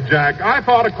a minute, Jack. I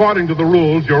thought according to the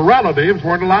rules, your relatives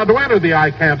weren't allowed to enter the I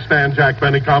Can't Stand Jack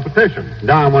Benny competition.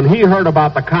 Don, when he heard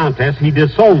about the contest, he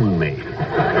disowned me.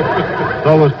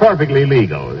 So it was perfectly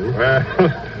legal.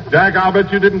 Jack, I'll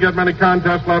bet you didn't get many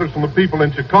contest letters from the people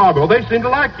in Chicago. They seem to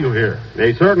like you here.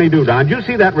 They certainly do, Don. Did you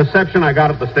see that reception I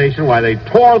got at the station? Why, they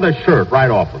tore the shirt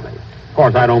right off of me. Of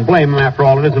course, I don't blame them. After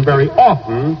all, it isn't very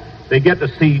often they get to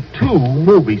see two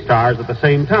movie stars at the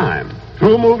same time.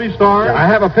 Two movie stars? Yeah, I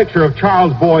have a picture of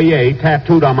Charles Boyer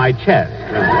tattooed on my chest.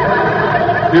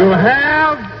 You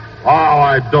have? Oh,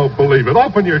 I don't believe it.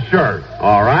 Open your shirt.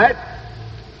 All right.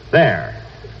 There.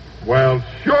 Well,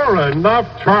 sure enough,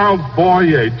 Charles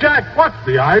Boyer. Jack, what's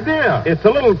the idea? It's a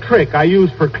little trick I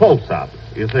use for close-ups,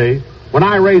 you see. When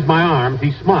I raise my arms,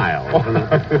 he smiles.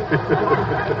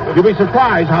 You'll be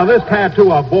surprised how this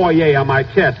tattoo of Boyer on my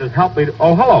chest has helped me to...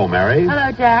 Oh, hello, Mary.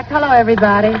 Hello, Jack. Hello,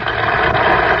 everybody.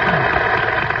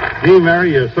 Gee,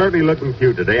 Mary, you're certainly looking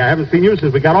cute today. I haven't seen you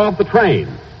since we got off the train.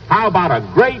 How about a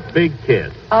great big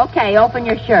kiss? Okay, open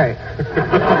your shirt.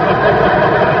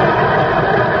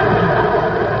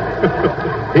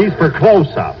 He's for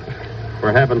close-up,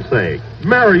 for heaven's sake.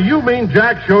 Mary, you mean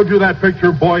Jack showed you that picture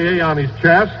of Boyer on his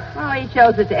chest? Oh, he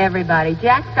shows it to everybody.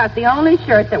 Jack's got the only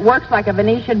shirt that works like a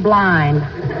Venetian blind.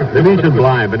 Venetian.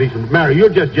 Mary, you're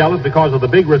just jealous because of the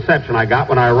big reception I got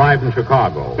when I arrived in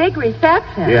Chicago. Big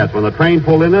reception? Yes, when the train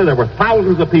pulled in there were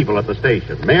thousands of people at the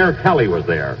station. Mayor Kelly was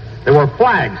there. There were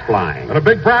flags flying. And a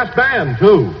big brass band,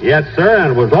 too. Yes, sir,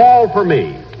 and it was all for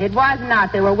me. It was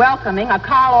not. They were welcoming a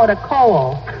carload of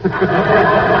coal.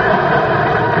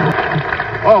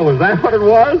 Oh, was that what it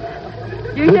was?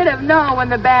 You should have known when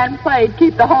the band played,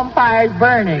 Keep the Home Fires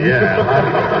Burning. Yeah,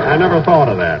 I never thought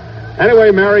of that.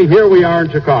 Anyway, Mary, here we are in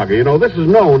Chicago. You know, this is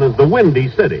known as the Windy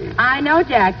City. I know,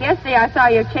 Jack. Yesterday I saw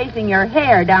you chasing your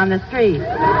hare down the street.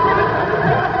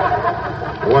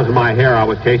 It wasn't my hair I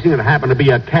was chasing. It happened to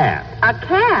be a cat. A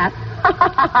cat?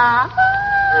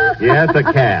 Yes, a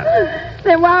cat.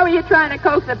 Then why were you trying to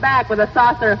coax it back with a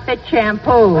saucer of Fit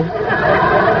shampoo?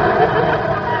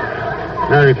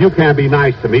 Mary, if you can't be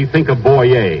nice to me, think of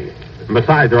Boyer. And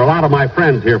besides, there are a lot of my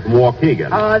friends here from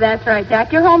Waukegan. Oh, that's right,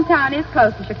 Jack. Your hometown is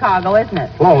close to Chicago, isn't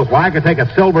it? Close. Why, I could take a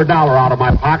silver dollar out of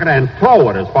my pocket and throw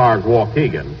it as far as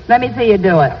Waukegan. Let me see you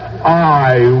do it.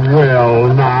 I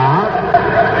will not.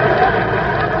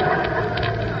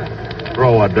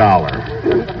 Throw a dollar.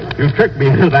 You tricked me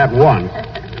into that once.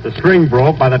 The string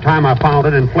broke. By the time I found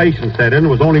it, inflation set in. It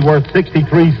was only worth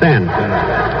 63 cents.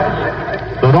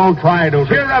 So don't try to...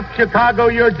 Cheer up, Chicago.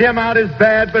 Your dim out is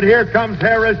bad, but here comes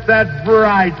Harris, that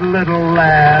bright little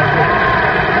lad.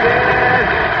 Yes.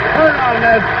 Turn on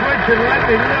that switch and let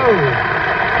me loose.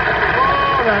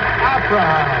 Oh, that opera.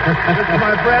 It's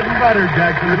my bread and butter,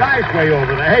 Jackson. Nice way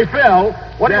over there. Hey, Phil,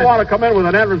 what do you want to come in with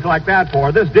an entrance like that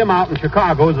for? This dim out in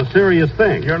Chicago is a serious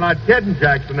thing. You're not kidding,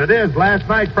 Jackson. It is. Last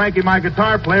night, Frankie, my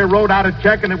guitar player, wrote out a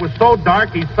check, and it was so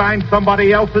dark he signed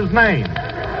somebody else's name.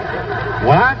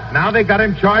 What? Now they got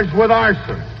him charged with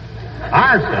arson.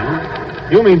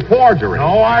 Arson? You mean forgery?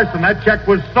 No, arson. That check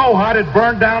was so hot it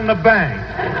burned down the bank.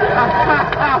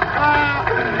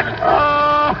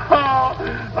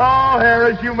 Oh,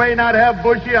 Harris, you may not have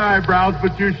bushy eyebrows,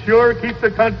 but you sure keep the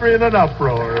country in an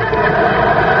uproar.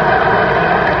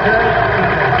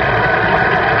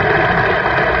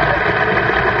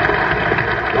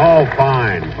 Oh,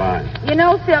 fine. You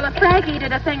know, Phil, if Frankie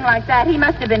did a thing like that, he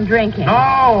must have been drinking.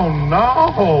 No.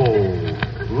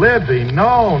 Libby,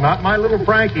 no, not my little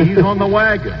Frankie. He's on the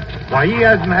wagon. Why, he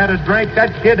hasn't had a drink.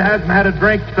 That kid hasn't had a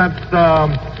drink since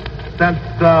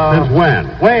when?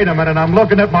 Wait a minute, I'm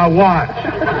looking at my watch.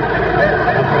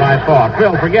 That's what I thought.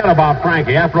 Phil, forget about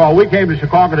Frankie. After all, we came to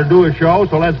Chicago to do a show,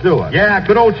 so let's do it. Yeah,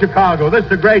 good old Chicago. This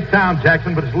is a great town,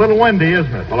 Jackson, but it's a little windy,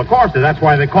 isn't it? Well, of course, that's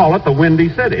why they call it the Windy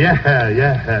City.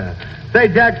 Yeah. Say,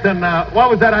 Jackson, what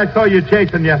was that I saw you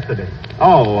chasing yesterday?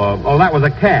 Oh, that was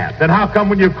a cat. Then how come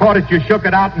when you caught it, you shook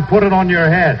it out and put it on your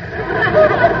head?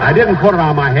 I didn't put it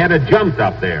on my head. It jumped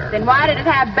up there. Then why did it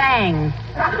have bangs?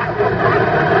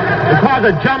 Because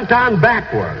it jumped on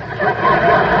backwards.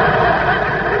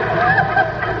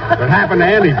 It happened to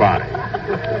anybody.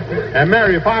 And,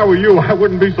 Mary, if I were you, I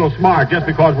wouldn't be so smart just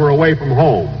because we're away from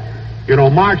home. You know,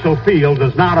 Marshall Field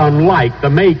is not unlike the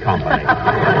May Company.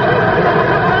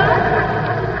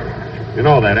 You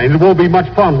know that, and it won't be much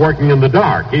fun working in the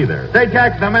dark, either. Say,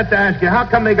 Jackson, I meant to ask you, how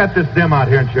come they got this dim out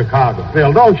here in Chicago?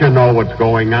 Phil, don't you know what's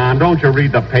going on? Don't you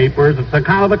read the papers? It's the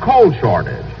kind of the coal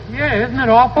shortage. Yeah, isn't it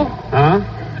awful? Huh?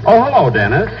 Oh, hello,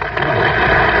 Dennis.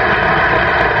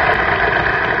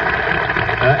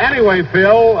 Anyway,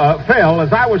 Phil,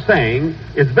 as I was saying,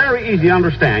 it's very easy to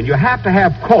understand. You have to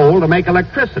have coal to make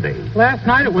electricity. Last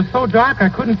night it was so dark I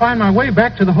couldn't find my way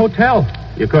back to the hotel.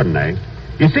 You couldn't, eh?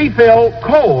 You see, Phil,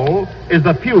 coal is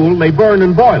the fuel they burn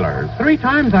in boilers. 3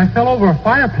 times I fell over a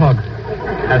fire plug.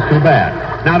 That's too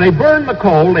bad. Now, they burn the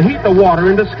coal to heat the water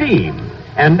into steam.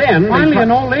 And then... Finally,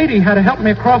 an old lady had to help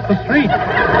me across the street.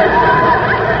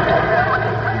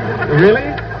 Really?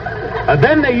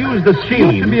 Then they use the steam...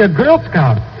 She used to be a Girl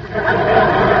Scout.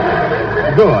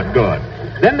 Good.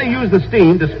 Then they use the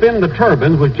steam to spin the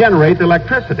turbines which generate the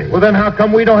electricity. Well, then how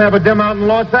come we don't have a dim out in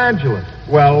Los Angeles?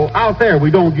 Well, out there we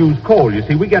don't use coal. You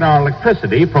see, we get our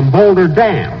electricity from Boulder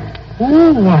Dam.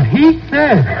 Ooh, what he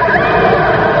said.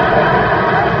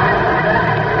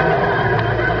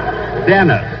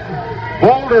 Dennis,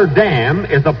 Boulder Dam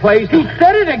is a place... He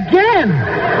said it again!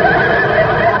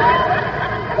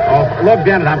 Oh, look,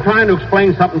 Dennis, I'm trying to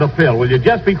explain something to Phil. Will you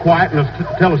just be quiet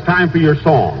until it's time for your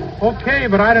song? Okay,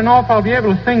 but I don't know if I'll be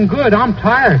able to sing good. I'm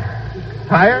tired.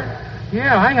 Tired?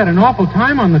 Yeah, I had an awful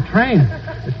time on the train.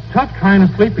 It's tough trying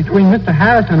to sleep between Mr.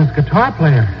 Harris and his guitar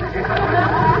player.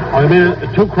 Oh, you mean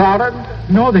it's too crowded?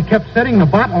 No, they kept setting the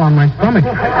bottle on my stomach.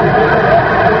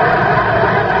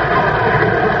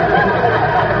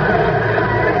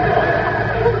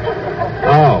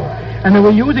 Oh. And they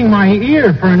were using my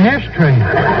ear for an ashtray.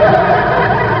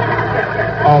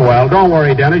 Oh, well, don't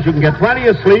worry, Dennis. You can get plenty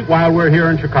of sleep while we're here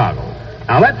in Chicago.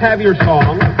 Now, let's have your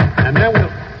song, and then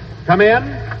we'll... Come in?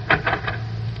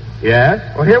 Yes?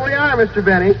 Well, here we are, Mr.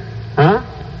 Benny. Huh?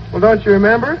 Well, don't you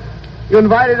remember? You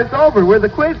invited us over. We're the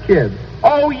quiz kids.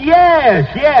 Oh, yes,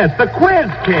 the quiz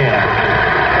kids.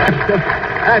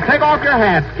 Take off your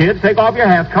hats, kids. Take off your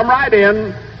hats. Come right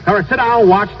in. Come right, sit down and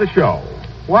watch the show.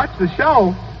 Watch the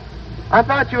show? I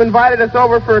thought you invited us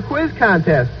over for a quiz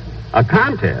contest. A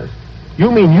contest? You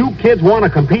mean you kids want to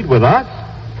compete with us?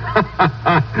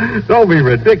 Don't be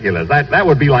ridiculous. That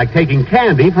would be like taking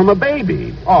candy from a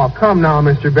baby. Oh, come now,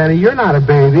 Mr. Benny. You're not a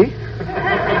baby.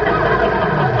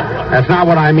 That's not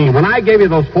what I mean. When I gave you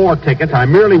those 4 tickets, I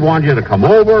merely wanted you to come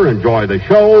over, enjoy the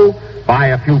show, buy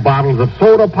a few bottles of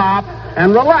soda pop,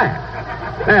 and relax.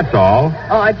 That's all.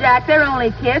 Oh, Jack, they're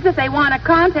only kids. If they want a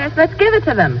contest, let's give it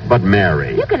to them. But,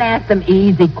 Mary... You can ask them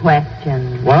easy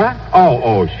questions. What?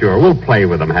 Oh, sure. We'll play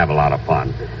with them, have a lot of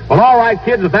fun. Well, all right,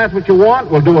 kids, if that's what you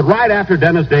want, we'll do it right after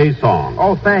Dennis Day's song.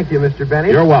 Oh, thank you, Mr. Benny.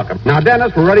 You're welcome. Now,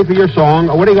 Dennis, we're ready for your song.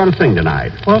 What are you going to sing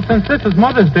tonight? Well, since this is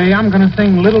Mother's Day, I'm going to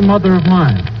sing Little Mother of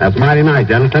Mine. That's mighty nice,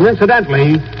 Dennis. And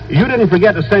incidentally, you didn't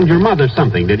forget to send your mother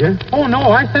something, did you? Oh,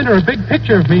 no, I sent her a big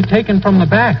picture of me taken from the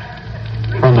back.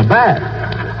 From the back?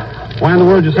 Why in the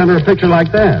world did you send her a picture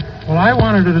like that? Well, I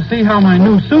wanted her to see how my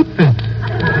new suit fits.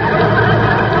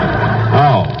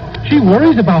 Oh. She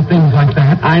worries about things like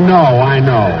that. I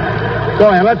know. Go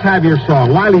ahead, let's have your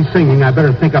song. While he's singing, I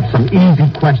better think up some easy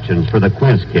questions for the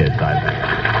quiz kids, I think.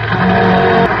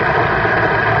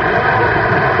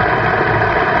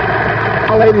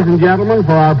 Well, ladies and gentlemen,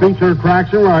 for our feature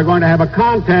attraction, we're going to have a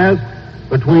contest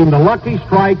between the Lucky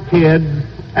Strike Kids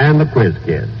and the Quiz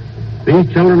Kids.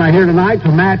 These children are here tonight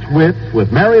to match wits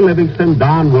with Mary Livingston,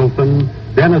 Don Wilson,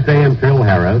 Dennis Day, and Phil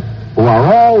Harris, who are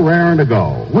all raring to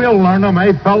go. We'll learn them,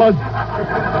 eh, fellas?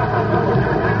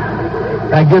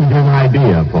 That gives you an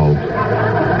idea, folks.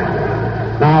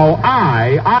 Now,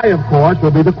 I, of course,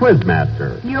 will be the quiz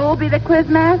master. You'll be the quiz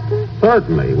master?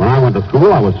 Certainly. When I went to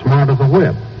school, I was smart as a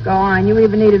whip. Go on. You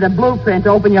even needed a blueprint to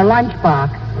open your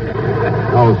lunchbox.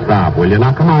 Oh, stop, will you?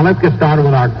 Now, come on, let's get started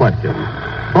with our questions.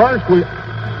 First,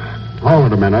 Hold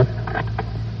it a minute.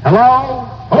 Hello?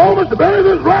 Hello, Mr. Benny.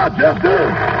 This is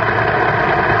Rochester.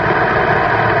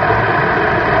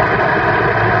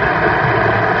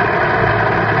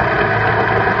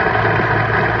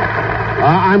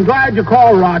 I'm glad you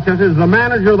called, Rochester. Does the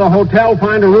manager of the hotel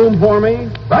find a room for me?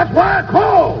 That's why I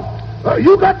called.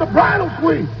 You got the bridal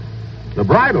suite. The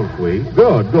bridal suite?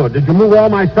 Good. Did you move all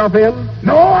my stuff in?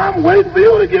 No, I'm waiting for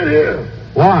you to get here.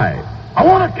 Why? I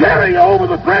want to carry you over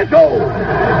the threshold.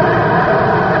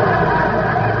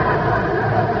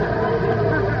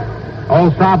 Oh,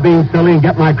 stop being silly and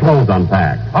get my clothes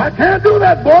unpacked. I can't do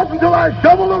that, boss, until I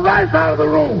shovel the rice out of the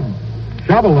room.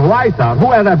 Shovel the rice out?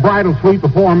 Who had that bridal suite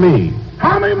before me?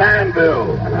 Tommy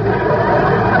Manville.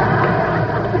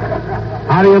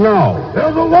 How do you know?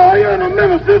 There's a lawyer and a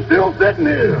minister still sitting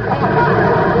here.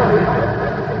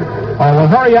 Oh, well,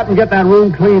 hurry up and get that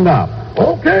room cleaned up.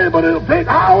 Okay, but it'll take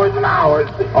hours and hours.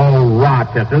 Oh,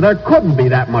 Rochester, there couldn't be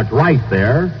that much rice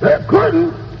there. There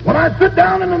couldn't. When I sit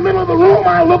down in the middle of the room,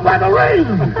 I look like a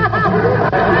raisin.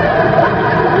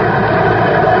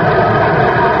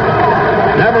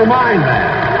 Never mind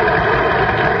that.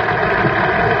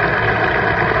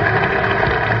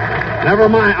 Never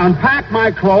mind. Unpack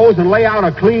my clothes and lay out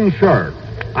a clean shirt.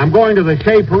 I'm going to the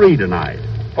Chez Paris tonight.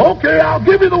 Okay, I'll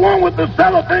give you the one with the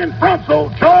cellophane front so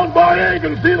Charles Boyer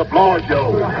can see the floor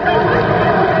show.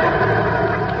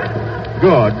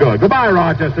 Good. Goodbye,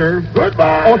 Rochester.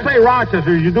 Goodbye. Oh, say,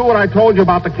 Rochester, did you do what I told you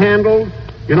about the candles?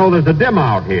 You know, there's a dim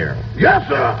out here. Yes,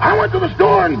 sir. I went to the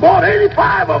store and bought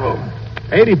 85 of them.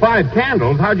 85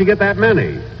 candles? How'd you get that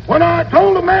many? When I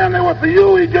told the man they were for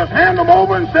you, he just handed them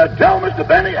over and said, "Tell Mr.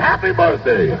 Benny happy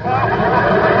birthday."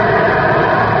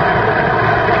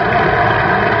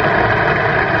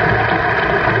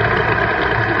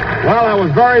 Well, that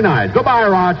was very nice. Goodbye,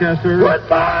 Rochester.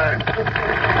 Goodbye.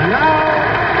 And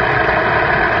now...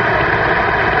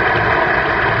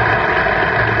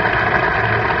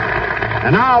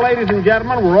 And now, ladies and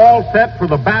gentlemen, we're all set for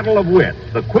the battle of wits.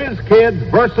 The Quiz Kids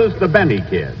versus the Benny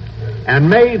Kids. And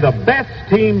may the best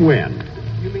team win.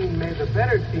 You mean may the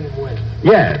better team win?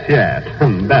 Yes.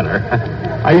 Better.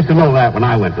 I used to know that when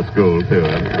I went to school, too.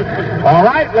 All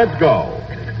right, let's go.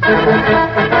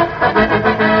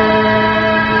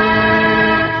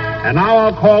 And now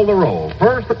I'll call the roll.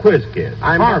 First, the Quiz Kids.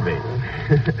 I'm Harvey.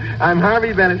 I'm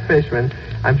Harvey Bennett Fishman.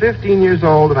 I'm 15 years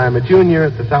old, and I'm a junior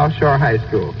at the South Shore High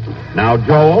School. Now,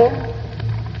 Joel.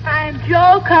 I'm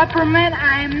Joel Kupperman.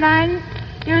 I'm 9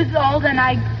 years old, and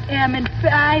I am in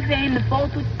 5A in the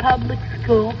Bolton Public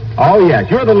School. Oh, yes,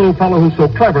 you're the little fellow who's so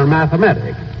clever in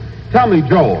mathematics. Tell me,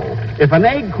 Joel, if an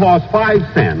egg costs 5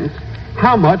 cents,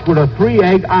 how much would a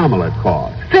 3-egg omelet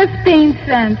cost? 15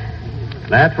 cents.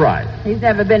 That's right. He's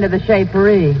never been to the Chez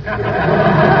Paris.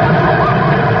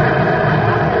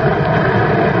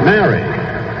 Mary,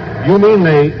 you mean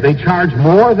they charge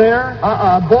more there?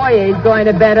 Boyer's going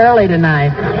to bed early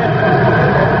tonight.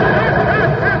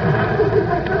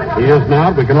 He is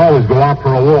not. We can always go out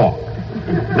for a walk.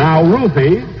 Now,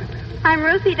 Ruthie. I'm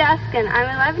Ruthie Duskin. I'm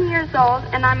 11 years old,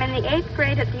 and I'm in the 8th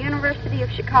grade at the University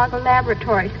of Chicago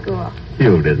Laboratory School.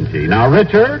 Cute, isn't she? Now,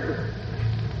 Richard.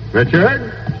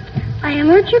 Richard? I am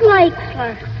Richard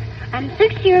Leixler. I'm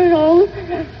 6 years old,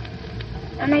 and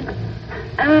I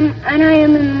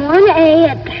am in 1A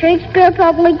at the Shakespeare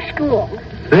Public School.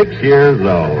 6 years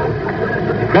old.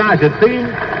 Gosh, it seems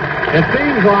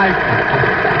like...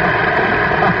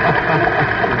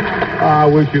 I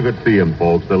wish you could see him,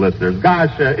 folks, the listeners.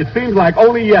 Gosh, it seems like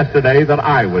only yesterday that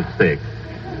I was 6.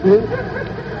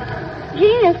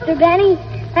 Gee, Mr. Benny,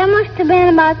 that must have been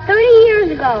about 30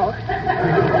 years ago.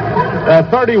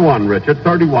 31, Richard,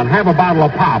 31. Have a bottle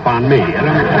of pop on me.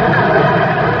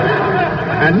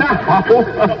 And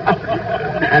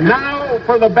now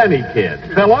for the Benny kids.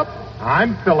 Philip?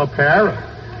 I'm Philip Harris.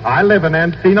 I live in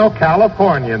Encino,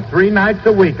 California, and 3 nights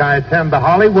a week I attend the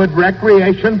Hollywood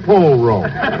Recreation Pool Room.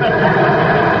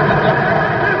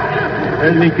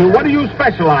 What do you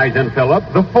specialize in, Philip?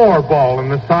 The 4-ball in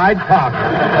the side pocket.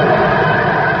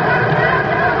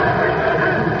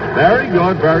 Very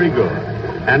good, very good.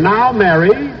 And now,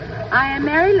 Mary. I am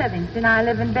Mary Livingston. I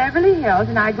live in Beverly Hills,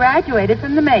 and I graduated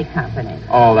from the May Company.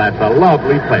 Oh, that's a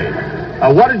lovely place.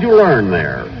 What did you learn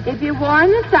there? If you've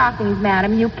worn the stockings,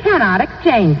 madam, you cannot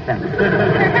exchange them.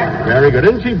 Very good.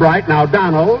 Isn't she bright? Now,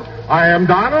 Donald. I am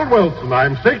Donald Wilson.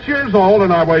 I'm 6 years old,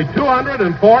 and I weigh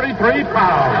 243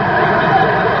 pounds.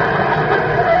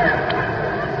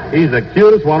 He's the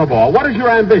cutest one of all. What is your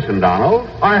ambition, Donald?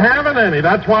 I haven't any.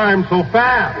 That's why I'm so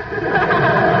fat.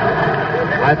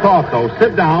 I thought so.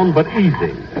 Sit down, but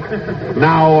easy.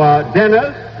 Now,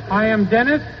 Dennis. I am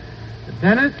Dennis.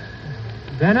 Dennis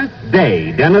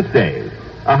Day. Dennis Day.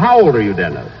 How old are you,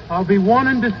 Dennis? I'll be 1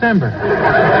 in December.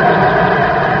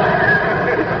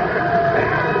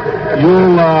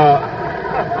 You'll,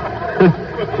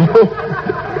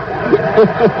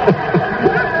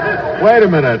 Wait a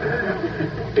minute.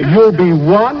 You'll be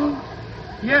 1?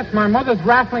 Yes, my mother's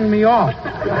raffling me off.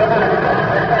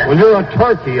 Well, you're a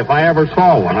turkey if I ever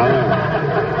saw one.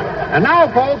 And now,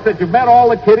 folks, that you've met all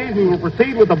the kiddies, we will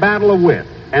proceed with the battle of wits.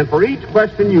 And for each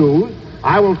question used,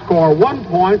 I will score 1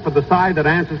 point for the side that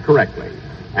answers correctly.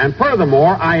 And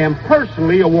furthermore, I am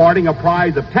personally awarding a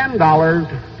prize of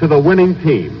 $10 to the winning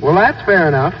team. Well, that's fair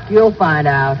enough. You'll find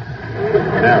out.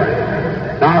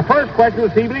 There. Now, our first question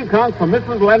this evening comes from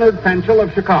Mrs. Leonard Fenchel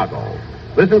of Chicago.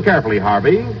 Listen carefully,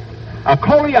 Harvey. A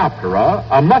coleoptera,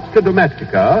 a musca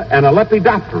domestica, and a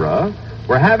lepidoptera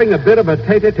were having a bit of a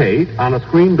tete-a-tete on a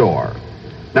screen door.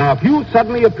 Now, if you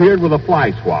suddenly appeared with a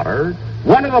fly swatter,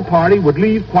 one of the party would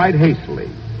leave quite hastily.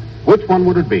 Which one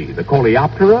would it be? The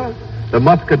coleoptera, the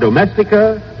musca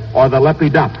domestica, or the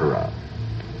lepidoptera?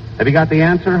 Have you got the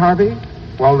answer, Harvey?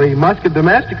 Well, the musca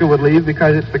domestica would leave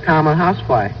because it's the common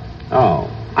housefly. Oh.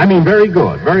 I mean, very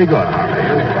good, Harvey.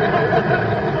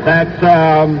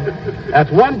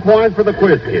 That's 1 point for the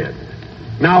quiz kid.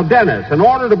 Now, Dennis, in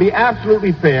order to be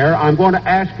absolutely fair, I'm going to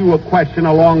ask you a question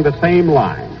along the same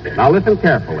line. Now, listen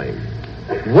carefully.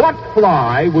 What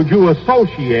fly would you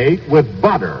associate with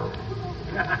butter?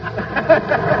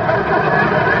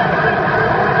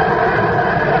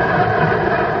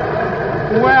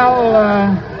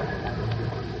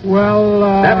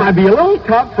 That might be a little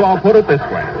tough, so I'll put it this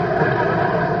way.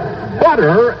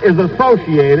 Butter is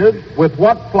associated with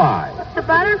what fly? The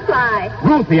butterfly.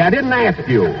 Ruthie, I didn't ask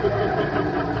you.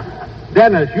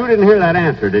 Dennis, you didn't hear that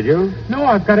answer, did you? No,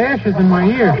 I've got ashes in my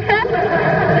ear.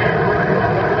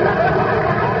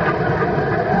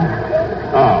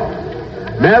 Oh.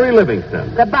 Mary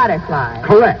Livingston. The butterfly.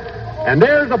 Correct. And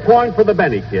there's a point for the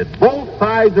Benny kids. Both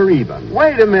sides are even.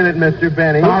 Wait a minute, Mr.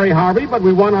 Benny. Sorry, Harvey, but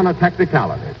we won on a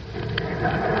technicality.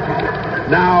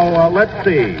 Now, let's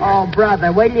see. Oh,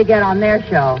 brother, wait till you get on their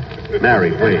show.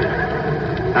 Mary, please.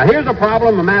 Now, here's a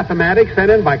problem of mathematics sent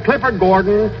in by Clifford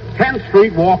Gordon, 10th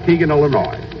Street, Waukegan,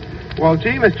 Illinois. Well,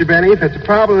 gee, Mr. Benny, if it's a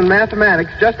problem in mathematics,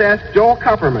 just ask Joel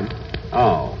Kupperman.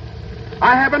 Oh.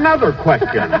 I have another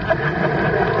question.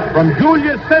 From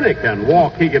Julia Sinekin,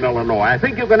 Waukegan, Illinois. I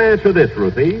think you can answer this,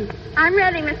 Ruthie. I'm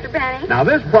ready, Mr. Benny. Now,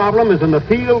 this problem is in the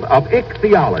field of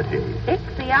ichthyology.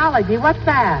 Ichthyology? What's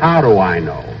that? How do I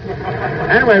know?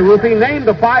 Anyway, Ruthie, name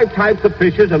the 5 types of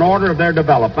fishes in order of their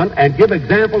development and give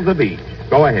examples of each.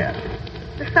 Go ahead.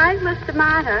 The sizeless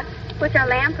stomata, which are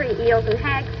lamprey eels and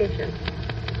hagfishes.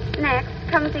 Next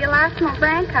comes the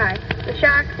elasmobranchi, the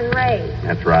sharks and rays.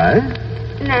 That's right.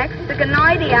 Next, the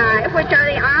gonoidii, which are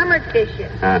the armored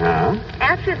fishes. Uh-huh.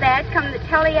 After that come the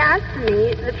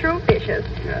teleostomi, the true fishes.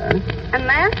 Yes. And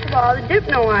last of all, the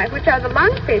dipnoi, which are the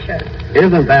lung fishes.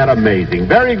 Isn't that amazing?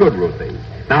 Very good, Ruthie.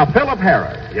 Now, Philip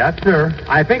Harris. Yes, sir.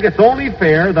 I think it's only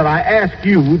fair that I ask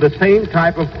you the same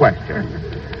type of question.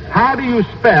 How do you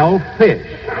spell fish?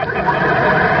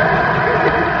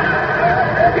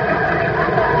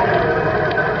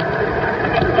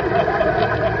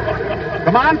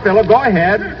 Come on, Philip, go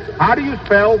ahead. How do you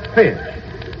spell fish?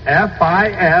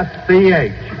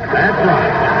 F-I-S-C-H. That's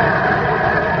right.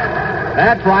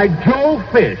 That's right, Joe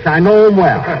Fish. I know him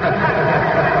well.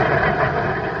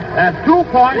 That's 2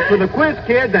 points for the quiz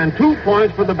kids and 2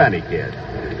 points for the Benny kids.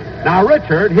 Now,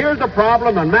 Richard, here's a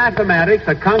problem in mathematics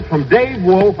that comes from Dave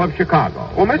Wolf of Chicago.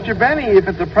 Well, Mr. Benny, if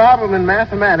it's a problem in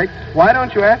mathematics, why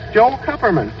don't you ask Joel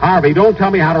Kupperman? Harvey, don't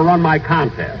tell me how to run my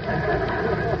contest.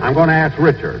 I'm going to ask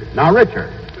Richard. Now, Richard,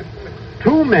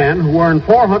 2 men who earn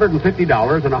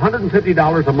 $450 and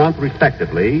 $150 a month,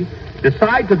 respectively,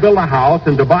 decide to build a house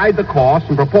and divide the cost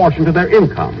in proportion to their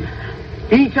incomes.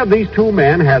 Each of these 2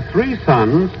 men has 3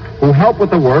 sons who help with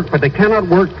the work, but they cannot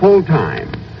work full time.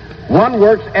 One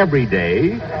works every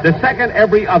day, the second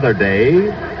every other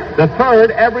day, the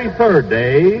third every third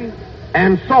day,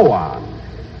 and so on.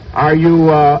 Are you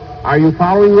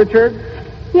following, Richard?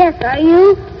 Yes, are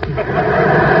you?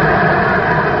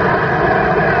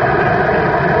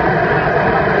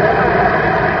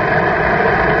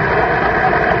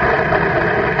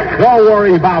 Don't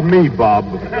worry about me, Bub.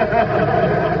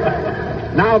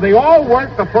 Now, they all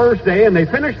work the first day, and they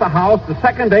finish the house the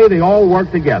second day. They all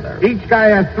work together. Each guy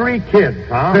has 3 kids,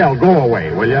 huh? Phil, go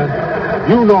away, will you?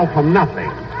 You know from nothing.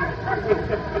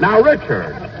 Now,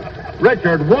 Richard,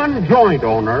 one joint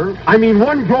owner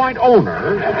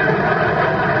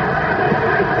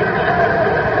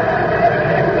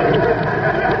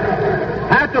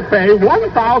has to pay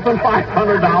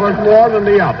 $1,500 more than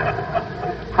the other.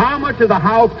 How much did the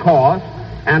house cost,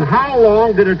 and how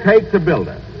long did it take to build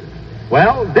it?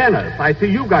 Well, Dennis, I see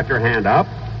you got your hand up.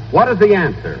 What is the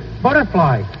answer?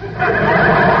 Butterfly.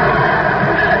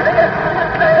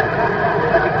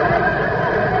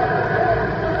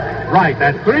 Right,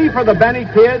 that's 3 for the Benny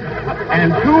kids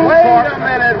and 2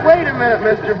 Wait a minute,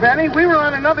 Mr. Benny. We were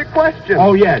on another question.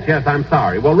 Oh, yes, I'm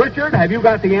sorry. Well, Richard, have you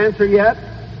got the answer yet?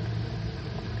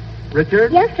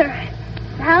 Richard? Yes, sir.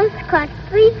 The house cost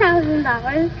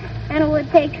 $3,000, and it would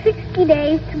take 60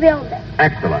 days to build it.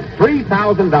 Excellent.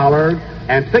 $3,000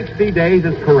 and 60 days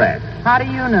is correct. How do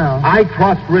you know? I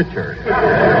trust Richard.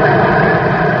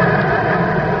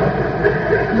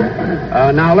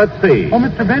 Now, let's see. Oh,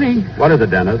 Mr. Benny. What is it,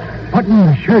 Dennis? Button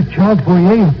your shirt. Charles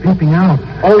Boyer is peeping out.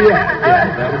 Oh,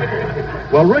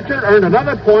 yes. Well, Richard earned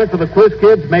another point for the quiz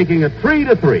kids, making it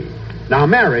 3-3. Now,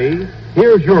 Mary,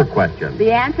 here's your question.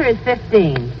 The answer is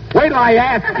 15. Wait till I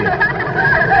ask you.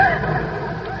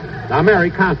 Now,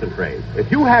 Mary, concentrate. If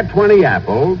you had 20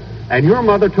 apples and your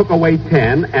mother took away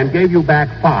 10 and gave you back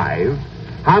 5,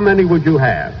 how many would you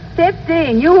have?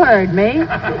 15. You heard me.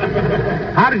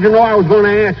 How did you know I was going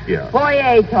to ask you?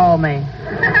 Boyer told me.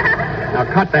 Now,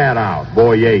 cut that out.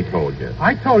 Boyer told you.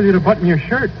 I told you to button your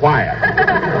shirt. Quiet.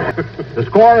 The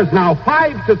score is now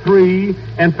 5-3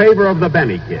 in favor of the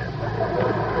Benny kids.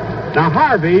 Now,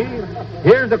 Harvey,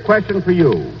 here's a question for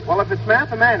you. Well, if it's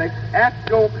mathematics, ask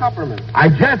Joe Kupperman. I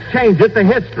just changed it to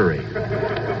history.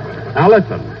 Now,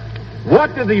 listen.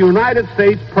 What did the United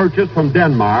States purchase from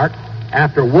Denmark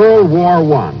after World War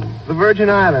I? The Virgin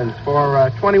Islands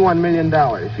for $21 million.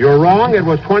 You're wrong. It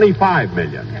was $25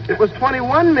 million. It was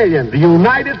 $21 million. The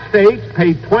United States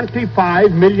paid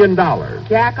 $25 million.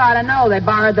 Jack ought to know they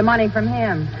borrowed the money from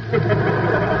him.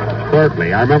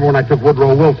 Certainly. I remember when I took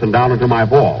Woodrow Wilson down into my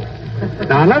vault.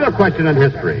 Now, another question in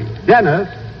history. Dennis,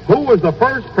 who was the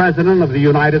first president of the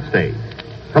United States?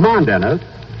 Come on, Dennis.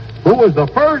 Who was the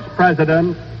first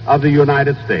president of the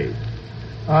United States?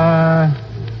 Come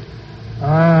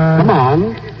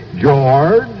on.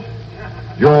 George.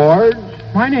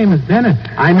 My name is Dennis.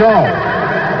 I know.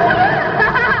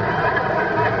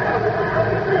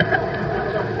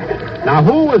 Now,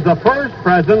 who was the first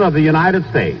president of the United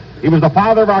States? He was the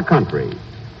father of our country.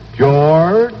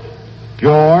 George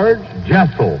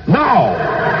Jessel. No!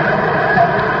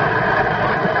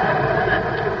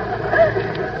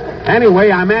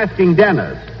 Anyway, I'm asking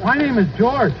Dennis. My name is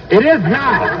George. It is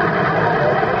not.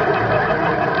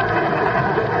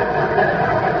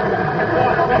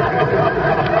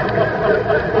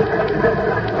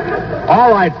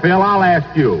 All right, Phil, I'll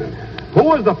ask you. Who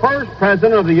was the first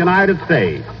president of the United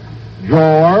States?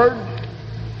 George.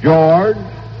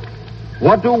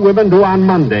 What do women do on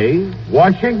Monday?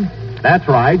 Washing? That's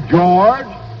right, George.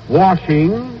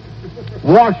 Washing.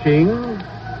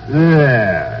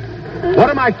 There. What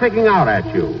am I sticking out at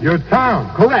you? Your tongue.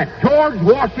 Correct. George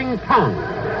Washington.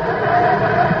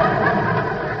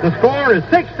 The score is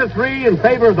 6-3 in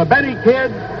favor of the Benny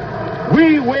kids.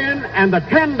 We win, and the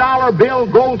 $10 bill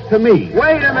goes to me.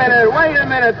 Wait a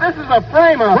minute. This is a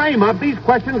frame-up. Frame-up? These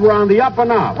questions were on the up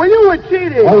and up. Well, you were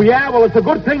cheating. Oh, yeah? Well, it's a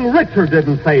good thing Richard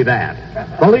didn't say that.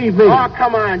 Believe me. Oh,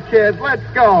 come on, kids. Let's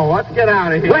go. Let's get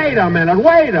out of here. Wait a minute.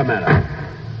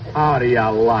 How do you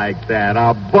like that?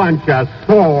 A bunch of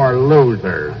sore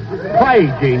losers. Play,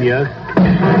 genius.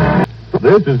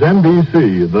 This is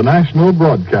NBC, the National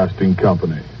Broadcasting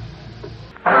Company.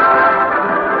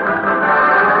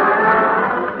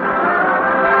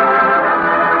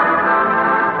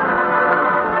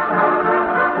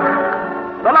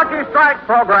 The Lucky Strike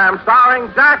program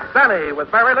starring Jack Benny with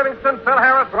Barry Livingston, Phil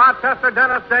Harris, Rochester,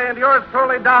 Dennis Day, and yours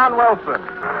truly, Don Wilson.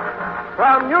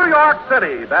 From New York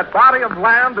City, that body of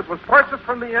land that was purchased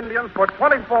from the Indians for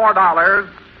 $24,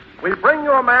 we bring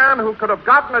you a man who could have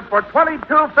gotten it for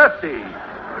 $22.50.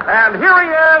 And here he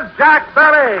is, Jack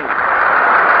Benny.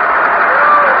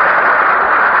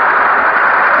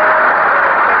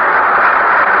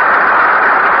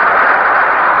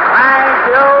 Thank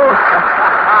you.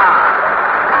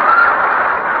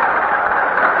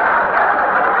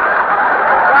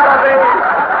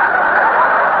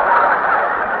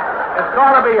 It's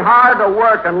going to be hard to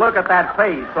work and look at that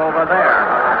face over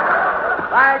there.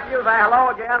 Thank you. Hello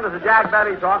again. This is Jack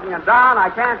Benny talking. And, Don, I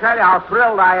can't tell you how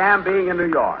thrilled I am being in New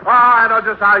York. Oh, I know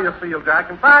just how you feel, Jack.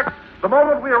 In fact, the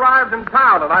moment we arrived in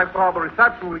town and I saw the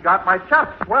reception we got, my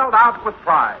chest swelled out with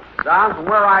pride. Don, from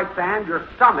where I stand, your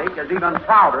stomach is even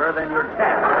prouder than your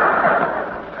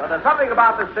chest. But there's something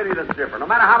about this city that's different. No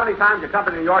matter how many times you come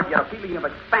to New York, you get a feeling of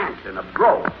expansion, of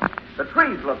growth. The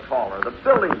trees look taller. The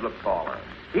buildings look taller.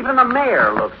 Even the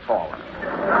mayor looks taller.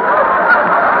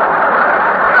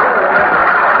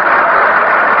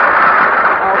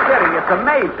 It's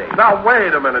amazing. Now,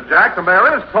 wait a minute, Jack. The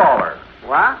mayor is taller.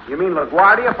 What? You mean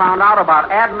LaGuardia found out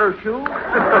about Adler shoes?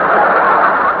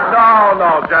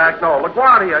 No, Jack, no.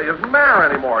 LaGuardia isn't mayor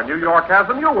anymore. New York has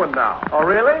a new one now. Oh,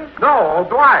 really? No,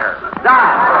 O'Dwyer.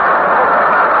 Don.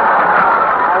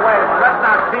 Oh, wait.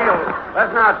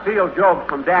 Let's not steal jokes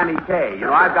from Danny Kaye. You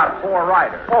know, I've got 4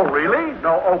 writers. Oh, really?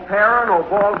 No O'Para, no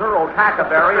Balzer,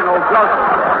 O'Tackleberry, and O'Joseph.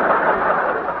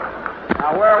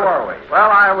 Now, where were we? Well,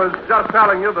 I was just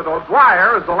telling you that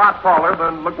O'Dwyer is a lot taller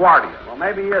than LaGuardia. Well,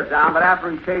 maybe he is down, but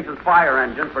after he chases fire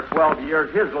engines for 12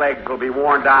 years, his legs will be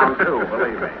worn down, too,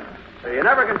 believe me. So you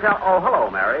never can tell. Oh,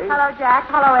 hello, Mary. Hello, Jack.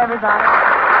 Hello, everybody.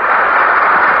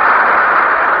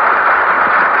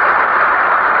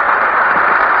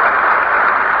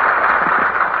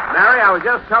 Mary, I was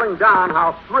just telling Don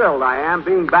how thrilled I am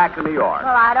being back in New York.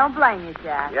 Well, I don't blame you,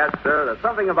 Jack. Yes, sir. There's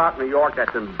something about New York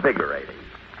that's invigorating.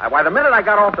 Why, the minute I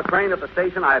got off the train at the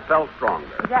station, I felt stronger.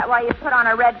 Is that why you put on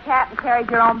a red cap and carried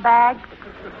your own bag?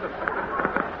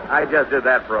 I just did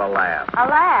that for a laugh. A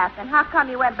laugh? And how come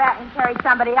you went back and carried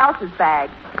somebody else's bag?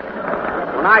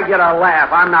 When I get a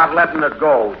laugh, I'm not letting it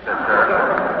go,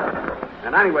 sister.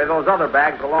 And anyway, those other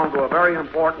bags belong to a very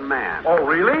important man. Oh,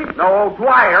 really? No,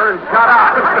 O'Dwyer, and shut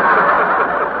up.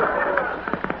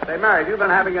 Say, Mary, have you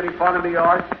been having any fun in New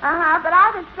York? But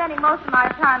I've been spending most of my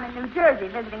time in New Jersey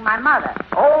visiting my mother.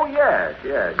 Oh, yes,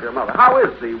 your mother. How is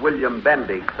the William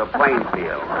Bendix of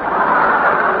Plainfield?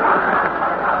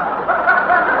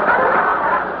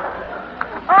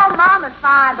 Oh, Mama's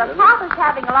fine, but Papa's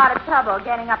having a lot of trouble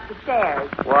getting up the stairs.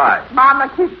 Why? Mama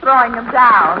keeps throwing them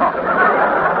down.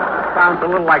 Sounds a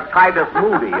little like Titus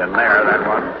Moody in there, that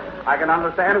one. I can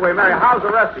understand. Anyway, Mary, how's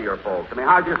the rest of your folks? I mean,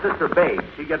 how's your sister Babe?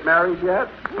 She get married yet?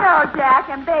 No, Jack,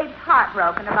 and Babe's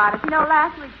heartbroken about it. You know,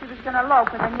 last week she was going to elope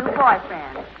with a new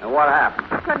boyfriend. And what happened?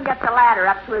 She couldn't get the ladder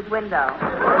up to his window.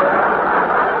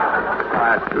 Oh,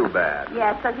 that's too bad.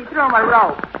 Yes, so she threw him a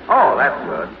rope. Oh, that's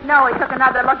good. No, he took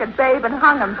another look at Babe and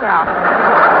hung himself.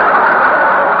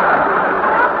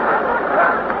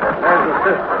 There's the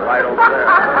sister right over there.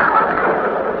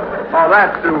 Oh,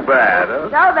 that's too bad, huh?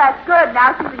 No, that's good.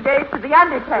 Now she's engaged to the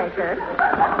undertaker.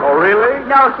 Oh, really?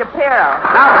 No, Shapiro.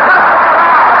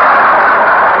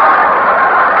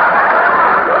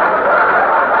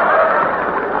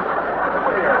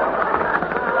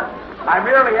 I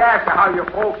merely asked you how your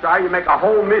folks are. You make a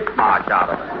whole mishmash out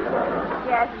of it.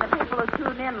 Yes, and the people who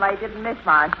tuned in late didn't miss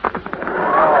much.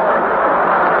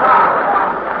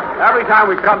 Every time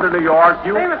we come to New York,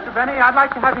 you... Hey, Mr. Benny, I'd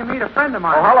like to have you meet a friend of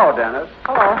mine. Oh, hello, Dennis.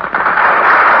 Hello.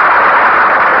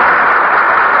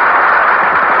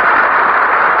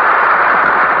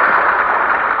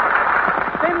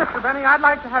 Say, Mr. Benny, I'd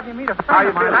like to have you meet a friend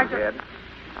of mine. How you feeling, kid?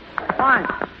 Fine.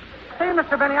 Say,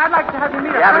 Mr. Benny, I'd like to have you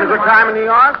meet a You friend having a of good mine. time in New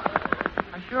York?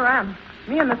 I sure am.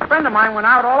 Me and this friend of mine went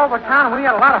out all over town, and we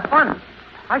had a lot of fun.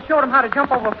 I showed him how to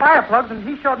jump over fire plugs, and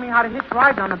he showed me how to hitch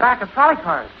rides on the back of trolley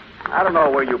cars. I don't know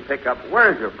where you pick up.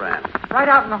 Where's your friend? Right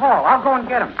out in the hall. I'll go and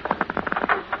get him.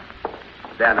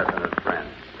 Dennis and his friend.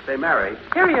 Say, Mary.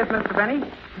 Here he is, Mr. Benny.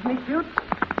 Isn't he cute?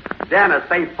 Dennis,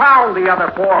 they found the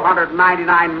other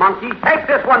 499 monkeys. Take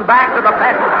this one back to the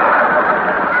pet.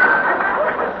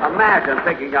 Imagine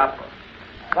picking up...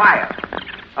 Quiet.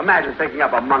 Imagine picking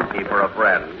up a monkey for a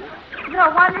friend. No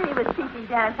wonder he was teaching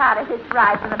Dennis how to hitch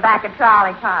rides in the back of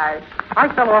trolley cars. I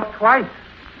fell off twice.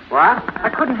 What? I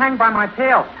couldn't hang by my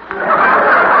tail.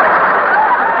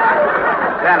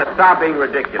 Dennis, stop being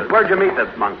ridiculous. Where'd you meet this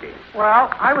monkey?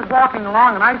 Well, I was walking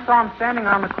along, and I saw him standing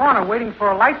on the corner waiting for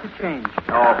a light to change.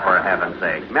 Oh, for heaven's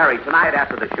sake. Mary, tonight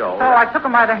after the show... So I took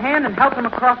him by the hand and helped him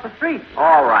across the street.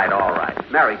 All right.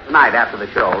 Mary, tonight after the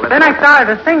show... Then I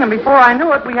started to sing, and before I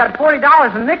knew it, we had $40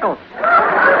 in nickels.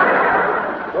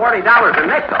 $40 a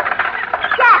nickel?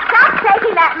 Jack, stop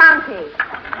taking that monkey.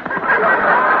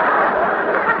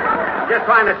 Just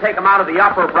trying to take him out of the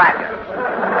upper bracket.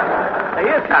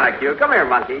 He is kind of cute. Come here,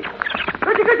 monkey.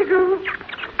 Goody-goody-goo.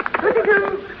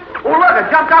 Goody-goo. Oh, look, it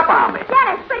jumped up on me.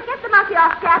 Dennis, quick, get the monkey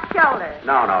off Jack's shoulder.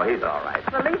 No, he's all right.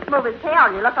 Well, at least move his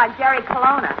tail, and you look like Jerry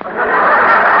Colonna.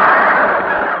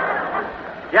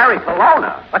 Jerry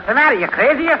Colonna? What's the matter? You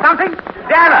crazy or something?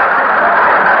 Dennis!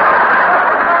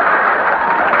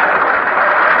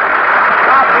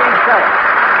 Stop being silly.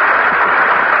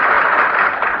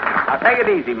 Now, take it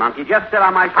easy, monkey. Just sit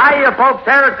on my shoulder. Hiya, folks.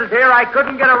 Harris is here. I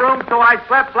couldn't get a room, so I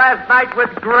slept last night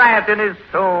with Grant in his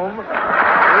tomb.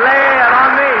 Lay it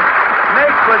on me.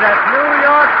 Mixed with that New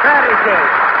York patty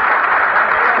cake.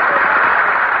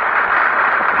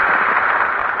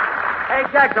 Hey,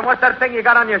 Jackson, what's that thing you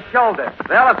got on your shoulder?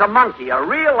 Well, it's a monkey, a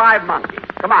real live monkey.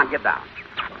 Come on, get down.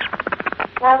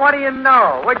 Well, what do you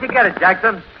know? Where'd you get it,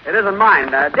 Jackson? It isn't mine.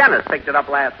 Dennis picked it up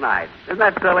last night. Isn't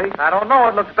that silly? I don't know.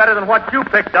 It looks better than what you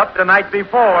picked up the night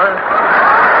before.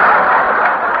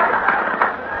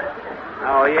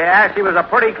 Oh, yeah? She was a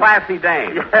pretty classy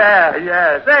dame.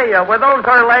 Yeah. Say, were those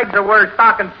her legs or were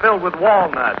stockings filled with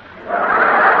walnuts?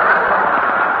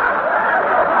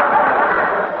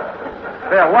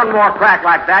 Bill, one more crack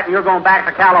like that and you're going back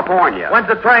to California. When's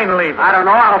the train leaving? I don't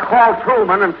know. I'll call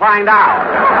Truman and find out.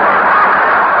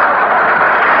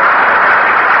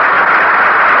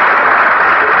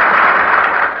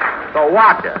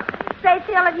 I'll watch it. Say,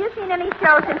 Phil, have you seen any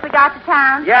shows since we got to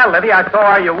town? Yeah, Liddy, I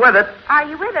saw Are You With It? Are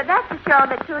You With It? That's the show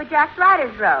that two of Jack's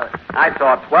writers wrote. I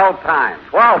saw it 12 times.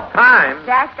 12 times?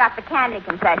 Jack's got the candy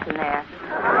concession there.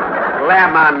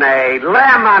 Lemonade.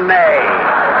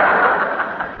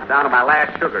 Down to my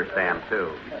last sugar stamp, too.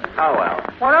 Oh, well.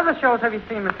 What other shows have you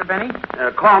seen, Mr. Benny?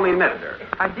 Call Me Mister.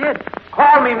 I did.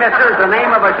 Call Me Mister is the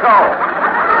name of a show.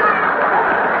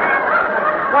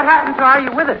 What happened to Are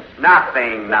You With It?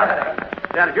 Nothing.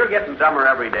 Dennis, you're getting dumber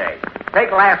every day.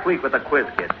 Take last week with the quiz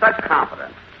kid. Such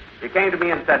confidence. You came to me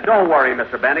and said, don't worry,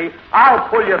 Mr. Benny. I'll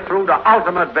pull you through to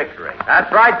ultimate victory. That's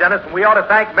right, Dennis, and we ought to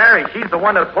thank Mary. She's the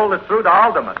one that pulled us through to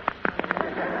ultimate.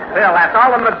 Phil, that's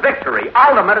ultimate victory.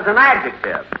 Ultimate is an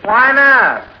adjective. Why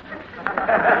not?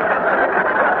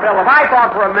 Phil, if I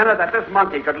thought for a minute that this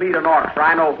monkey could lead an orchestra,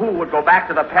 I know who would go back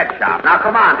to the pet shop. Now,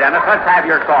 come on, Dennis. Let's have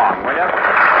your song, will you?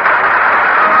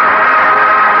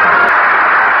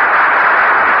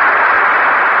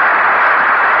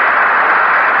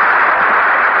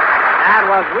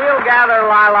 Was We'll Gather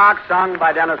Lilacs, sung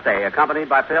by Dennis Day, accompanied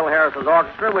by Phil Harris's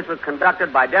orchestra, which was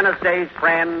conducted by Dennis Day's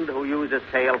friend who used his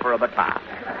tail for a baton.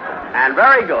 And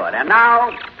very good. And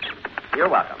now, you're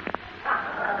welcome.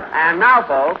 And now,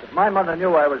 folks... If my mother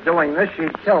knew I was doing this,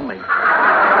 she'd kill me.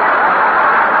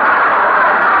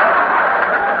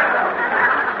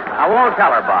 I won't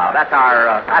tell her, Bob. That's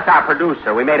our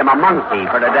producer. We made him a monkey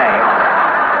for today.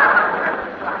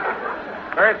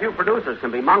 Very few producers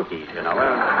can be monkeys, you know.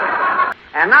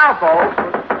 And now, folks...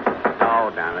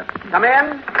 Oh, damn it. Come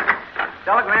in.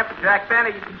 Telegram for Jack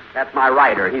Benny. That's my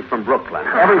writer. He's from Brooklyn.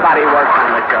 Everybody works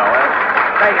on the show.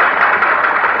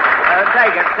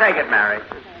 Take it, Mary.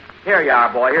 Here you are,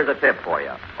 boy. Here's a tip for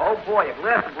you. Oh, boy, a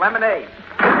glass of lemonade.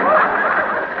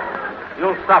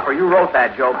 You'll suffer. You wrote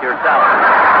that joke yourself.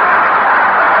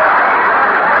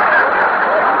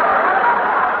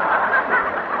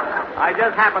 I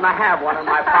just happen to have one in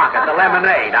my pocket, the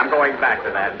lemonade. I'm going back to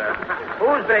that.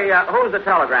 Who's the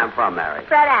telegram from, Mary?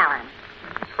 Fred Allen.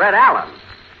 Fred Allen?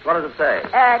 What does it say?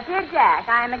 Dear Jack,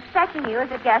 I am expecting you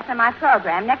as a guest on my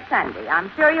program next Sunday.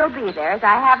 I'm sure you'll be there, as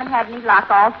I haven't had any luck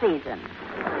all season.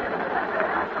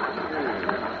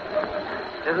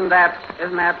 Isn't that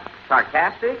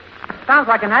sarcastic? Sounds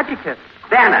like an adjective.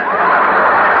 Dennis!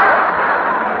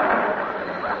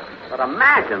 But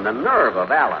imagine the nerve of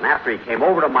Allen after he came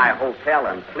over to my hotel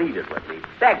and pleaded with me,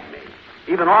 begged me,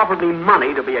 even offered me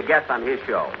money to be a guest on his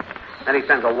show. Then he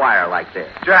sends a wire like this.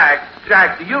 Jack,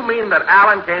 do you mean that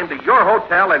Allen came to your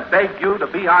hotel and begged you to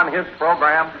be on his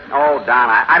program? Oh, Don,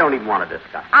 I don't even want to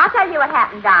discuss. I'll tell you what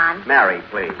happened, Don. Mary,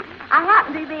 please. I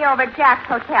happened to be over at Jack's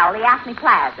hotel, the Acme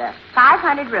Plaza.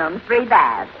 500 rooms, 3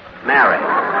 baths. Mary.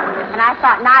 And I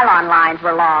thought nylon lines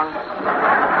were long.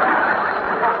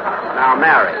 Now,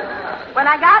 Mary. When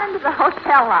I got into the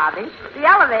hotel lobby, the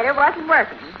elevator wasn't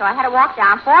working, so I had to walk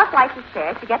down 4 flights of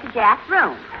stairs to get to Jack's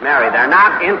room. Mary, they're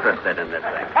not interested in this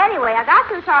thing. Anyway, I got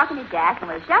through talking to Jack and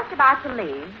was just about to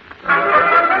leave.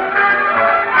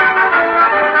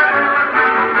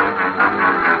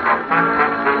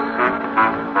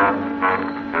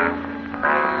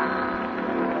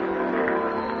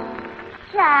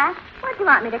 Jack, what do you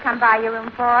want me to come by your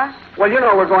room for? Well, you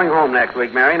know we're going home next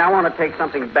week, Mary, and I want to take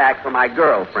something back for my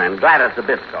girlfriend, Gladys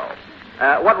Zabisco.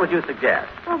 What would you suggest?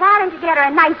 Well, why don't you get her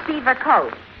a nice beaver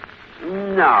coat?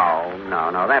 No.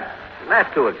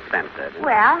 That's too expensive.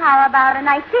 Well, how about a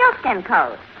nice sealskin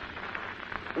coat?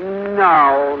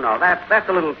 No, that's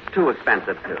a little too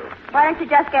expensive, too. Why don't you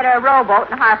just get her a rowboat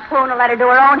and a harpoon and let her do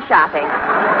her own shopping?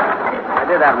 I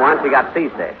did that once. She got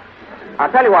seasick. I'll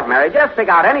tell you what, Mary, just pick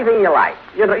out anything you like.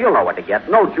 You'll know what to get.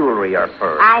 No jewelry or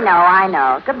furs. I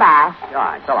know. Goodbye. All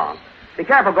right, so long. Be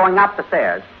careful going up the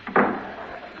stairs.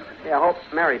 Yeah, I hope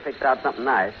Mary picks out something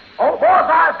nice. Oh, boss,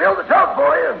 I filled the tub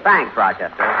for you. Thanks,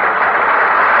 Rochester.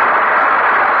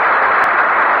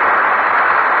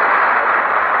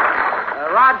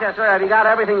 Rochester, have you got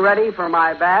everything ready for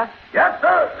my bath? Yes,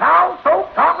 sir. Towel,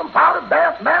 soap, talcum powder,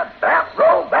 bath mat, bath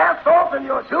robe, bath salts, and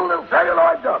your 2 little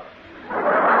celluloid ducks.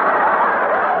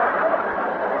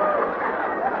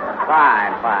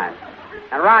 Fine.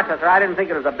 And, Rochester, I didn't think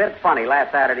it was a bit funny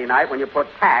last Saturday night when you put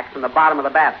tacks in the bottom of the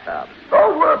bathtub.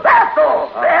 Those were bath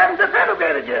salts. They haven't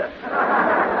disintegrated yet.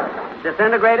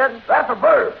 Disintegrated? That's a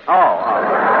verb. Oh.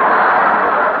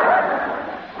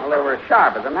 Well, they were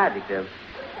sharp as an adjective.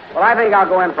 Well, I think I'll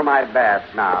go in for my bath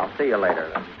now. See you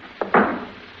later.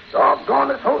 Doggone,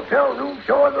 this hotel room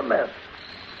sure is a mess.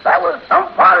 That was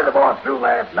some party the boss threw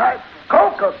last night.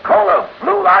 Coca-Cola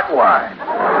flew like wine.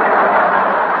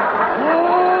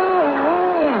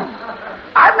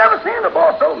 I've never seen the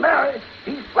boss so merry.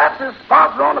 He slapped his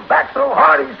sponsor on the back so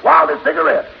hard he swallowed his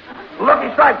cigarette.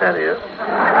 Lucky Strike, that is.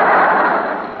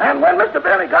 And when Mr.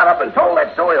 Benny got up and told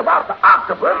that story about the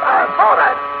octopus, I thought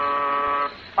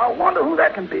I wonder who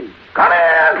that can be. Come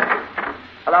in.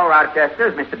 Hello, Rochester.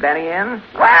 Is Mr. Benny in?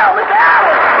 Well, Mr.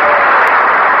 Allen.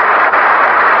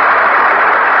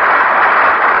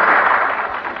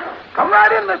 Come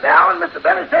right in, Mr. Allen. Mr.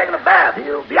 Benny's taking a bath.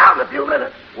 He'll be out in a few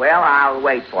minutes. Well, I'll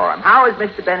wait for him. How is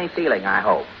Mr. Benny feeling, I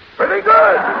hope? Pretty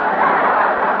good.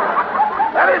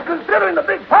 That is considering the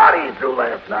big party he threw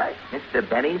last night. Mr.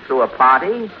 Benny threw a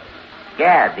party?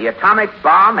 Gad, the atomic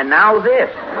bomb, and now this.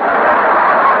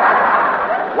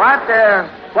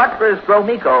 What was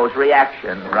Gromiko's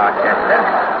reaction, Rochester?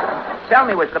 Tell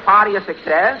me, was the party a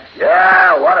success?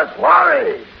 Yeah, what a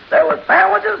soiree. There were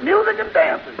sandwiches, music, and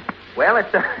dancing. Well,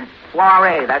 it's a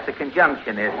soiree. That's a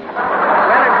conjunction, isn't it?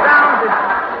 Well,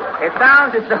 it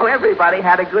sounds as though everybody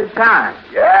had a good time.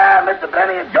 Yeah, Mr.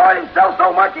 Benny enjoyed himself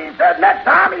so much he said next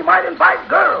time he might invite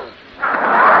girls.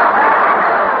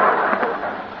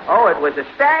 Oh, it was a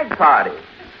stag party.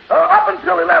 Up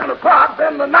until 11 o'clock,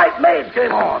 then the night maid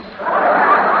came on.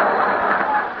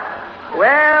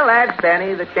 Well, that's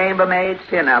Benny, the chambermaid's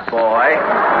pin-up boy.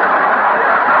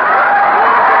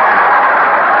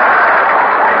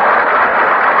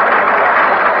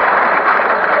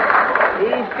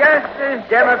 He's just as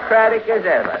democratic as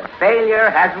ever. Failure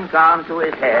hasn't gone to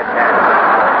his head, has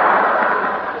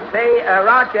it? Say,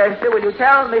 Rochester, will you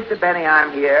tell Mr. Benny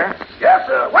I'm here? Yes,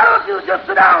 sir. Why don't you just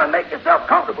sit down and make yourself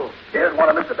comfortable? Here's one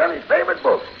of Mr. Benny's favorite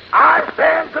books, I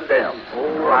Stand Condemned.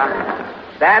 Oh,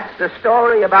 that's the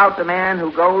story about the man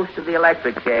who goes to the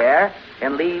electric chair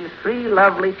and leaves 3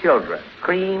 lovely children,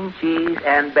 cream, cheese,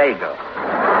 and bagel.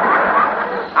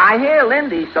 I hear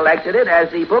Lindy selected it as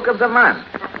the book of the month.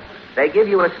 They give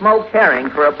you a smoked herring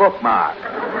for a bookmark.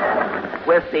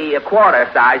 With the quarter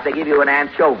size, they give you an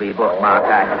anchovy bookmark.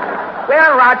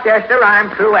 Well, Rochester,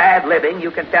 I'm through ad-libbing. You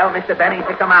can tell Mr. Benny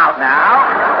to come out now.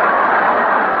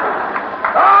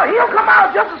 Oh, he'll come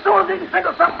out just as soon as he can think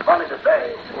of something funny to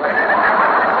say.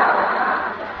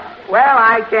 Well,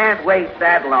 I can't wait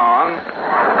that long.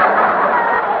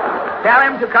 Tell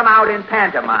him to come out in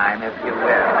pantomime, if you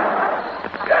will.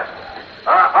 Yes.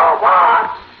 Oh,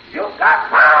 boss, you've got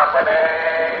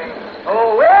company.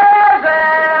 Who is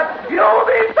it? You'll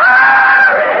be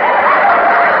sorry.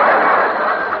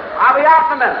 I'll be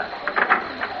off in a minute.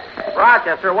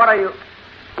 Rochester, what are you...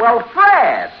 Well,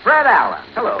 Fred Allen.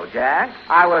 Hello, Jack.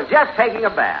 I was just taking a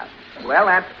bath. Well,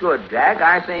 that's good, Jack.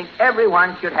 I think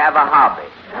everyone should have a hobby.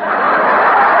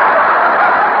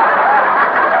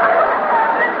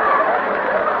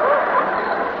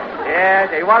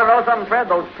 Yes, you want to know something, Fred?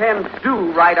 Those pens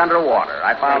do write underwater.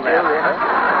 I found that.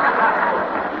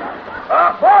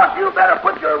 Boss, you better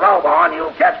put your robe on.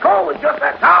 You'll catch cold with just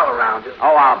that towel around you.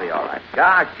 Oh, I'll be all right.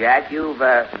 Gosh, Jack, you've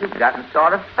gotten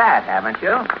sort of fat, haven't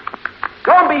you?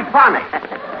 Don't be funny.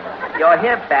 Your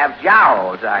hips have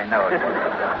jowls, I notice.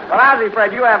 Well, honestly,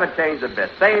 Fred, you haven't changed a bit.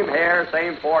 Same hair,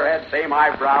 same forehead, same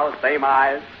eyebrows, same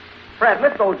eyes. Fred,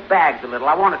 lift those bags a little.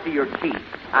 I want to see your teeth.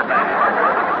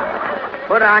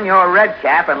 Put on your red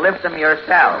cap and lift them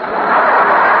yourself.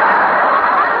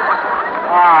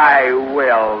 I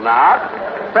will not.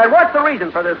 Fred, what's the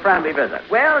reason for this friendly visit?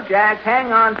 Well, Jack,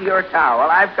 hang on to your towel.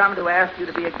 I've come to ask you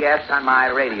to be a guest on my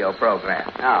radio program.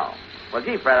 Oh. Well,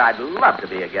 gee, Fred, I'd love to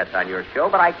be a guest on your show,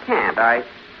 but I can't. I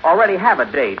already have a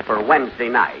date for Wednesday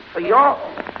night.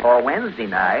 For Wednesday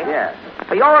night? Yes.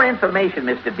 For your information,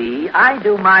 Mr. B, I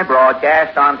do my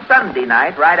broadcast on Sunday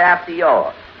night right after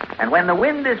yours. And when the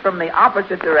wind is from the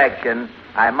opposite direction,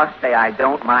 I must say I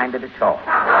don't mind it at all.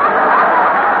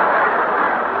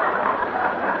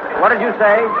 What did you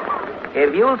say?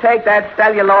 If you'll take that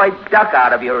celluloid duck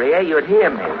out of your ear, you'd hear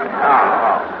me.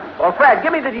 Oh. Well, Fred,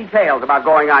 give me the details about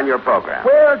going on your program.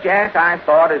 Well, Jack, I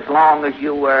thought as long as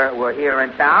you were here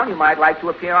in town, you might like to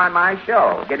appear on my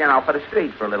show. Get in off of the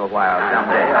street for a little while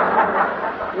someday.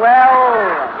 Well,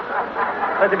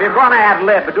 listen, if you're going to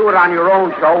ad-lib, do it on your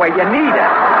own show where you need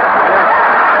it.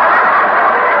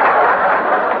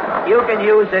 You can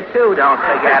use it, too, don't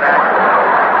forget it.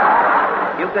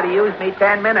 You could have used me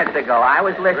 10 minutes ago. I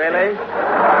was listening. Really?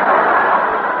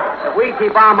 If we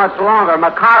keep on much longer,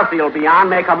 McCarthy will be on,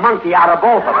 make a monkey out of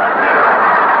both of us.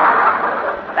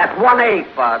 That's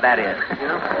 1/8, that is. You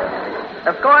know?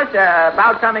 Of course,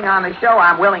 about coming on the show,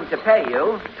 I'm willing to pay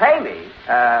you. Pay me?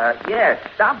 Yes.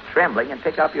 Stop trembling and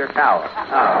pick up your towel.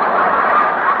 Oh.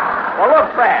 Well,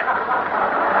 look, Fred.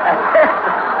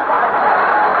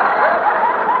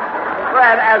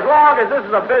 Fred, as long as this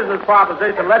is a business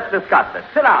proposition, let's discuss it.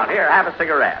 Sit down here, have a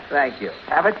cigarette. Thank you.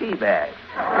 Have a tea bag.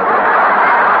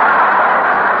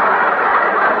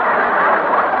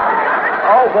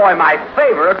 Oh, boy, my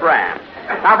favorite brand.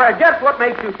 Now, Fred, just what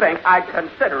makes you think I'd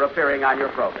consider appearing on your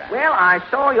program? Well, I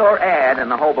saw your ad in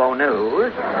the Hobo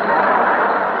News.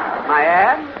 My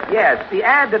ad? Yes, the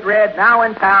ad that read, "Now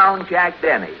in town, Jack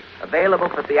Benny. Available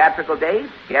for theatrical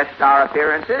dates, guest star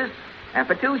appearances, and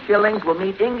for 2 shillings will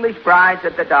meet English brides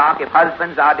at the dock if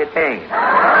husbands are detained.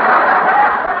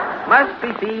 Must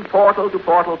receive portal to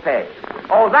portal pay."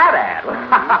 Oh, that ad.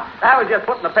 That was just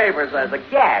put in the papers as a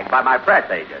gag by my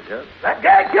press agent. Huh? That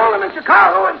guy killed him in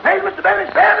Chicago and paid Mr.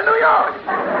 Bennett's fare in New York.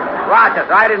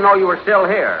 Rochester, I didn't know you were still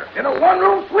here. In a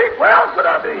one-room suite, where else could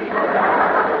I be?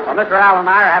 Well, Mr. Allen and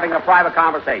I are having a private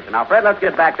conversation. Now, Fred, let's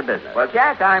get back to business. Well,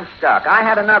 Jack, I'm stuck. I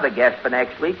had another guest for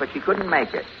next week, but she couldn't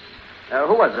make it.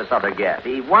 Who was this other guest?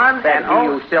 The one that...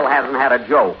 You still hasn't had a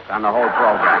joke on the whole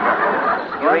program.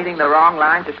 You're reading the wrong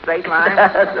lines, a straight line?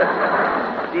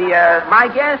 My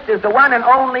guest is the one and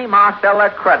only Marcella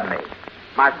Crudney.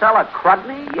 Marcella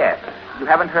Crudney? Yes. You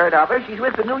haven't heard of her? She's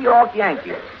with the New York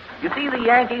Yankees. You see, the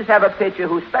Yankees have a pitcher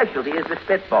whose specialty is the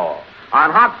spitball. On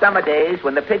hot summer days,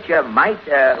 when the pitcher might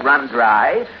run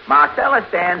dry, Marcella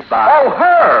stands by. Oh,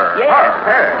 her! Yes,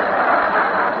 her.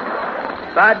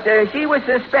 But she was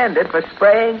suspended for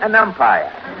spraying an umpire.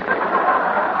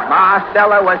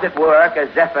 Marcella was at work. A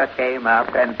zephyr came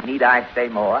up, and need I say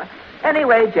more?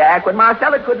 Anyway, Jack, when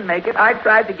Marcella couldn't make it, I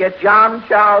tried to get John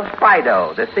Charles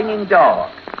Fido, the singing dog.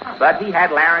 But he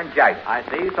had laryngitis. I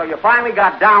see. So you finally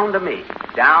got down to me.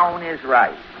 Down is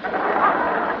right.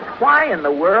 Why in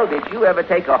the world did you ever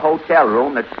take a hotel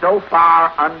room that's so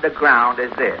far underground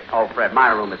as this? Oh, Fred, my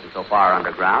room isn't so far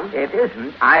underground. It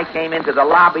isn't. I came into the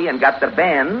lobby and got the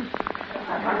bends.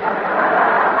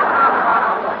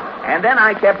 And then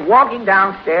I kept walking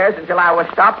downstairs until I was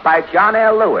stopped by John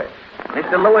L. Lewis.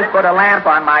 Mr. Lewis put a lamp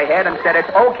on my head and said it's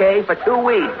okay for 2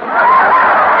 weeks.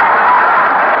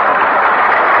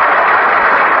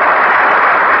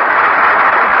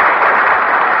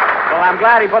 Well, I'm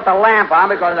glad he put the lamp on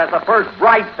because that's the first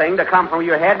bright thing to come from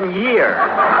your head in years.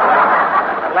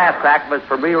 The last fact was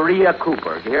for Maria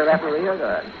Cooper. Did you hear that, Maria?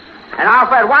 Good. And now,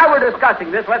 Fred, while we're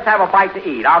discussing this, let's have a bite to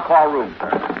eat. I'll call room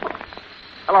service.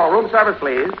 Hello, room service,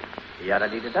 please.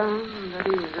 Yada-dee-da-dum,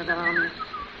 da-dee-da-dum,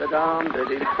 da-dum,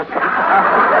 da-dee.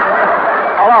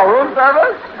 Hello, room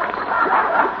service?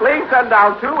 Please send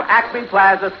down 2 Acme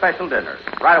Plaza special dinners.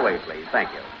 Right away, please. Thank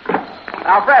you.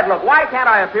 Now, Fred, look, why can't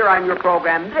I appear on your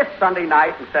program this Sunday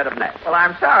night instead of next? Well,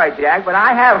 I'm sorry, Jack, but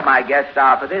I have my guest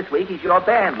star for this week. He's your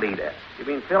band leader. You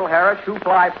mean Phil Harris,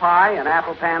 Shoe-Fly Pie, and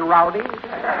Apple Pan Rowdy?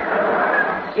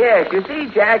 Yes, you see,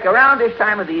 Jack, around this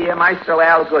time of the year, Maestro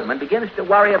Al Goodman begins to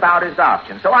worry about his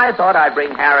options. So I thought I'd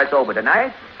bring Harris over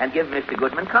tonight and give Mr.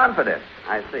 Goodman confidence.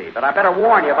 I see, but I better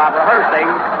warn you about rehearsing.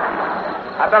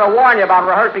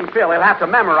 Phil. He'll have to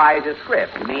memorize his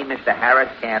script. You mean Mr. Harris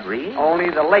can't read? Only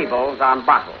the labels on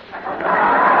bottles.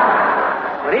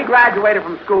 When he graduated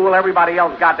from school, everybody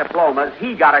else got diplomas.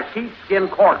 He got a sheepskin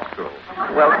corkscrew.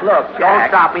 Well, look, Jack. Don't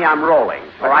stop me, I'm rolling.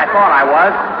 Or I thought I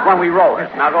was when we rolled it.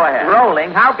 Now go ahead.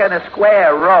 Rolling? How can a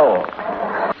square roll?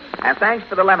 And thanks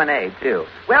for the lemonade, too.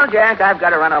 Well, Jack, I've got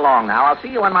to run along now. I'll see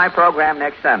you on my program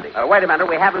next Sunday. Wait a minute.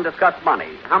 We haven't discussed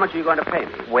money. How much are you going to pay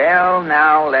me? Well,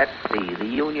 now, let's see. The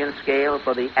union scale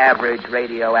for the average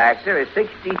radio actor is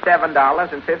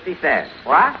 $67.50.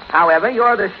 What? However,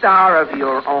 you're the star of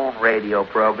your own radio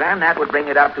program. That would bring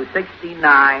it up to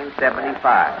 $69.75.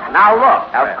 Now,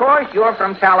 look. Of course, you're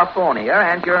from California,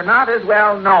 and you're not as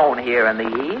well known here in the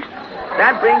East.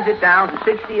 That brings it down to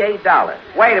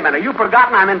 $68. Wait a minute. You've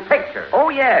forgotten I'm in pictures. Oh,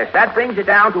 yes. That brings it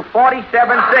down to $47.60.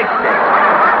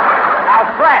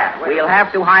 Now, Fred. We'll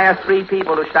have to hire 3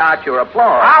 people to start your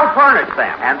applause. I'll furnish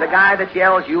them. And the guy that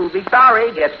yells, "You'll be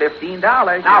sorry," gets $15.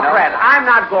 Now, Fred, I'm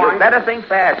not going... You better think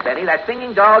fast, Benny. That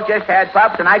singing dog just had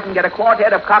pups, and I can get a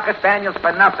quartet of Cocker Spaniels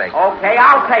for nothing. Okay,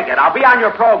 I'll take it. I'll be on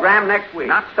your program next week.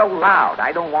 Not so loud.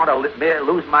 I don't want to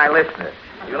lose my listeners.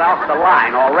 You lost the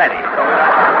line already.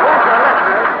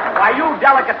 Why, you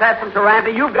delicatessen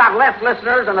Taranti, you've got less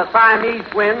listeners than the Siamese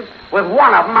twins with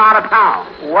one of them out of town.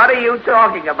 What are you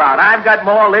talking about? I've got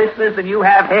more listeners than you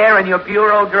have hair in your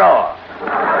bureau drawer.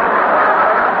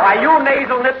 Why, you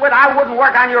nasal nitwit, I wouldn't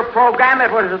work on your program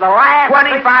if it was the last...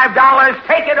 $25,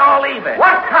 take it or leave it.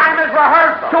 What time is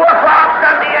rehearsal? 2 o'clock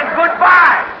Sunday, and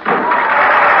goodbye.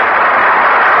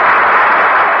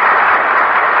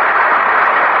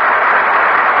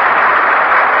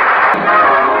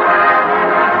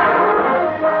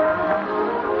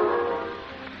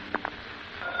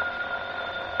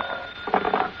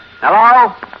 Hello?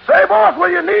 Say, boss,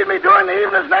 will you need me during the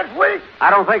evenings next week?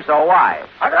 I don't think so. Why?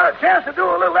 I got a chance to do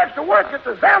a little extra work at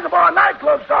the Zanzibar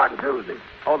nightclub starting Tuesday.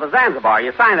 Oh, the Zanzibar.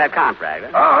 You signed that contract,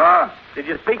 huh? Uh-huh. Did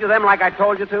you speak to them like I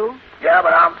told you to? Yeah,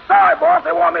 but I'm sorry, boss.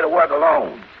 They want me to work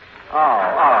alone. Oh.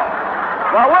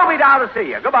 Well, we'll be down to see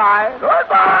you. Goodbye.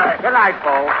 Goodbye. Good night,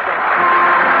 folks.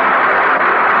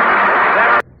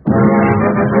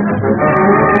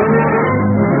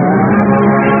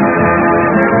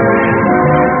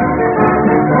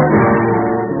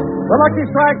 The Lucky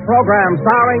Strike program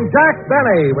starring Jack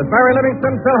Benny with Barry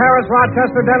Livingston, Phil Harris,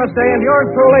 Rochester, Dennis Day, and yours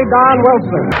truly, Don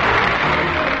Wilson.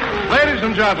 Ladies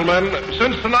and gentlemen,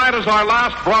 since tonight is our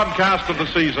last broadcast of the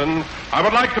season, I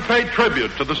would like to pay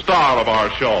tribute to the star of our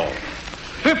show.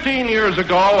 15 years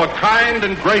ago, a kind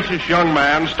and gracious young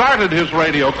man started his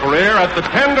radio career at the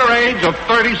tender age of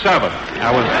 37.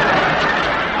 I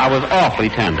was awfully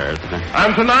tender.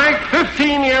 And tonight,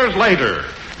 15 years later,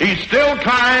 he's still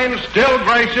kind, still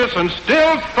gracious, and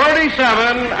still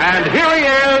 37, and here he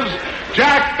is,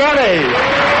 Jack Benny.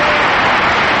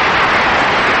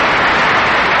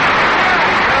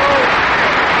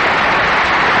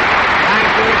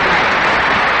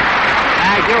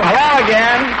 Thank you. Hello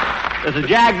again. This is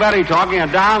Jack Benny talking.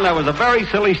 And Don, that was a very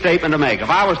silly statement to make. If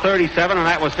I was 37 and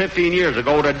that was 15 years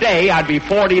ago, today I'd be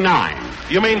 49.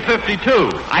 You mean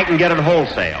 52? I can get it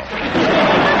wholesale.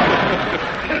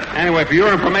 Anyway, for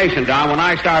your information, Don, when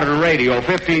I started in radio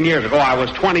 15 years ago, I was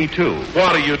 22.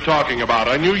 What are you talking about?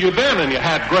 I knew you then and you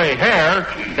had gray hair.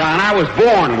 Don, I was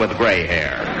born with gray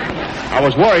hair. I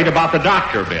was worried about the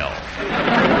doctor bill.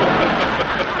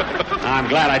 I'm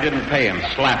glad I didn't pay him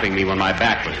slapping me when my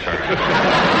back was turned.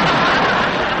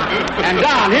 And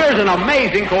Don, here's an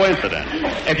amazing coincidence.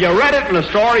 If you read it in the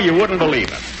story, you wouldn't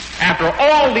believe it. After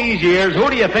all these years, who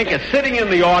do you think is sitting in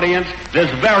the audience this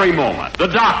very moment? The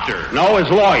doctor. No, his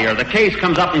lawyer. The case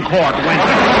comes up in court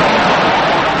Wednesday.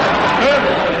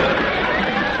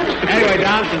 Anyway,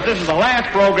 Don, since this is the last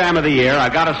program of the year,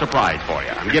 I've got a surprise for you.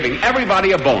 I'm giving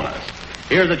everybody a bonus.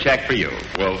 Here's a check for you.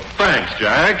 Well, thanks,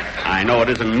 Jack. I know it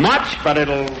isn't much, but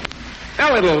it'll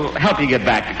help you get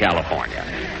back to California.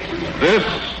 This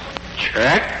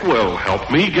check will help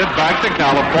me get back to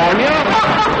California?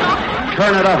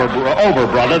 Turn it over,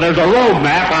 brother. There's a road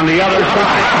map on the other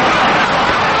side.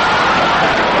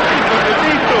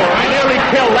 I nearly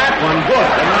killed that one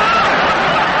good.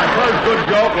 My first good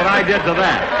joke, what I did to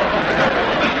that.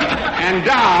 And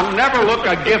Don, never look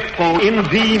a gift phone in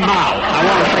the mouth. I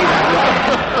want to say that right.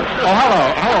 Oh,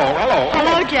 hello.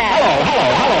 Hello, Jack. Hello.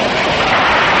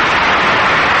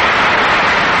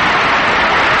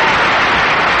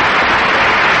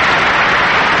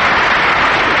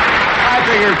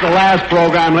 It's the last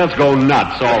program. Let's go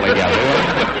nuts all together.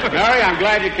 Mary, I'm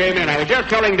glad you came in. I was just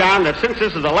telling Don that since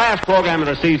this is the last program of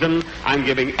the season, I'm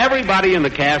giving everybody in the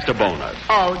cast a bonus.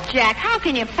 Oh, Jack, how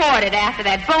can you afford it after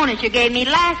that bonus you gave me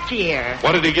last year?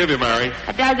 What did he give you, Mary?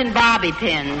 A dozen bobby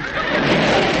pins.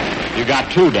 You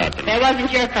got 2 dozen. It wasn't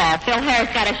your fault. Phil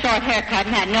Harris got a short haircut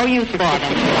and had no use for them.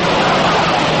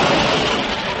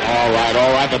 All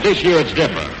right. But this year it's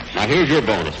different. Now, here's your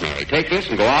bonus, Mary. Take this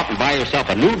and go out and buy yourself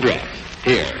a new dress.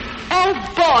 Here. Oh,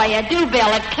 boy, a do-bill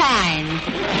at Klein's.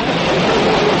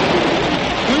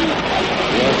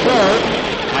 Yes, sir.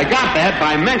 I got that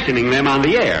by mentioning them on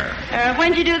the air.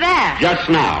 When'd you do that? Just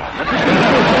now.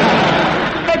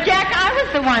 But, Jack, I was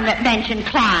the one that mentioned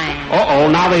Klein's. Uh-oh,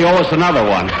 now they owe us another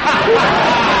one.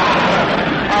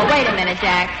 Oh, wait a minute,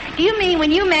 Jack. Do you mean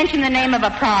when you mention the name of a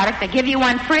product, they give you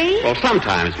one free? Well,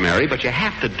 sometimes, Mary, but you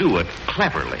have to do it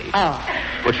cleverly. Oh.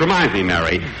 Which reminds me,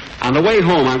 Mary, on the way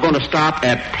home, I'm going to stop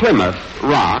at Plymouth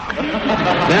Rock.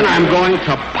 Then I'm going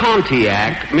to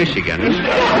Pontiac, Michigan.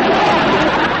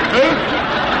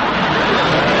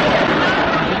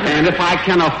 And if I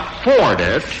can afford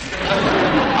it,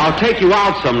 I'll take you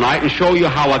out some night and show you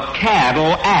how a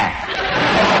cat'll act.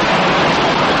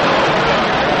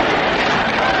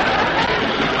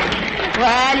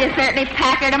 Well, you certainly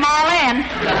packered them all in.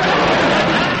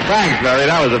 Thanks, Mary.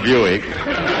 That was a Buick.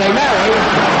 Say,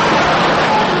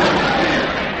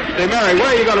 Mary, where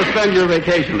are you going to spend your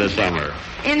vacation this summer?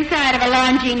 Inside of a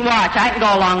Longines watch. I can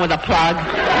go along with a plug.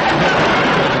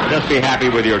 Just be happy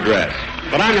with your dress.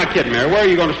 But I'm not kidding, Mary. Where are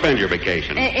you going to spend your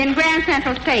vacation? In Grand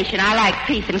Central Station. I like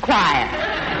peace and quiet.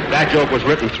 That joke was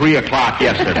written 3 o'clock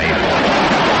yesterday.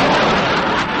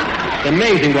 It's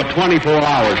amazing what 24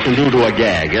 hours can do to a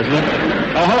gag, isn't it?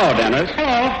 Oh, hello, Dennis.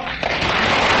 Hello.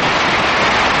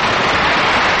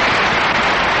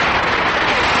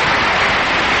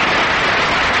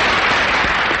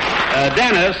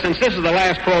 Dennis, since this is the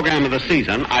last program of the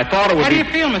season, I thought it would How be... do you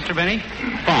feel, Mr. Benny?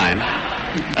 Fine.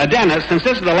 Dennis, since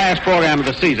this is the last program of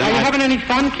the season... Are you having any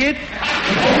fun, kid?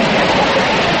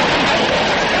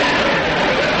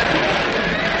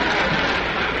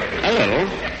 A little.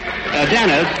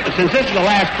 Dennis, since this is the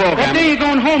last program... What day are you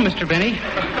going home, Mr. Benny?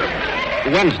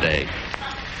 Wednesday.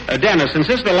 Dennis, since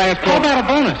this is the last program... How about a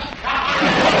bonus?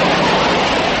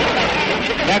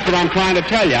 That's what I'm trying to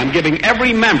tell you. I'm giving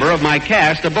every member of my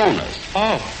cast a bonus.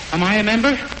 Oh, am I a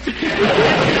member?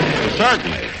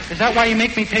 Certainly. Is that why you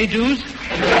make me pay dues?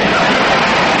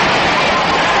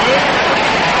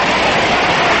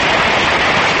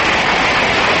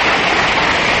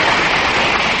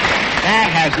 That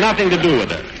has nothing to do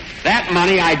with it. That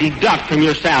money I deduct from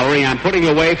your salary I'm putting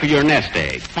away for your nest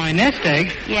egg. My nest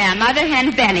egg? Yeah, Mother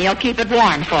Hen Benny will keep it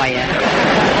warm for you.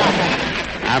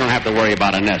 I don't have to worry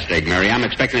about a nest egg, Mary. I'm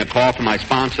expecting a call from my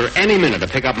sponsor any minute to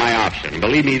pick up my option.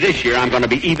 Believe me, this year I'm going to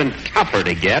be even tougher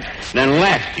to get than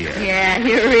last year. Yeah,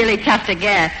 you're really tough to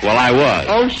get. Well, I was.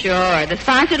 Oh, sure. The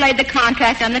sponsor laid the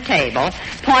contract on the table,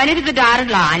 pointed to the dotted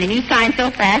line, and you signed so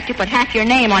fast you put half your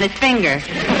name on his finger.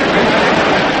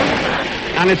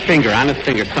 On his finger.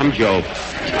 Some joke.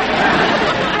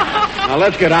 Now,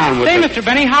 let's get on with it. Say, Mr.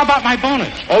 Benny, how about my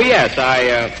bonus? Oh, yes,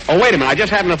 Oh, wait a minute. I just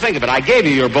happened to think of it. I gave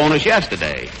you your bonus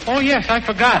yesterday. Oh, yes, I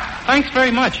forgot. Thanks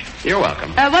very much. You're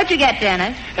welcome. What'd you get,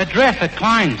 Dennis? A dress at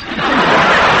Klein's.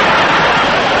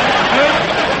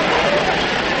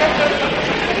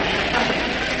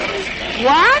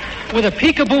 What? With a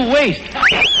peekaboo waist.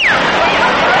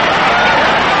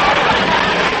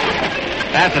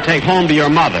 That's to take home to your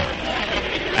mother.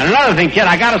 And another thing, kid,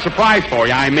 I got a surprise for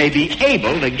you. I may be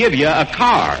able to give you a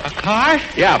car. A car?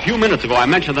 Yeah, a few minutes ago I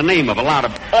mentioned the name of a lot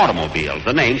of automobiles,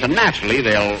 the names, and naturally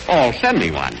they'll all send me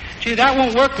one. Gee, that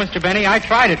won't work, Mr. Benny. I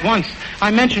tried it once.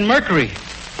 I mentioned Mercury.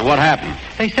 And what happened?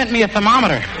 They sent me a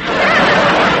thermometer.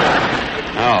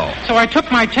 Oh. So I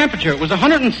took my temperature. It was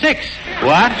 106.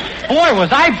 What? Boy, was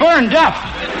I burned up.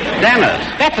 Dennis.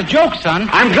 That's a joke, son.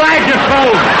 I'm glad you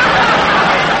told me.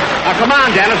 Now, come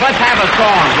on, Dennis. Let's have a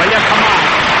song, will you? Come on.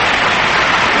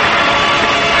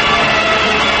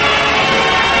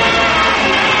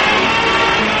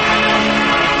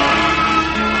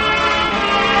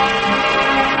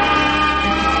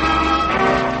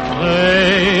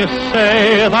 They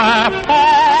say that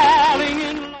falling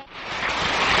in love.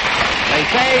 They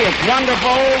say it's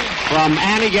wonderful from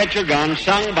Annie Get Your Gun,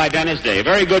 sung by Dennis Day.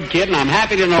 Very good, kid, and I'm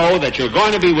happy to know that you're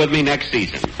going to be with me next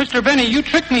season. Mr. Benny, you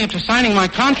tricked me into signing my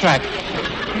contract.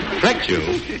 Tricked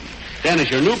you? Dennis,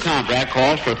 your new contract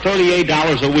calls for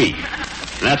 $38 a week.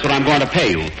 And that's what I'm going to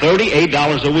pay you,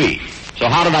 $38 a week. So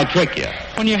how did I trick you?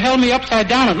 When you held me upside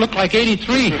down, it looked like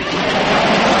 83.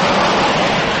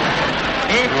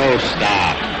 Oh,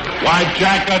 stop. Why,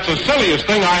 Jack, that's the silliest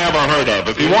thing I ever heard of.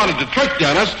 If you wanted to trick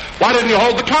Dennis, why didn't you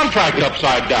hold the contract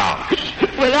upside down?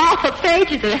 With all the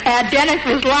pages it had, Dennis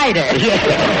was lighter.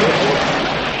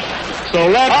 So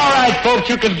let's... All right, folks,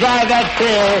 you can drive that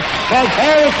clear. Because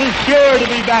Harris is sure to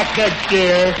be back next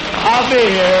year. I'll be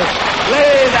here.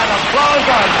 Lay that applause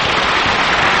on it.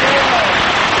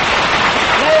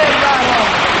 Lay it right on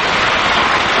it.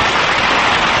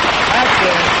 That's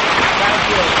it. That's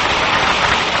it.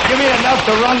 Give me enough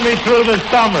to run me through the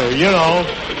summer, you know.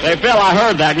 Hey, Phil, I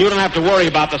heard that. You don't have to worry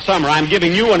about the summer. I'm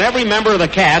giving you and every member of the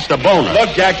cast a bonus. Look,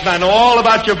 Jackson, I know all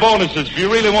about your bonuses. If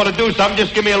you really want to do something,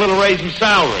 just give me a little raise in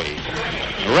salary.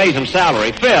 A raise in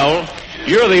salary? Phil,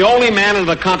 you're the only man in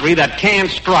the country that can't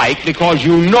strike because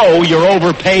you know you're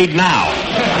overpaid now.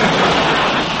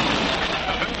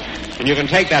 And you can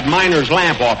take that miner's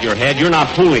lamp off your head. You're not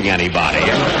fooling anybody.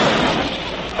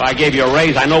 If I gave you a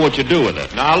raise, I know what you'd do with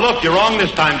it. Now, look, you're wrong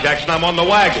this time, Jackson. I'm on the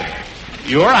wagon.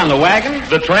 You're on the wagon?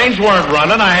 The trains weren't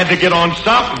running. I had to get on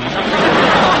something.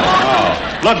 Oh.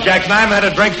 Look, Jackson, I haven't had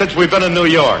a drink since we've been in New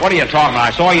York. What are you talking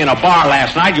about? I saw you in a bar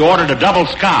last night. You ordered a double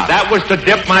scotch. That was to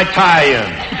dip my tie in.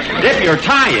 Dip your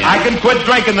tie in? I can quit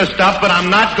drinking the stuff, but I'm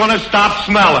not going to stop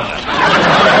smelling it.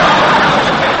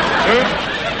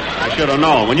 I should have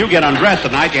known. When you get undressed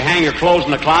at night, you hang your clothes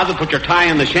in the closet, put your tie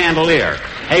in the chandelier.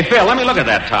 Hey, Phil, let me look at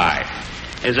that tie.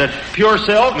 Is it pure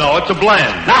silk? No, it's a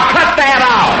blend. Now cut that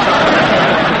out!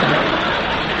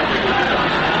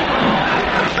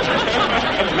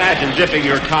 Imagine dipping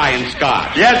your tie in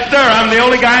scotch. Yes, sir. I'm the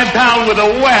only guy in town with a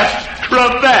wet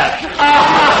cravat.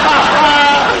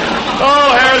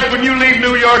 Oh, Harris, when you leave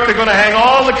New York, they're going to hang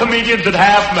all the comedians at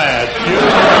half-mast.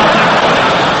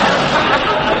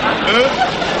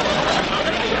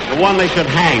 The one they should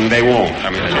hang, they won't.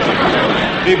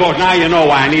 People, now you know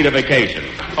why I need a vacation.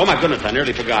 Oh, my goodness, I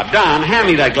nearly forgot. Don, hand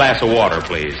me that glass of water,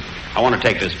 please. I want to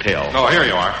take this pill. Oh, here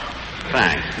you are.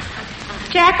 Thanks.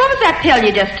 Jack, what was that pill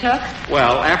you just took?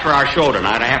 Well, after our show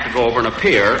tonight, I have to go over and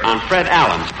appear on Fred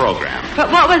Allen's program.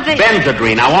 But what was it?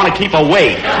 Benzedrine. I want to keep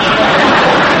awake.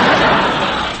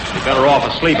 You're better off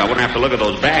asleep. I wouldn't have to look at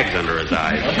those bags under his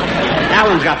eyes.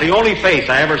 Allen's got the only face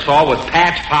I ever saw with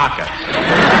patch pockets.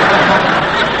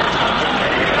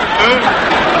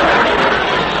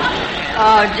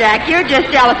 Oh, Jack, you're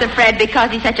just jealous of Fred because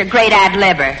he's such a great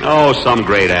ad-libber. Oh, some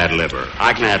great ad-libber.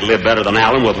 I can ad-lib better than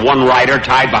Allen with one writer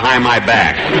tied behind my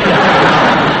back.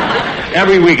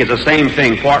 Every week it's the same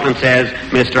thing. Portland says,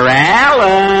 Mr.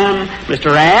 Allen,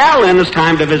 it's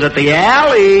time to visit the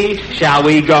alley. Shall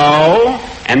we go?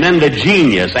 And then the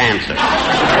genius answers.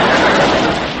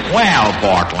 Well,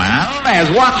 Portland, as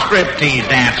one striptease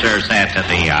dancer said to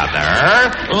the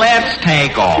other, let's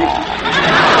take off.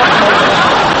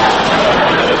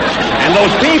 And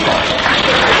those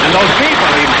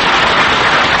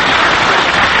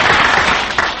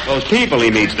people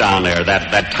he meets down there,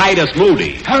 that Titus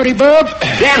Moody. Howdy, Bub.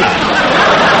 Dennis.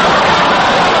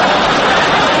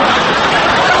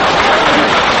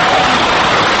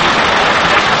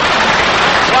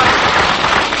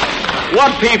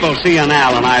 What people see in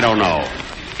Allen, I don't know.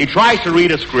 He tries to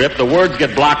read a script, the words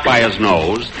get blocked by his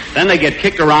nose, then they get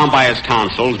kicked around by his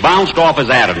tonsils, bounced off his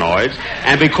adenoids,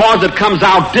 and because it comes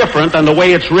out different than the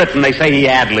way it's written, they say he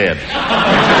ad-libs.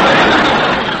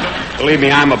 Believe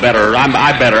me, I'm better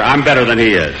than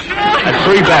he is. That's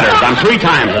three betters. I'm 3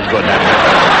 times as good.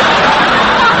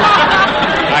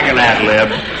 I can ad-lib.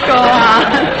 Go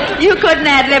on. You couldn't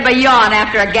ad-lib a yawn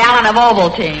after a gallon of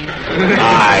Ovaltine.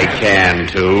 I can,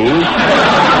 too.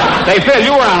 Say, Phil,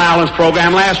 you were on Allen's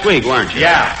program last week, weren't you?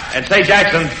 Yeah. And say,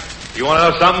 Jackson, you want to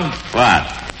know something? What?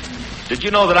 Did you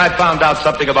know that I found out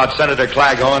something about Senator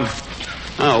Claghorn?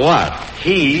 Oh, what?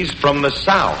 He's from the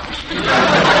South.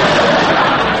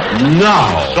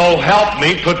 No. So help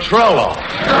me, Petrillo.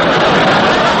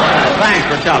 Thanks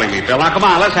for telling me, Phil. Now, come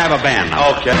on, let's have a band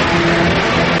now. Okay.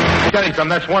 Tell you something,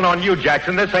 that's one on you,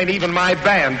 Jackson. This ain't even my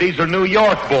band. These are New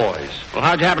York boys. Well,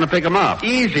 how'd you happen to pick them up?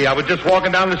 Easy. I was just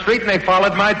walking down the street and they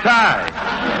followed my tie.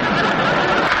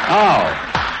 Oh.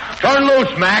 Turn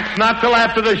loose, Max. Not till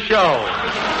after the show.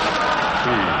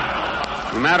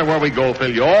 No matter where we go,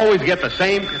 Phil, you always get the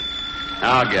same...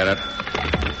 I'll get it.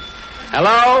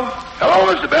 Hello?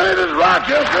 Hello, Mr. Bennett. This is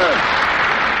Rochester.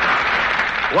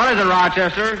 What is it,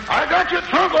 Rochester? I got your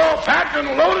trunk all packed and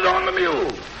loaded on the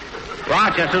mule.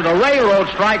 Rochester, the railroad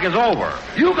strike is over.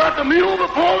 You got the mule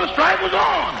before the strike was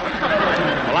on.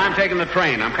 Well, I'm taking the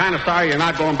train. I'm kind of sorry you're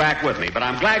not going back with me, but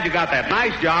I'm glad you got that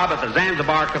nice job at the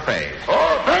Zanzibar Cafe.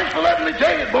 Oh, thanks for letting me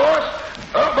take it, boss.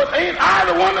 But ain't I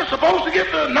the one that's supposed to get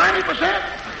the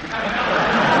 90%?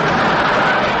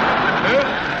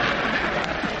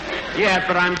 Yes,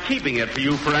 but I'm keeping it for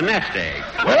you for a nest egg.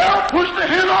 Well, push the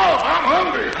hen off. I'm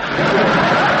hungry.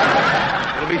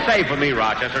 It'll be safe for me,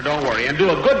 Rochester. Don't worry. And do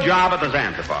a good job at the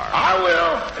Zanzibar. I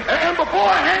will. And before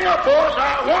I hang up, boss,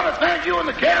 I want to thank you and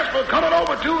the cast for coming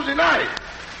over Tuesday night.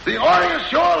 The audience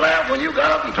sure laughed when you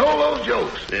got up and told those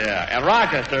jokes. Yeah. And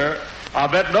Rochester, I'll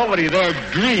bet nobody there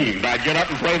dreamed I'd get up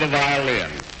and play the violin.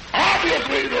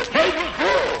 Obviously, the place was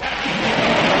full.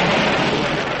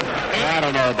 I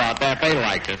don't know about that. They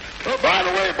liked it. By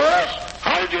the way, boss,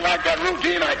 how did you like that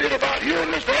routine I did about you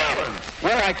and Mr. Allen?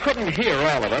 Well, I couldn't hear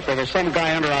all of it. There was some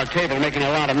guy under our table making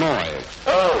a lot of noise.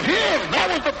 Oh, him.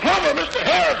 That was the plumber Mr.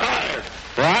 Harris hired.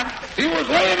 What? He was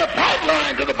laying a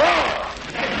pipeline to the bar.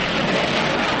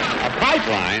 A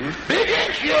pipeline? Big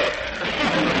inch yet.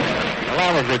 Well,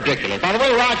 that was ridiculous. By the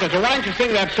way, Rochester, why don't you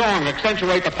sing that song,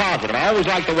 Accentuate the Positive? I always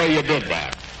liked the way you did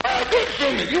that. I did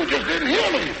sing it. You just didn't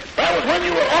hear me. That was when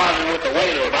you were arguing with the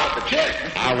waiter about the check.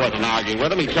 I wasn't arguing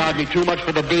with him. He charged me too much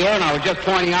for the beer, and I was just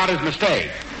pointing out his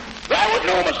mistake. That was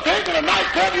no mistake. In a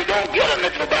nightclub, you don't get a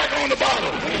nickel back on the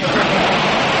bottle.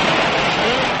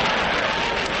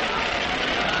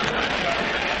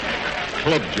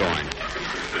 Clip joint.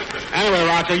 Anyway,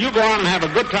 Roger, you go on and have a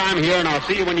good time here, and I'll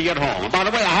see you when you get home. And by the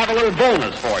way, I have a little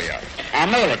bonus for you. I'll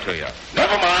mail it to you.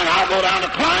 Never mind. I'll go down to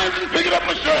Klein's and pick it up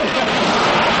myself.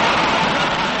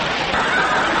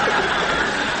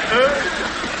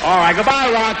 All right,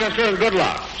 goodbye, Rochester, and good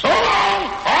luck. So long.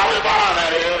 Au revoir,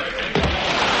 that is.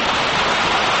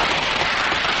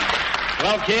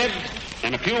 Well, kids,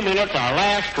 in a few minutes, our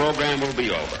last program will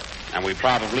be over. And we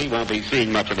probably won't be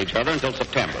seeing much of each other until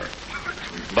September.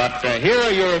 But here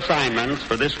are your assignments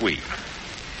for this week.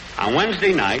 On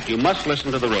Wednesday night, you must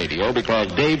listen to the radio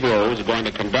because Dave Rose is going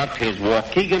to conduct his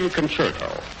Waukegan Concerto,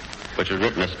 which is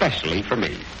written especially for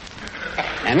me.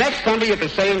 And next Sunday at the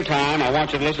same time, I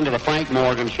want you to listen to the Frank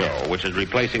Morgan Show, which is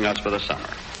replacing us for the summer.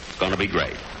 It's going to be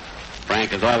great.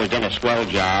 Frank has always done a swell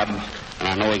job, and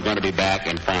I know he's going to be back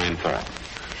in fine form.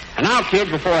 And now,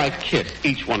 kids, before I kiss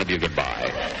each one of you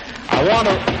goodbye, I want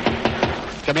to...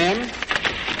 Come in?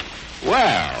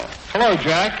 Well, hello,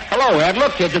 Jack. Hello, Ed.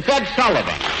 Look, kids, it's Ed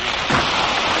Sullivan.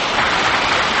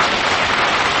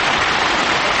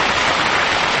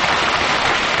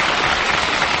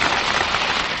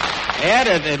 Ed,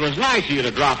 it was nice of you to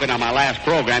drop in on my last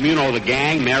program. You know the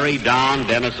gang, Mary, Don,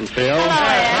 Dennis, and Phil. Hello,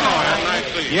 nice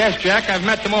to see you. Yes, Jack, I've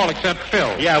met them all except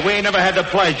Phil. Yeah, we ain't never had the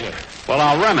pleasure. Well,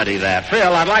 I'll remedy that.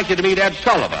 Phil, I'd like you to meet Ed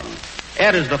Sullivan.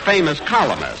 Ed is the famous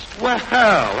columnist. Well,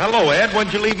 hello, Ed.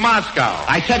 When'd you leave Moscow?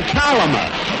 I said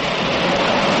columnist.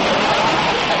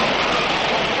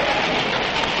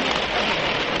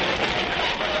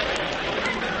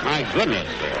 My goodness,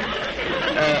 Phil.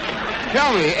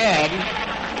 Tell me,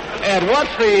 Ed,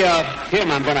 what's the...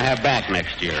 him I'm going to have back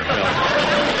next year, Phil.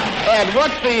 Ed,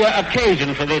 what's the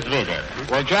occasion for this visit?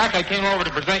 Well, Jack, I came over to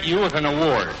present you with an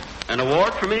award. An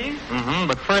award for me? Mm-hmm,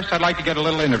 but first I'd like to get a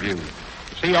little interview.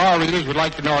 See, our readers would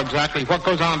like to know exactly what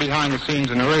goes on behind the scenes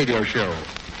in a radio show.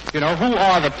 You know, who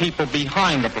are the people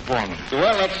behind the performance?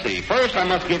 Well, let's see. First, I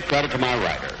must give credit to my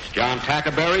writers. John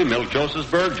Tackerberry, Milt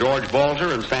Josephsberg, George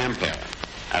Balzer, and Sam Perrin.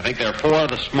 I think they're four of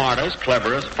the smartest,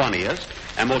 cleverest, funniest,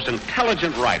 and most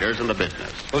intelligent writers in the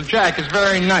business. Well, Jack, it's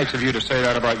very nice of you to say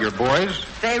that about your boys.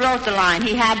 They wrote the line.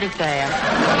 He had to say it.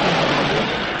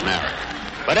 Mary.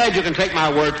 But, Ed, you can take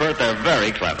my word for it, they're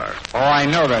very clever. Oh, I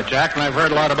know that, Jack, and I've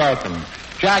heard a lot about them.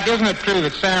 Jack, isn't it true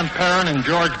that Sam Perrin and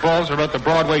George Balzer wrote the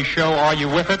Broadway show Are You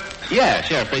With It? Yes,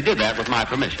 they did that with my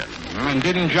permission. And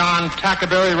didn't John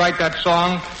Tackerberry write that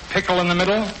song, Pickle in the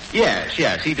Middle? Yes,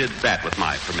 he did that with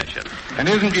my permission. And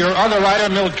isn't your other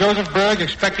writer, Milt Josephsberg,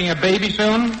 expecting a baby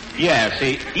soon? Yes,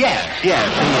 he is.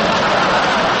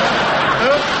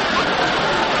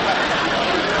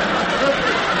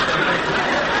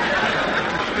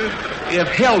 If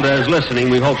Hilda is listening,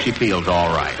 we hope she feels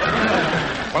all right.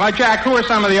 Well, Jack, who are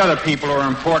some of the other people who are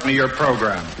important to your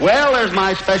program? Well, there's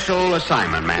my special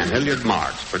assignment man, Hilliard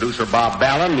Marks, producer Bob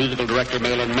Ballin, musical director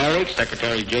Malin Merrick,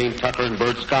 secretary Jane Tucker and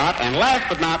Bert Scott, and last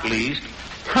but not least,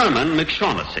 Herman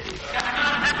McShaughnessy.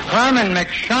 Herman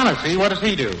McShaughnessy? What does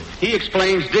he do? He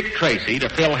explains Dick Tracy to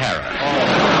Phil Harris. Oh.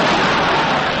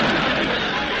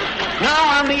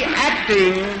 Now, on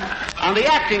the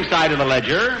acting side of the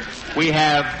ledger, we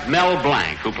have Mel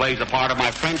Blanc, who plays the part of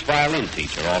my French violin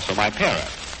teacher, also my parent.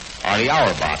 Artie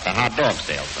Auerbach, the hot dog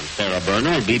salesman. Sarah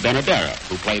Berner and Bea Benaderet,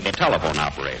 who played the telephone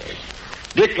operators.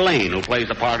 Dick Lane, who plays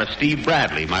the part of Steve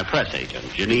Bradley, my press agent.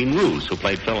 Janine Roos, who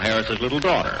played Phil Harris's little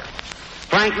daughter.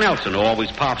 Frank Nelson, who always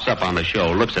pops up on the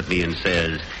show, looks at me and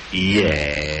says,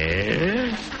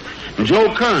 yes? And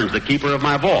Joe Kearns, the keeper of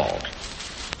my vault.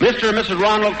 Mr. and Mrs.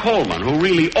 Ronald Coleman, who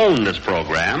really own this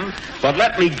program, but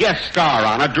let me guest star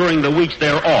on it during the weeks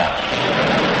they're off.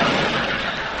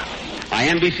 My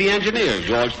NBC engineers,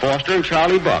 George Foster and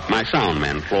Charlie Buck. My sound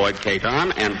men, Floyd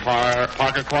Caton and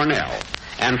Parker Cornell.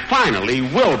 And finally,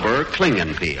 Wilbur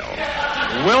Klingenpeel.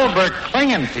 Wilbur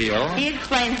Klingenpeel? He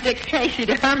explains Dick Tracy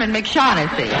to Herman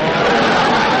McShaughnessy.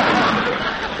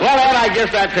 Well, Ed, I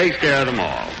guess that takes care of them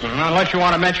all. Unless you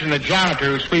want to mention the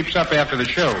janitor who sweeps up after the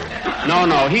show.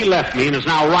 No, he left me and is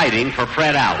now writing for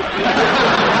Fred Allen.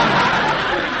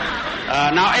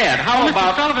 Now, Ed, how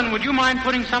about... Mr. Sullivan, would you mind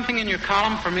putting something in your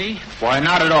column for me? Why,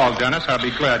 not at all, Dennis. I'll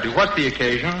be glad to. What's the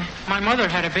occasion? My mother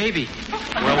had a baby.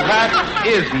 Well, that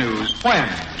is news. When?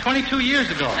 22 years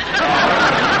ago.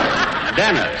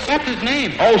 Dennis. What's his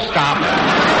name? Oh, stop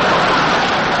it.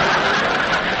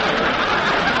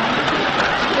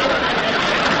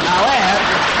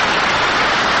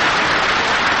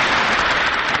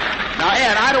 Now,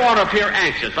 Ed, I don't want to appear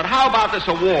anxious, but how about this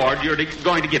award you're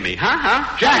going to give me, huh?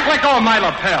 Jack, let go of my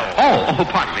lapel. Oh,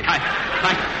 pardon me.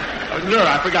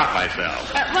 I forgot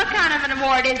myself. What kind of an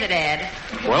award is it, Ed?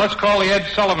 Well, it's called the Ed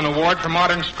Sullivan Award for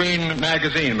Modern Screen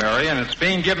Magazine, Mary, and it's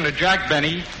being given to Jack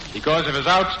Benny because of his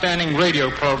outstanding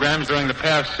radio programs during the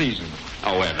past season.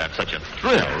 Oh, Ed, that's such a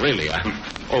thrill, really. I'm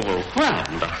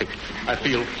overwhelmed. I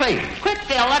feel faint. Quick,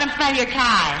 Phil, let him smell your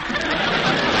tie.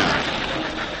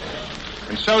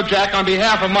 And so, Jack, on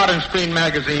behalf of Modern Screen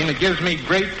Magazine, it gives me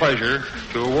great pleasure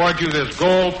to award you this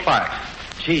gold plaque.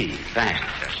 Gee, thanks.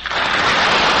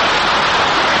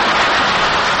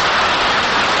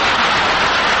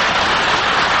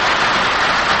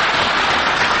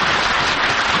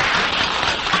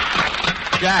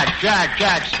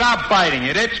 Jack, stop biting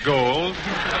it. It's gold.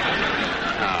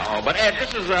 Oh, but Ed,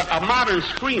 this is a Modern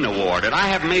Screen Award, and I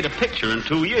haven't made a picture in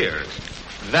 2 years.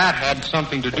 That had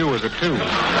something to do with it, too.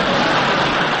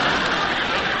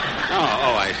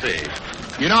 Oh, I see.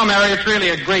 You know, Mary, it's really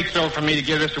a great thrill for me to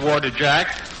give this award to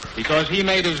Jack. Because he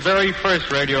made his very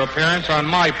first radio appearance on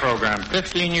my program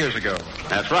 15 years ago.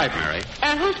 That's right, Mary.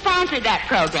 Who sponsored that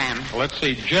program? Let's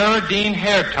see, Geraldine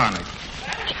Hair Tonic.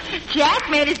 Jack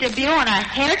made his debut on a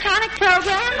hair tonic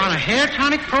program? On a hair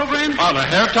tonic program? On a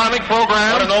hair tonic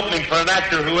program? What an opening for an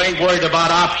actor who ain't worried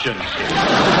about options.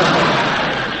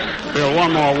 Bill,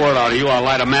 one more word out of you, I'll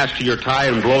light a match to your tie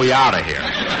and blow you out of here.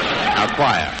 Now,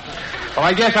 quiet. Well,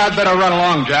 I guess I'd better run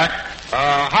along, Jack.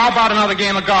 How about another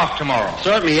game of golf tomorrow?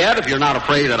 Certainly, Ed, if you're not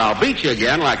afraid that I'll beat you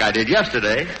again like I did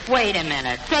yesterday. Wait a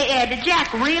minute. Say, Ed, did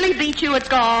Jack really beat you at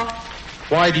golf?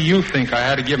 Why do you think I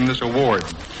had to give him this award?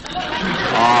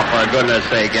 Oh, for goodness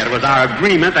sake, Ed, it was our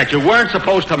agreement that you weren't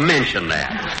supposed to mention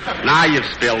that. Now you've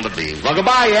spilled the beans. Well,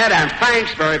 goodbye, Ed, and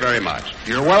thanks very, very much.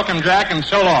 You're welcome, Jack, and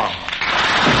so long.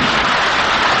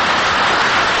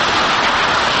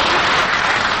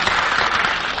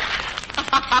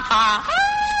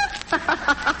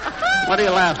 What are you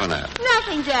laughing at?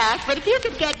 Nothing, Jack, but if you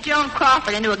could get Joan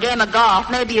Crawford into a game of golf,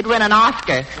 maybe you'd win an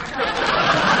Oscar.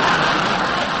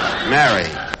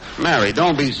 Mary,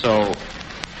 don't be so...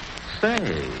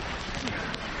 Say,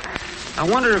 I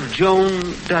wonder if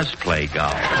Joan does play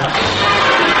golf.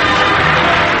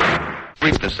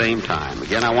 At the same time,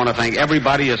 again, I want to thank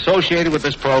everybody associated with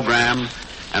this program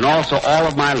and also all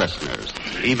of my listeners,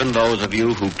 even those of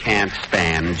you who can't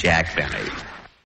stand Jack Benny.